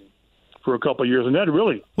franchise him for a couple of years. And that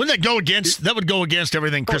really wouldn't that go against? That would go against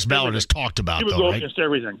everything Chris Ballard has talked about. It would go against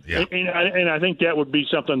everything. Yeah. And I think that would be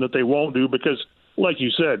something that they won't do, because, like you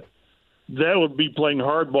said, that would be playing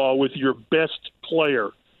hardball with your best player,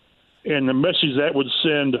 and the message that would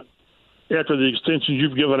send after the extensions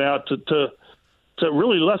you've given out to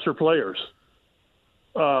really lesser players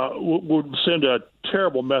would send a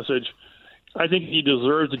terrible message. I think he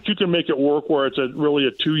deserves it. You can make it work where it's really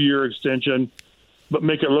a 2-year extension, but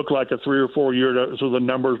make it look like a 3 or 4 year, so the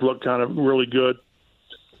numbers look kind of really good.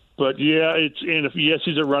 But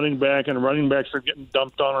he's a running back, and running backs are getting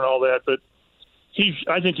dumped on and all that, but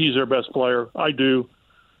I think he's their best player. I do.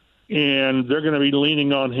 And they're going to be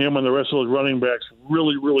leaning on him and the rest of those running backs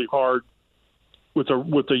really, really hard with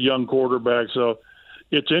the young quarterback. So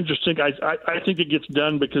it's interesting. I think it gets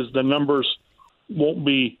done because the numbers won't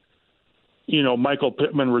be, Michael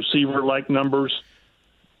Pittman receiver-like numbers,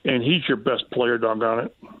 and he's your best player, doggone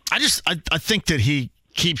it. I think that he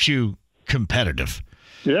keeps you competitive.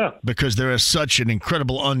 Yeah. Because there is such an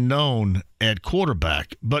incredible unknown at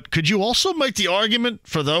quarterback. But could you also make the argument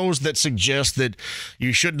for those that suggest that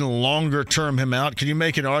you shouldn't longer term him out? Can you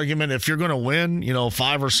make an argument if you're going to win,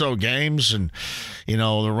 5 or so games, and,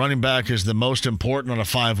 the running back is the most important on a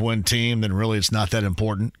 5-win team, then really it's not that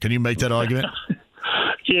important? Can you make that argument?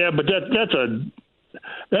 Yeah, but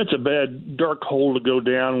that's a bad dark hole to go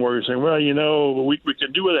down where you're saying, well, we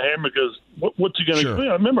can do with him because what's he going to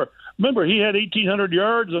do? Remember, he had 1,800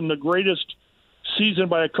 yards in the greatest season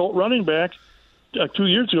by a Colt running back 2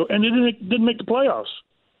 years ago, and he didn't make the playoffs.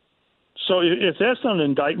 So if that's not an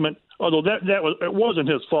indictment, although it wasn't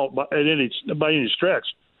his fault by any stretch,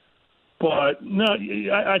 but no,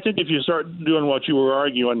 I think if you start doing what you were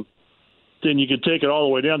arguing, then you can take it all the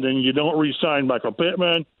way down. Then you don't re-sign Michael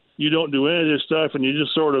Pittman, you don't do any of this stuff, and you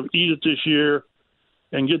just sort of eat it this year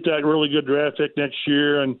and get that really good draft pick next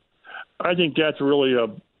year. And I think that's really a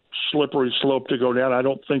slippery slope to go down. I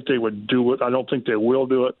don't think they would do it. I don't think they will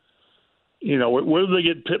do it. Whether they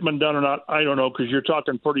get Pittman done or not, I don't know, because you're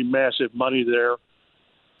talking pretty massive money there.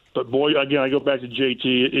 But, boy, again, I go back to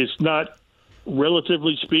JT. It's not,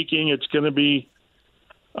 relatively speaking, it's going to be,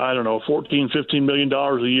 I don't know, $14, $15 million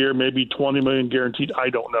a year, maybe $20 million guaranteed. I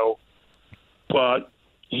don't know. But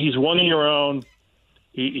he's one of your own.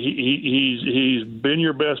 He's been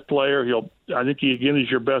your best player. I think he, again, is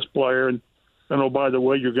your best player. And oh, by the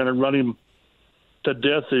way, you're going to run him to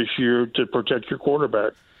death this year to protect your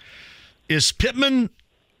quarterback. Is Pittman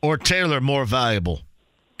or Taylor more valuable,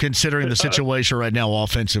 considering the situation right now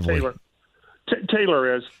offensively?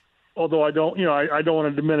 Taylor is, although I don't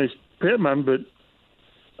want to diminish Pittman, but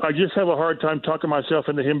I just have a hard time talking myself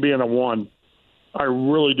into him being a 1. I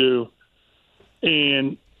really do.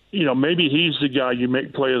 And, maybe he's the guy you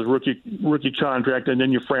make play his rookie contract and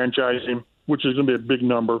then you franchise him, which is going to be a big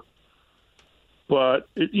number. But,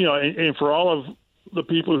 and for all of the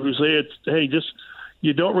people who say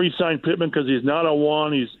you don't re-sign Pittman because he's not a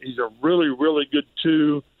 1, he's a really, really good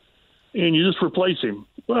 2, and you just replace him.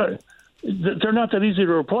 But they're not that easy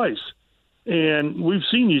to replace. And we've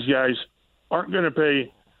seen these guys aren't going to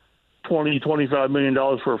pay $20, $25 million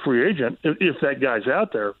for a free agent if that guy's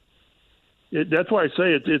out there. That's why I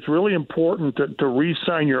say it's really important to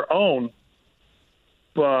re-sign your own,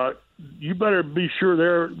 but you better be sure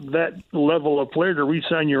they're that level of player to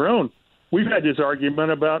re-sign your own. We've had this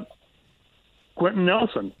argument about Quentin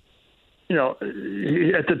Nelson. At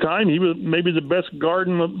the time, he was maybe the best guard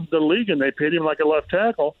in the league, and they paid him like a left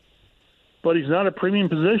tackle, but he's not a premium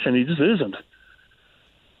position. He just isn't.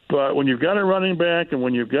 But when you've got a running back and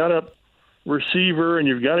when you've got a receiver and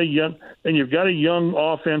you've got a young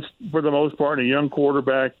offense for the most part and a young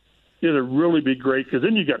quarterback, it'll really be great because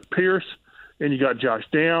then you got Pierce and you got Josh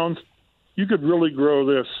Downs. You could really grow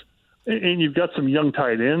this, and you've got some young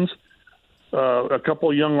tight ends, a couple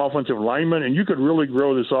of young offensive linemen, and you could really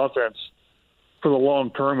grow this offense for the long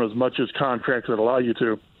term as much as contracts would allow you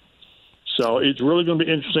to. So it's really going to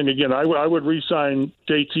be interesting. Again, I would re-sign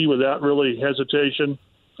JT without really hesitation,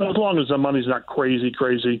 as long as the money's not crazy.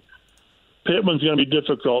 Pittman's going to be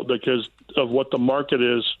difficult because of what the market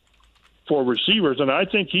is for receivers, and I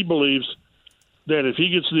think he believes that if he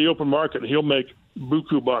gets to the open market, he'll make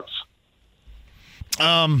buku bucks.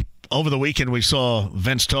 Over the weekend, we saw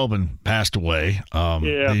Vince Tobin passed away.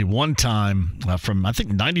 The one time from, I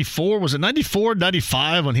think, 94. Was it 94,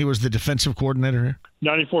 95 when he was the defensive coordinator here?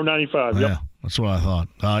 94, 95, yeah. That's what I thought.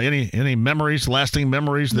 Any memories, lasting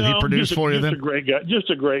memories that he produced for you then? Just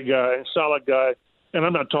a great guy, solid guy. And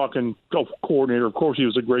I'm not talking coordinator. Of course, he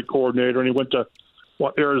was a great coordinator, and he went to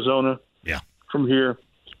Arizona. Yeah. From here,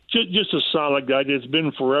 just a solid guy. It's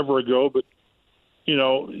been forever ago, but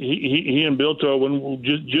he and Bill Tobin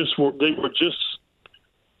they were just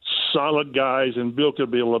solid guys, and Bill could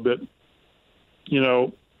be a little bit,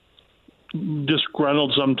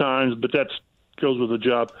 disgruntled sometimes, but that goes with the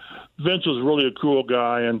job. Vince was really a cool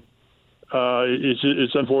guy, and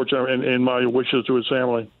it's unfortunate, and my wishes to his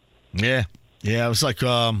family. Yeah. Yeah, it was like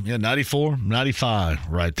 94, 95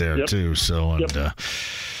 right there, too. So, and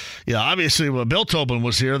obviously, when Bill Tobin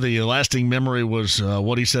was here, the lasting memory was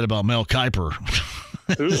what he said about Mel Kiper.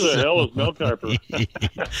 Who the hell is Mel Kiper?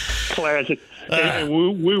 Classic. And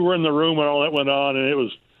we were in the room when all that went on, and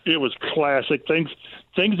it was classic. Things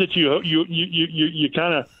that you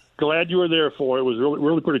kind of glad you were there for. It was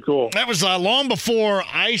really pretty cool. That was long before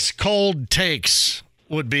ice cold takes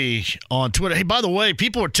would be on Twitter. Hey, by the way,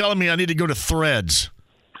 people are telling me I need to go to Threads.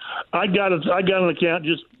 I got an account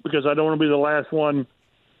just because I don't want to be the last one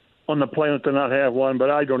on the planet to not have one, but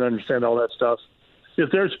I don't understand all that stuff. If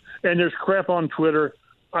there's crap on Twitter,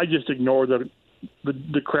 I just ignore the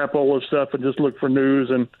crapola stuff and just look for news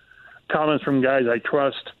and comments from guys I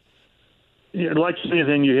trust. Like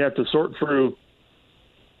anything, you have to sort through,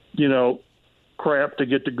 crap to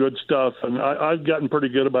get the good stuff, and I've gotten pretty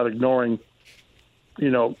good about ignoring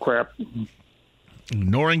crap.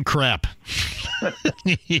 Ignoring crap.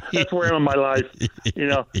 That's where I am in my life.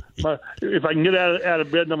 If I can get out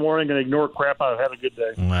of bed in the morning and ignore crap, I've had a good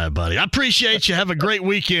day. All right, buddy. I appreciate you. Have a great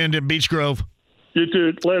weekend in Beech Grove. You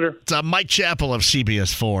too. Later. It's Mike Chappell of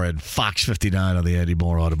CBS 4 and Fox 59 on the Andy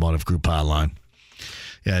Moore Automotive Group hotline.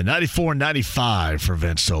 Yeah, 94 and 95 for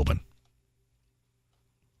Vince Tobin.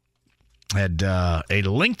 Had a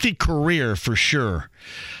lengthy career for sure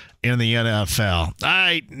in the NFL. All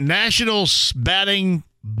right, Nationals batting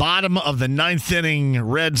bottom of the ninth inning.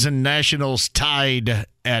 Reds and Nationals tied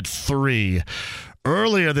at 3.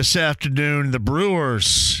 Earlier this afternoon, the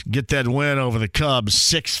Brewers get that win over the Cubs,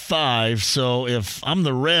 6-5. So if I'm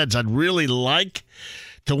the Reds, I'd really like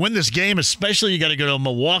to win this game, especially you got to go to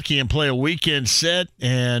Milwaukee and play a weekend set.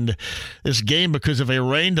 And this game, because of a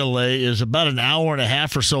rain delay, is about an hour and a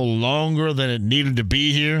half or so longer than it needed to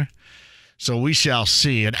be here. So we shall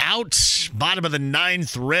see. And out, bottom of the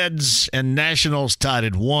ninth, Reds and Nationals tied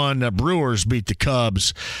at 1. Brewers beat the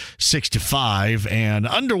Cubs 6-5. And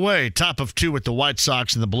underway, top of 2 with the White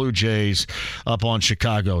Sox and the Blue Jays up on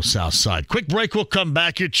Chicago's South Side. Quick break. We'll come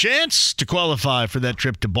back. Your chance to qualify for that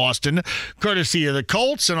trip to Boston, courtesy of the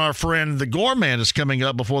Colts. And our friend the Gorman is coming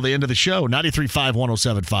up before the end of the show. 93.5,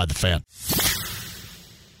 107.5 The Fan.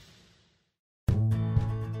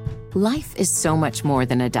 Life is so much more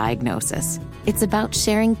than a diagnosis. It's about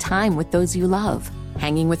sharing time with those you love,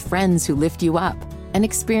 hanging with friends who lift you up, and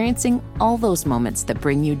experiencing all those moments that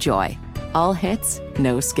bring you joy. All hits,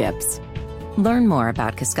 no skips. Learn more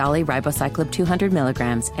about Kisqali Ribociclib 200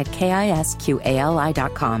 milligrams at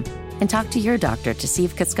KISQALI.com and talk to your doctor to see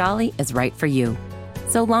if Kisqali is right for you.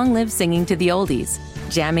 So long live singing to the oldies,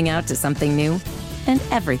 jamming out to something new, and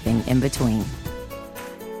everything in between.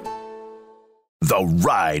 The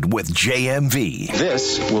Ride with JMV.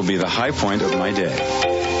 This will be the high point of my day.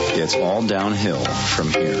 It's all downhill from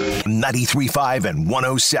here. 93.5 and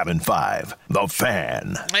 107.5. The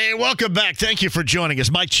Fan. Hey, welcome back. Thank you for joining us.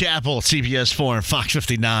 Mike Chappell, CBS 4 and Fox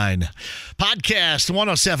 59. Podcast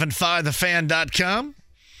 1075thefan.com.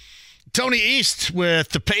 Tony East with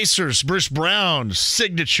the Pacers. Bruce Brown's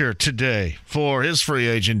signature today for his free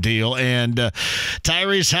agent deal. And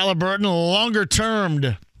Tyrese Halliburton,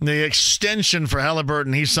 longer-termed. The extension for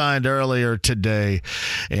Halliburton he signed earlier today.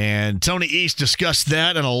 And Tony East discussed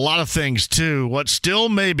that and a lot of things, too. What still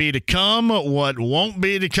may be to come, what won't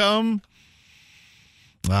be to come.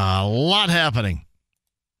 A lot happening.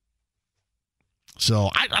 So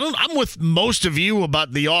I'm with most of you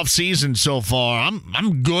about the offseason so far.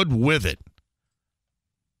 I'm good with it.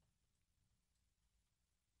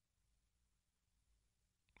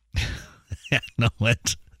 No,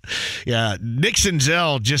 what? Yeah, Nick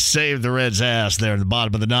Senzel just saved the Reds' ass there in the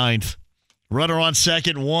bottom of the ninth. Runner on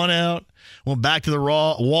second, 1 out. Went back to the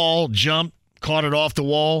wall, jumped, caught it off the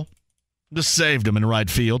wall. Just saved him in right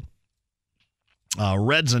field.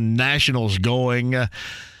 Reds and Nationals going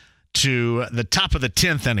to the top of the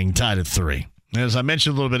 10th inning, tied at 3. As I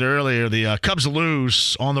mentioned a little bit earlier, the Cubs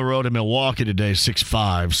lose on the road in Milwaukee today,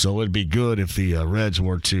 6-5. So it'd be good if the Reds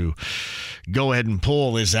were to go ahead and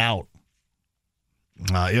pull this out.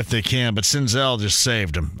 If they can, but Senzel just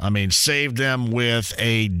saved them. I mean, saved them with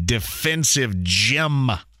a defensive gem,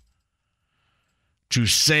 to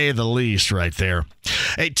say the least, right there.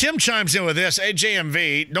 Hey, Tim chimes in with this. Hey,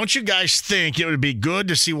 JMV, don't you guys think it would be good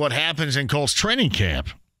to see what happens in Colts training camp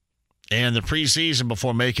and the preseason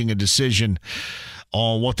before making a decision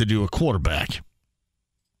on what to do at quarterback?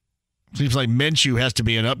 Seems like Minshew has to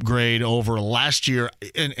be an upgrade over last year.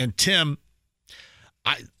 And Tim,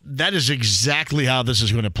 that is exactly how this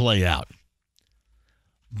is going to play out.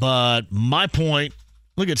 But my point,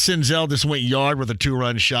 look at Senzel just went yard with a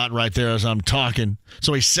 2-run shot right there as I'm talking.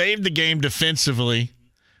 So he saved the game defensively,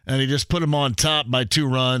 and he just put him on top by 2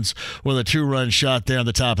 runs with a 2-run shot there on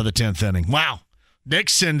the top of the 10th inning. Wow. Nick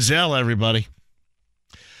Senzel, everybody.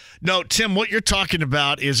 No, Tim, what you're talking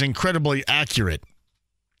about is incredibly accurate.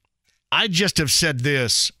 I just have said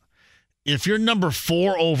this. If you're number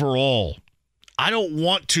 4 overall, I don't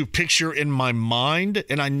want to picture in my mind,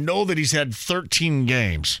 and I know that he's had 13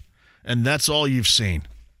 games, and that's all you've seen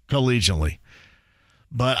collegially.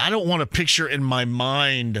 But I don't want to picture in my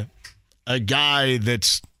mind a guy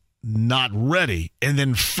that's not ready. And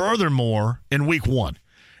then furthermore, in week 1.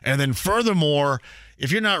 And then furthermore,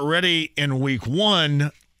 if you're not ready in week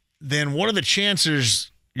 1, then what are the chances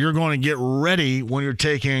you're going to get ready when you're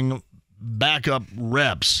taking backup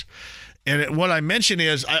reps? And what I mention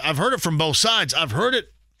is I've heard it from both sides. I've heard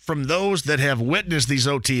it from those that have witnessed these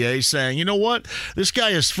OTAs saying, you know what, this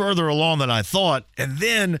guy is further along than I thought. And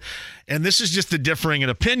then, and this is just the differing in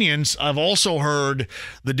opinions, I've also heard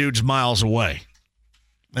the dude's miles away.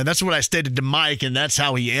 And that's what I stated to Mike, and that's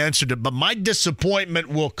how he answered it. But my disappointment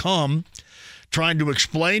will come trying to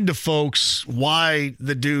explain to folks why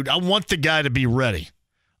the dude, I want the guy to be ready.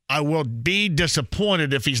 I will be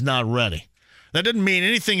disappointed if he's not ready. That doesn't mean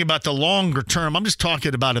anything about the longer term. I'm just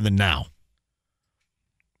talking about in the now.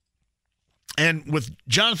 And with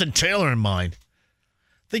Jonathan Taylor in mind,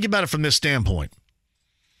 think about it from this standpoint.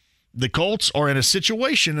 The Colts are in a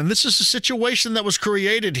situation, and this is a situation that was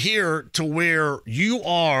created here to where you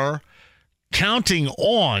are counting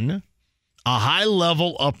on a high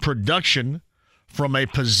level of production from a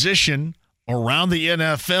position around the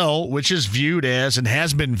NFL, which is viewed as and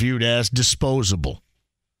has been viewed as disposable.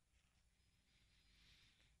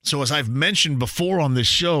 So as I've mentioned before on this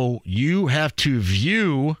show, you have to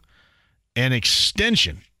view an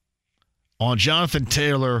extension on Jonathan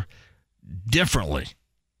Taylor differently.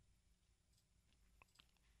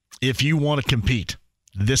 if you want to compete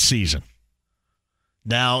this season.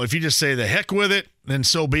 Now, if you just say the heck with it, then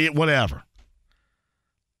so be it, whatever.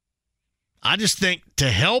 I just think to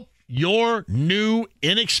help your new,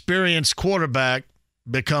 inexperienced quarterback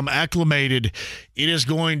become acclimated, it is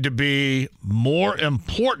going to be more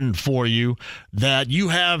important for you that you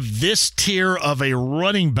have this tier of a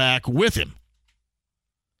running back with him.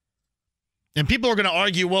 And people are going to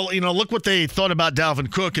argue, well, look what they thought about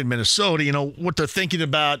Dalvin Cook in Minnesota, what they're thinking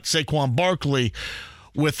about Saquon Barkley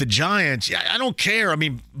with the Giants. I don't care. I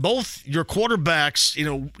mean, both your quarterbacks,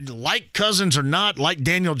 like Cousins or not, like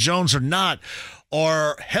Daniel Jones or not,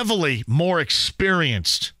 are heavily more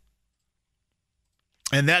experienced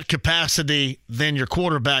in that capacity than your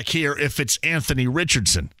quarterback here if it's Anthony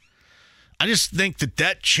Richardson. I just think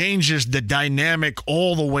that changes the dynamic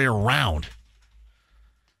all the way around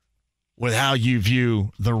with how you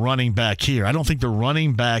view the running back here. I don't think the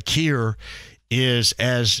running back here is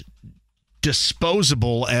as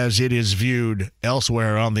disposable as it is viewed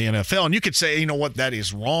elsewhere on the NFL. And you could say, that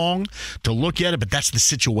is wrong to look at it, but that's the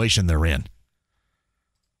situation they're in.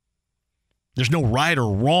 There's no right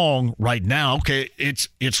or wrong right now. Okay,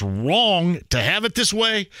 it's wrong to have it this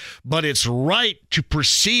way, but it's right to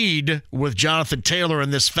proceed with Jonathan Taylor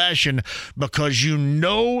in this fashion because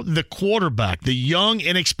the quarterback, the young,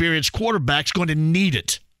 inexperienced quarterback's going to need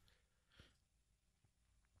it.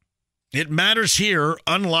 It matters here,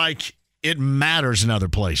 unlike it matters in other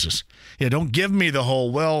places. Yeah, don't give me the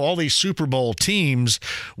whole, all these Super Bowl teams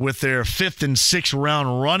with their 5th and 6th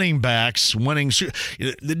round running backs winning.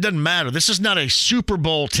 It doesn't matter. This is not a Super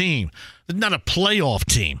Bowl team. It's not a playoff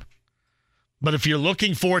team. But if you're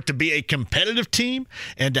looking for it to be a competitive team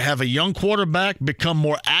and to have a young quarterback become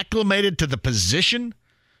more acclimated to the position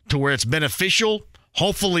to where it's beneficial,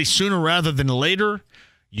 hopefully sooner rather than later,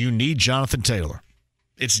 you need Jonathan Taylor.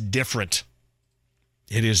 It's different.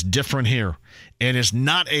 It is different here. And it's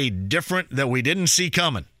not a different that we didn't see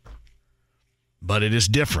coming. But it is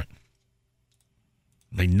different.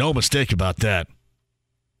 Make no mistake about that.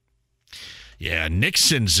 Yeah, Nick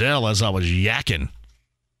Senzel, as I was yakking.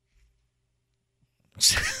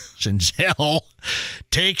 Senzel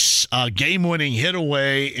takes a game-winning hit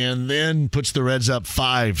away and then puts the Reds up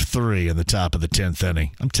 5-3 in the top of the 10th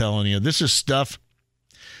inning. I'm telling you, this is stuff.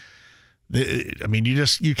 I mean,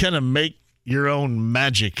 you kind of make your own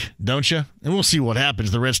magic, don't you? And we'll see what happens.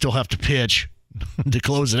 The Reds still have to pitch to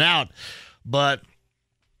close it out. But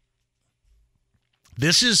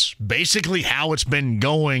this is basically how it's been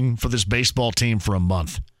going for this baseball team for a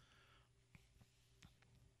month.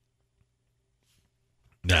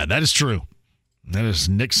 Yeah, that is true. That is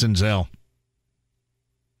Nick Senzel.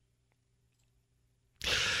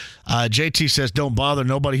 JT says, don't bother.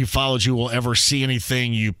 Nobody who follows you will ever see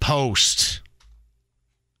anything you post.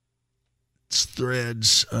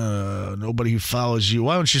 Threads, nobody who follows you.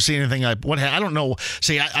 Why don't you see anything? I don't know.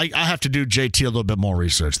 See, I have to do JT a little bit more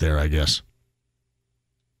research there, I guess.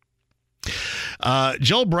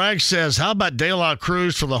 Joel Bragg says, how about De La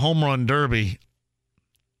Cruz for the home run derby?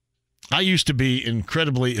 I used to be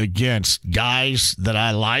incredibly against guys that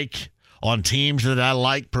I like on teams that I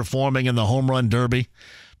like performing in the home run derby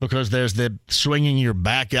because there's the swinging your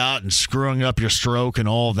back out and screwing up your stroke and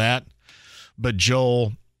all that. But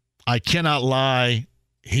Joel, I cannot lie,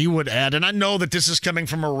 he would add, and I know that this is coming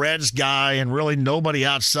from a Reds guy and really nobody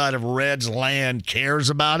outside of Reds land cares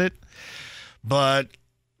about it, but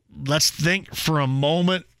let's think for a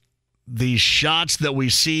moment the shots that we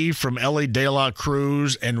see from Ellie De La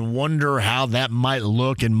Cruz and wonder how that might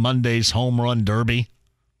look in Monday's home run derby.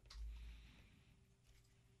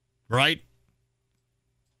 Right?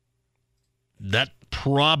 That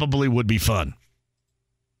probably would be fun.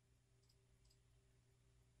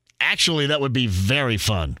 Actually, that would be very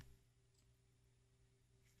fun.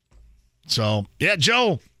 So, yeah,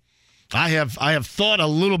 Joe, I have thought a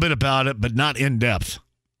little bit about it, but not in depth.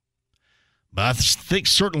 But I think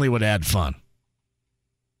certainly would add fun.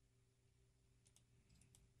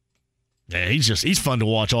 Yeah, he's fun to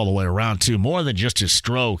watch all the way around, too. More than just his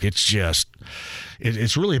stroke. It's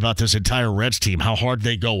really about this entire Reds team, how hard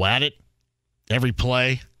they go at it, every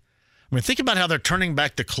play. I mean, think about how they're turning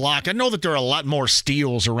back the clock. I know that there are a lot more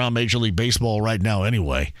steals around Major League Baseball right now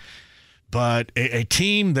anyway. But a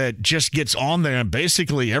team that just gets on there and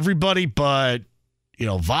basically everybody but,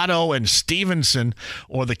 Votto and Stevenson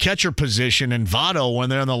or the catcher position and Votto when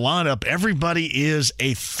they're in the lineup, everybody is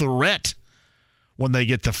a threat when they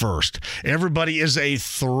get to first. Everybody is a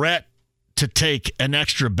threat to take an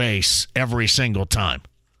extra base every single time.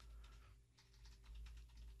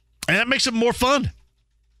 And that makes it more fun.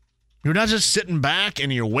 You're not just sitting back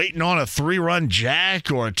and you're waiting on a 3-run jack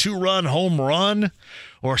or a 2-run home run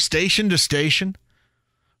or station to station.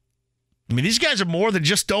 I mean, these guys are more than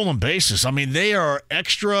just stolen bases. I mean, they are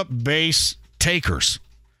extra base takers.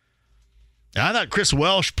 And I thought Chris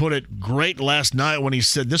Welsh put it great last night when he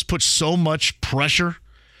said this puts so much pressure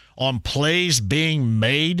on plays being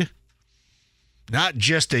made. Not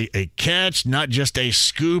just a catch, not just a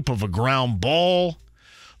scoop of a ground ball,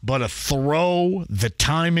 but a throw, the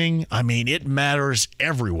timing. I mean, it matters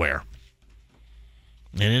everywhere.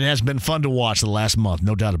 And it has been fun to watch the last month,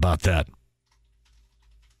 no doubt about that.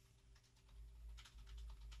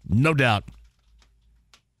 No doubt.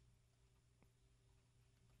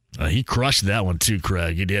 He crushed that one too,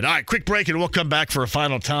 Craig. He did. All right, quick break, and we'll come back for a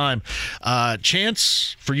final time.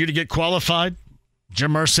 Chance for you to get qualified.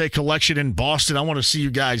 Jim Irsay Collection in Boston. I want to see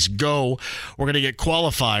you guys go. We're going to get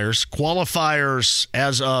qualifiers. Qualifiers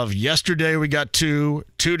as of yesterday, we got 2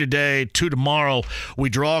 today, 2 tomorrow. We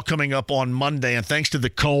draw coming up on Monday, and thanks to the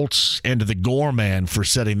Colts and to the Gorman for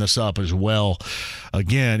setting this up as well.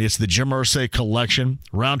 Again, it's the Jim Irsay Collection.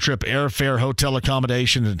 Round-trip airfare, hotel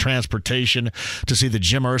accommodation, and transportation to see the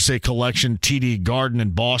Jim Irsay Collection, TD Garden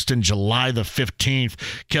in Boston, July the 15th.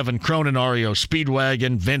 Kevin Cronin, REO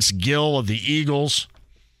Speedwagon, Vince Gill of the Eagles,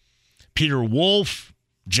 Peter Wolf,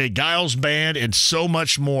 Jay Giles Band, and so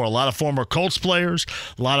much more. A lot of former Colts players,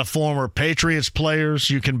 a lot of former Patriots players.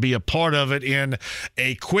 You can be a part of it in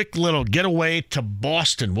a quick little getaway to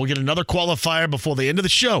Boston. We'll get another qualifier before the end of the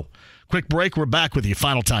show. Quick break. We're back with you.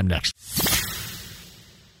 Final time next.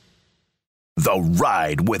 The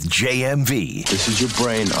Ride with JMV. This is your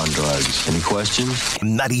brain on drugs. Any questions?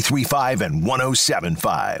 93.5 and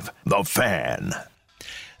 107.5. The Fan.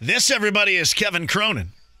 This, everybody, is Kevin Cronin.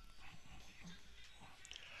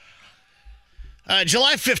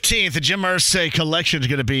 July 15th, the Jim Irsay Collection is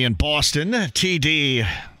going to be in Boston. TD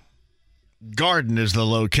Garden is the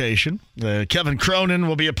location. Kevin Cronin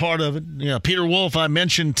will be a part of it. Peter Wolf, I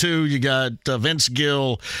mentioned, too. You got Vince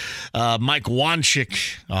Gill, Mike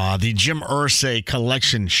Wanchik, the Jim Irsay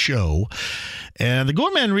Collection show. And the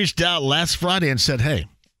Gorman reached out last Friday and said, hey,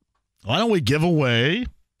 why don't we give away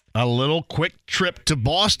a little quick trip to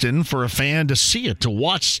Boston for a fan to see it, to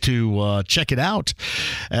watch, to check it out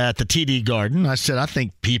at the TD Garden. I said, I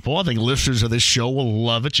think listeners of this show will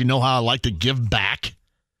love it. You know how I like to give back.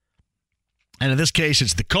 And in this case,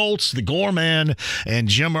 it's the Colts, the Gorman, and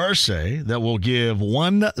Jim Irsay that will give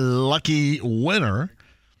one lucky winner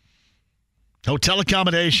hotel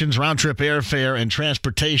accommodations, round-trip airfare, and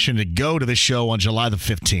transportation to go to the show on July the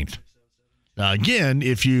 15th. Now, again,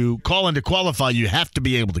 if you call in to qualify, you have to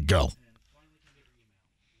be able to go.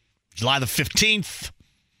 July the 15th,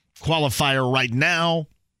 qualifier right now.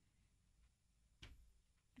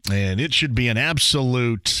 And it should be an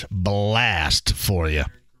absolute blast for you.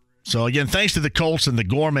 So, again, thanks to the Colts and the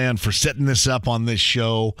Gorman for setting this up on this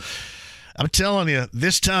show. I'm telling you,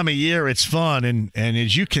 this time of year, it's fun. And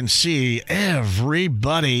as you can see,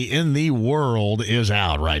 everybody in the world is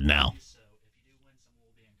out right now.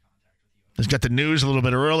 It's got the news a little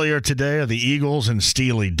bit earlier today of the Eagles and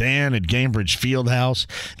Steely Dan at Gainbridge Fieldhouse.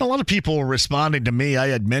 And a lot of people were responding to me. I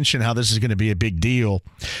had mentioned how this is going to be a big deal.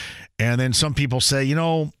 And then some people say,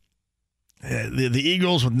 the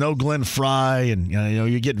Eagles with no Glenn Fry, and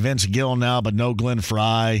you get Vince Gill now, but no Glenn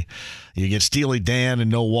Fry. You get Steely Dan and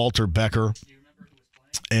no Walter Becker.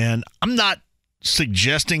 And I'm not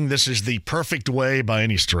suggesting this is the perfect way by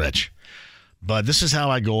any stretch, but this is how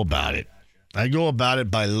I go about it. I go about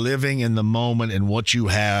it by living in the moment and what you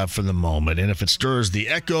have for the moment. And if it stirs the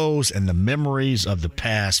echoes and the memories of the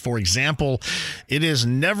past, for example, it is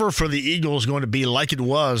never for the Eagles going to be like it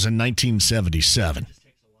was in 1977.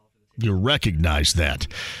 You recognize that.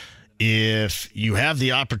 If you have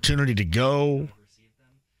the opportunity to go.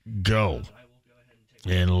 And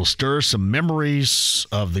it'll stir some memories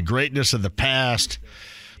of the greatness of the past.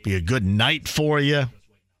 Be a good night for you.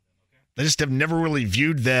 I just have never really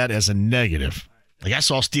viewed that as a negative. Like, I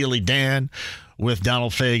saw Steely Dan with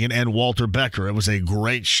Donald Fagen and Walter Becker. It was a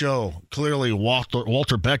great show. Clearly,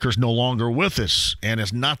 Walter Becker's no longer with us, and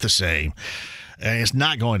it's not the same. And it's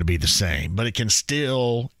not going to be the same, but it can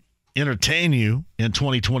still entertain you in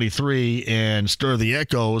 2023 and stir the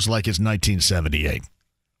echoes like it's 1978.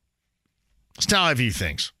 That's how I view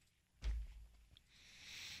things.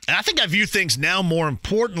 And I think I view things now more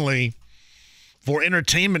importantly for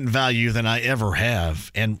entertainment value than I ever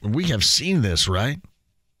have. And we have seen this, right?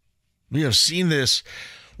 We have seen this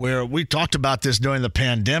where we talked about this during the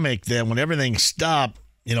pandemic, that when everything stopped,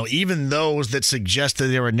 even those that suggested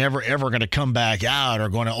they were never, ever going to come back out are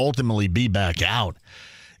going to ultimately be back out.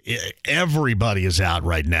 Everybody is out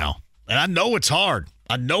right now. And I know it's hard.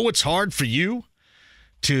 I know it's hard for you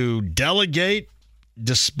to delegate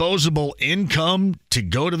disposable income to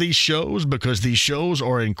go to these shows because these shows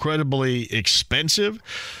are incredibly expensive.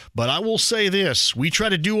 But I will say this, we try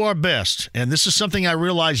to do our best, and this is something I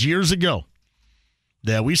realized years ago,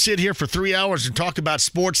 that we sit here for 3 hours and talk about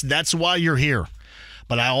sports. That's why you're here.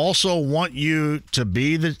 But I also want you to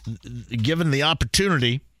be given the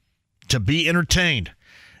opportunity to be entertained.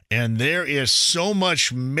 And there is so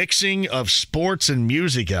much mixing of sports and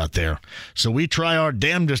music out there. So we try our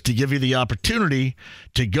damnedest to give you the opportunity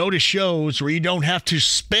to go to shows where you don't have to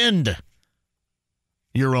spend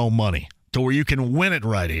your own money, to where you can win it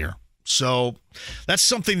right here. So that's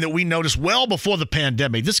something that we noticed well before the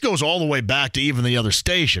pandemic. This goes all the way back to even the other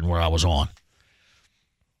station where I was on.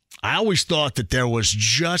 I always thought that there was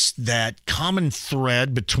just that common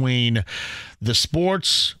thread between the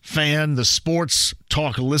sports fan, the sports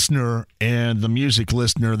talk listener, and the music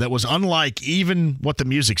listener that was unlike even what the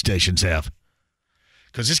music stations have.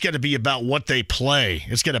 Because it's got to be about what they play.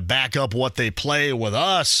 It's got to back up what they play with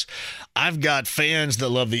us. I've got fans that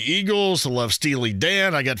love the Eagles, that love Steely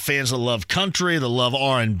Dan. I got fans that love country, that love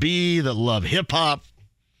R&B, that love hip-hop.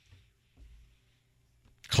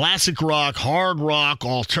 Classic rock, hard rock,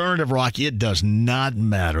 alternative rock, it does not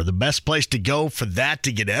matter. The best place to go for that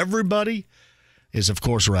to get everybody is, of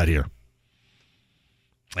course, right here.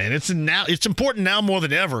 And it's important now more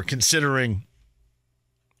than ever, considering,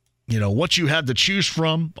 what you have to choose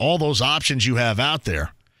from, all those options you have out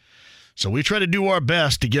there. So we try to do our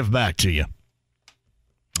best to give back to you.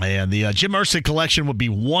 And the Jim Irsay collection would be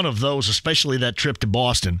one of those, especially that trip to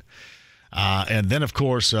Boston. And then, of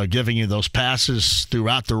course, giving you those passes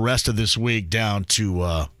throughout the rest of this week down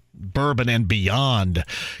to Bourbon and beyond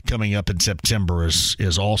coming up in September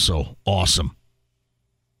is also awesome.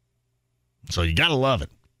 So you got to love it.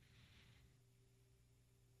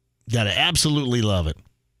 Got to absolutely love it.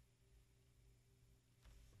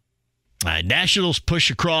 All right, Nationals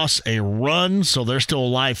push across a run, so they're still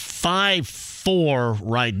alive 5-4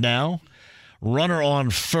 right now. Runner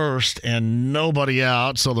on first and nobody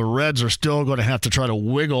out, so the Reds are still going to have to try to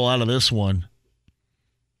wiggle out of this one.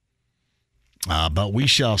 But we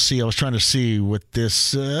shall see. I was trying to see with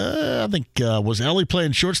this, I think, was Ellie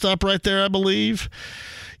playing shortstop right there, I believe?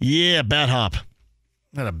 Yeah, bat hop.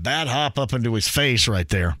 Had a bat hop up into his face right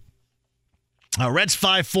there. Reds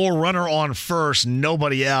 5-4, runner on first,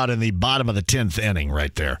 nobody out in the bottom of the 10th inning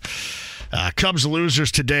right there. Cubs losers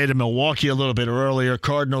today to Milwaukee a little bit earlier.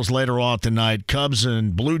 Cardinals later on tonight. Cubs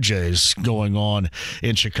and Blue Jays going on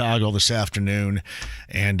in Chicago this afternoon.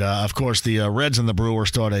 And, of course, the Reds and the Brewers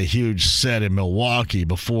start a huge set in Milwaukee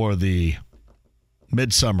before the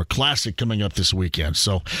Midsummer Classic coming up this weekend.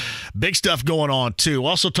 So big stuff going on, too.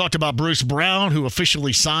 Also talked about Bruce Brown, who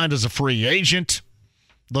officially signed as a free agent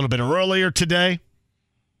a little bit earlier today.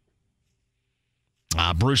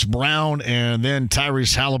 Bruce Brown and then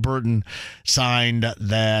Tyrese Halliburton signed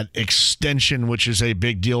that extension, which is a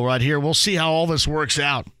big deal right here. We'll see how all this works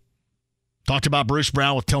out. Talked about Bruce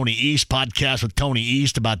Brown with Tony East, podcast with Tony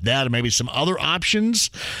East about that and maybe some other options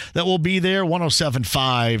that will be there.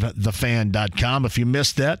 1075thefan.com. If you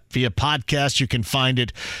missed that via podcast, you can find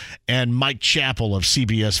it. And Mike Chappell of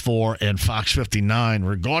CBS 4 and Fox 59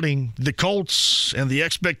 regarding the Colts and the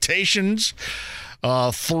expectations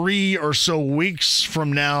 3 or so weeks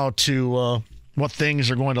from now to what things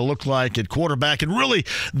are going to look like at quarterback. And really,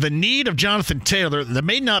 the need of Jonathan Taylor, there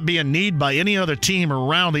may not be a need by any other team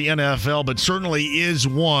around the NFL, but certainly is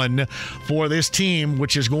one for this team,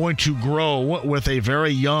 which is going to grow with a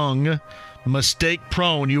very young,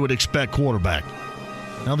 mistake-prone, you would expect, quarterback.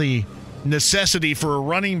 Now, the necessity for a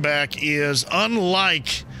running back is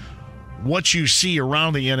unlike what you see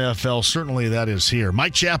around the NFL. Certainly that is here.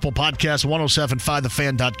 Mike Chappell, podcast,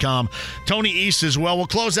 1075thefan.com. Tony East as well. We'll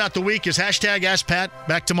close out the week. Is hashtag Ask Pat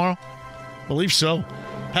back tomorrow? Believe so.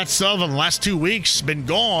 Pat Sullivan, the last 2 weeks, been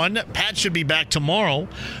gone. Pat should be back tomorrow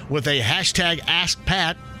with a hashtag Ask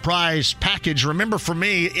Pat prize package. Remember, for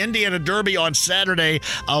me, Indiana Derby on Saturday,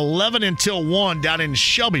 11 until 1 down in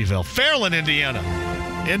Shelbyville, Fairland, Indiana.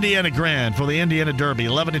 Indiana Grand for the Indiana Derby,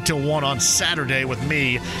 11 until 1 on Saturday with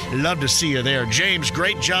me. Love to see you there. James,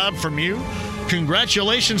 great job from you.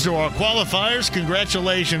 Congratulations to our qualifiers.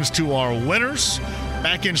 Congratulations to our winners.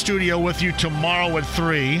 Back in studio with you tomorrow at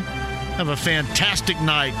 3. Have a fantastic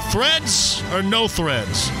night. Threads or no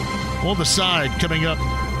threads? We'll decide coming up.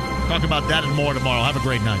 Talk about that and more tomorrow. Have a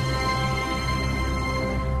great night.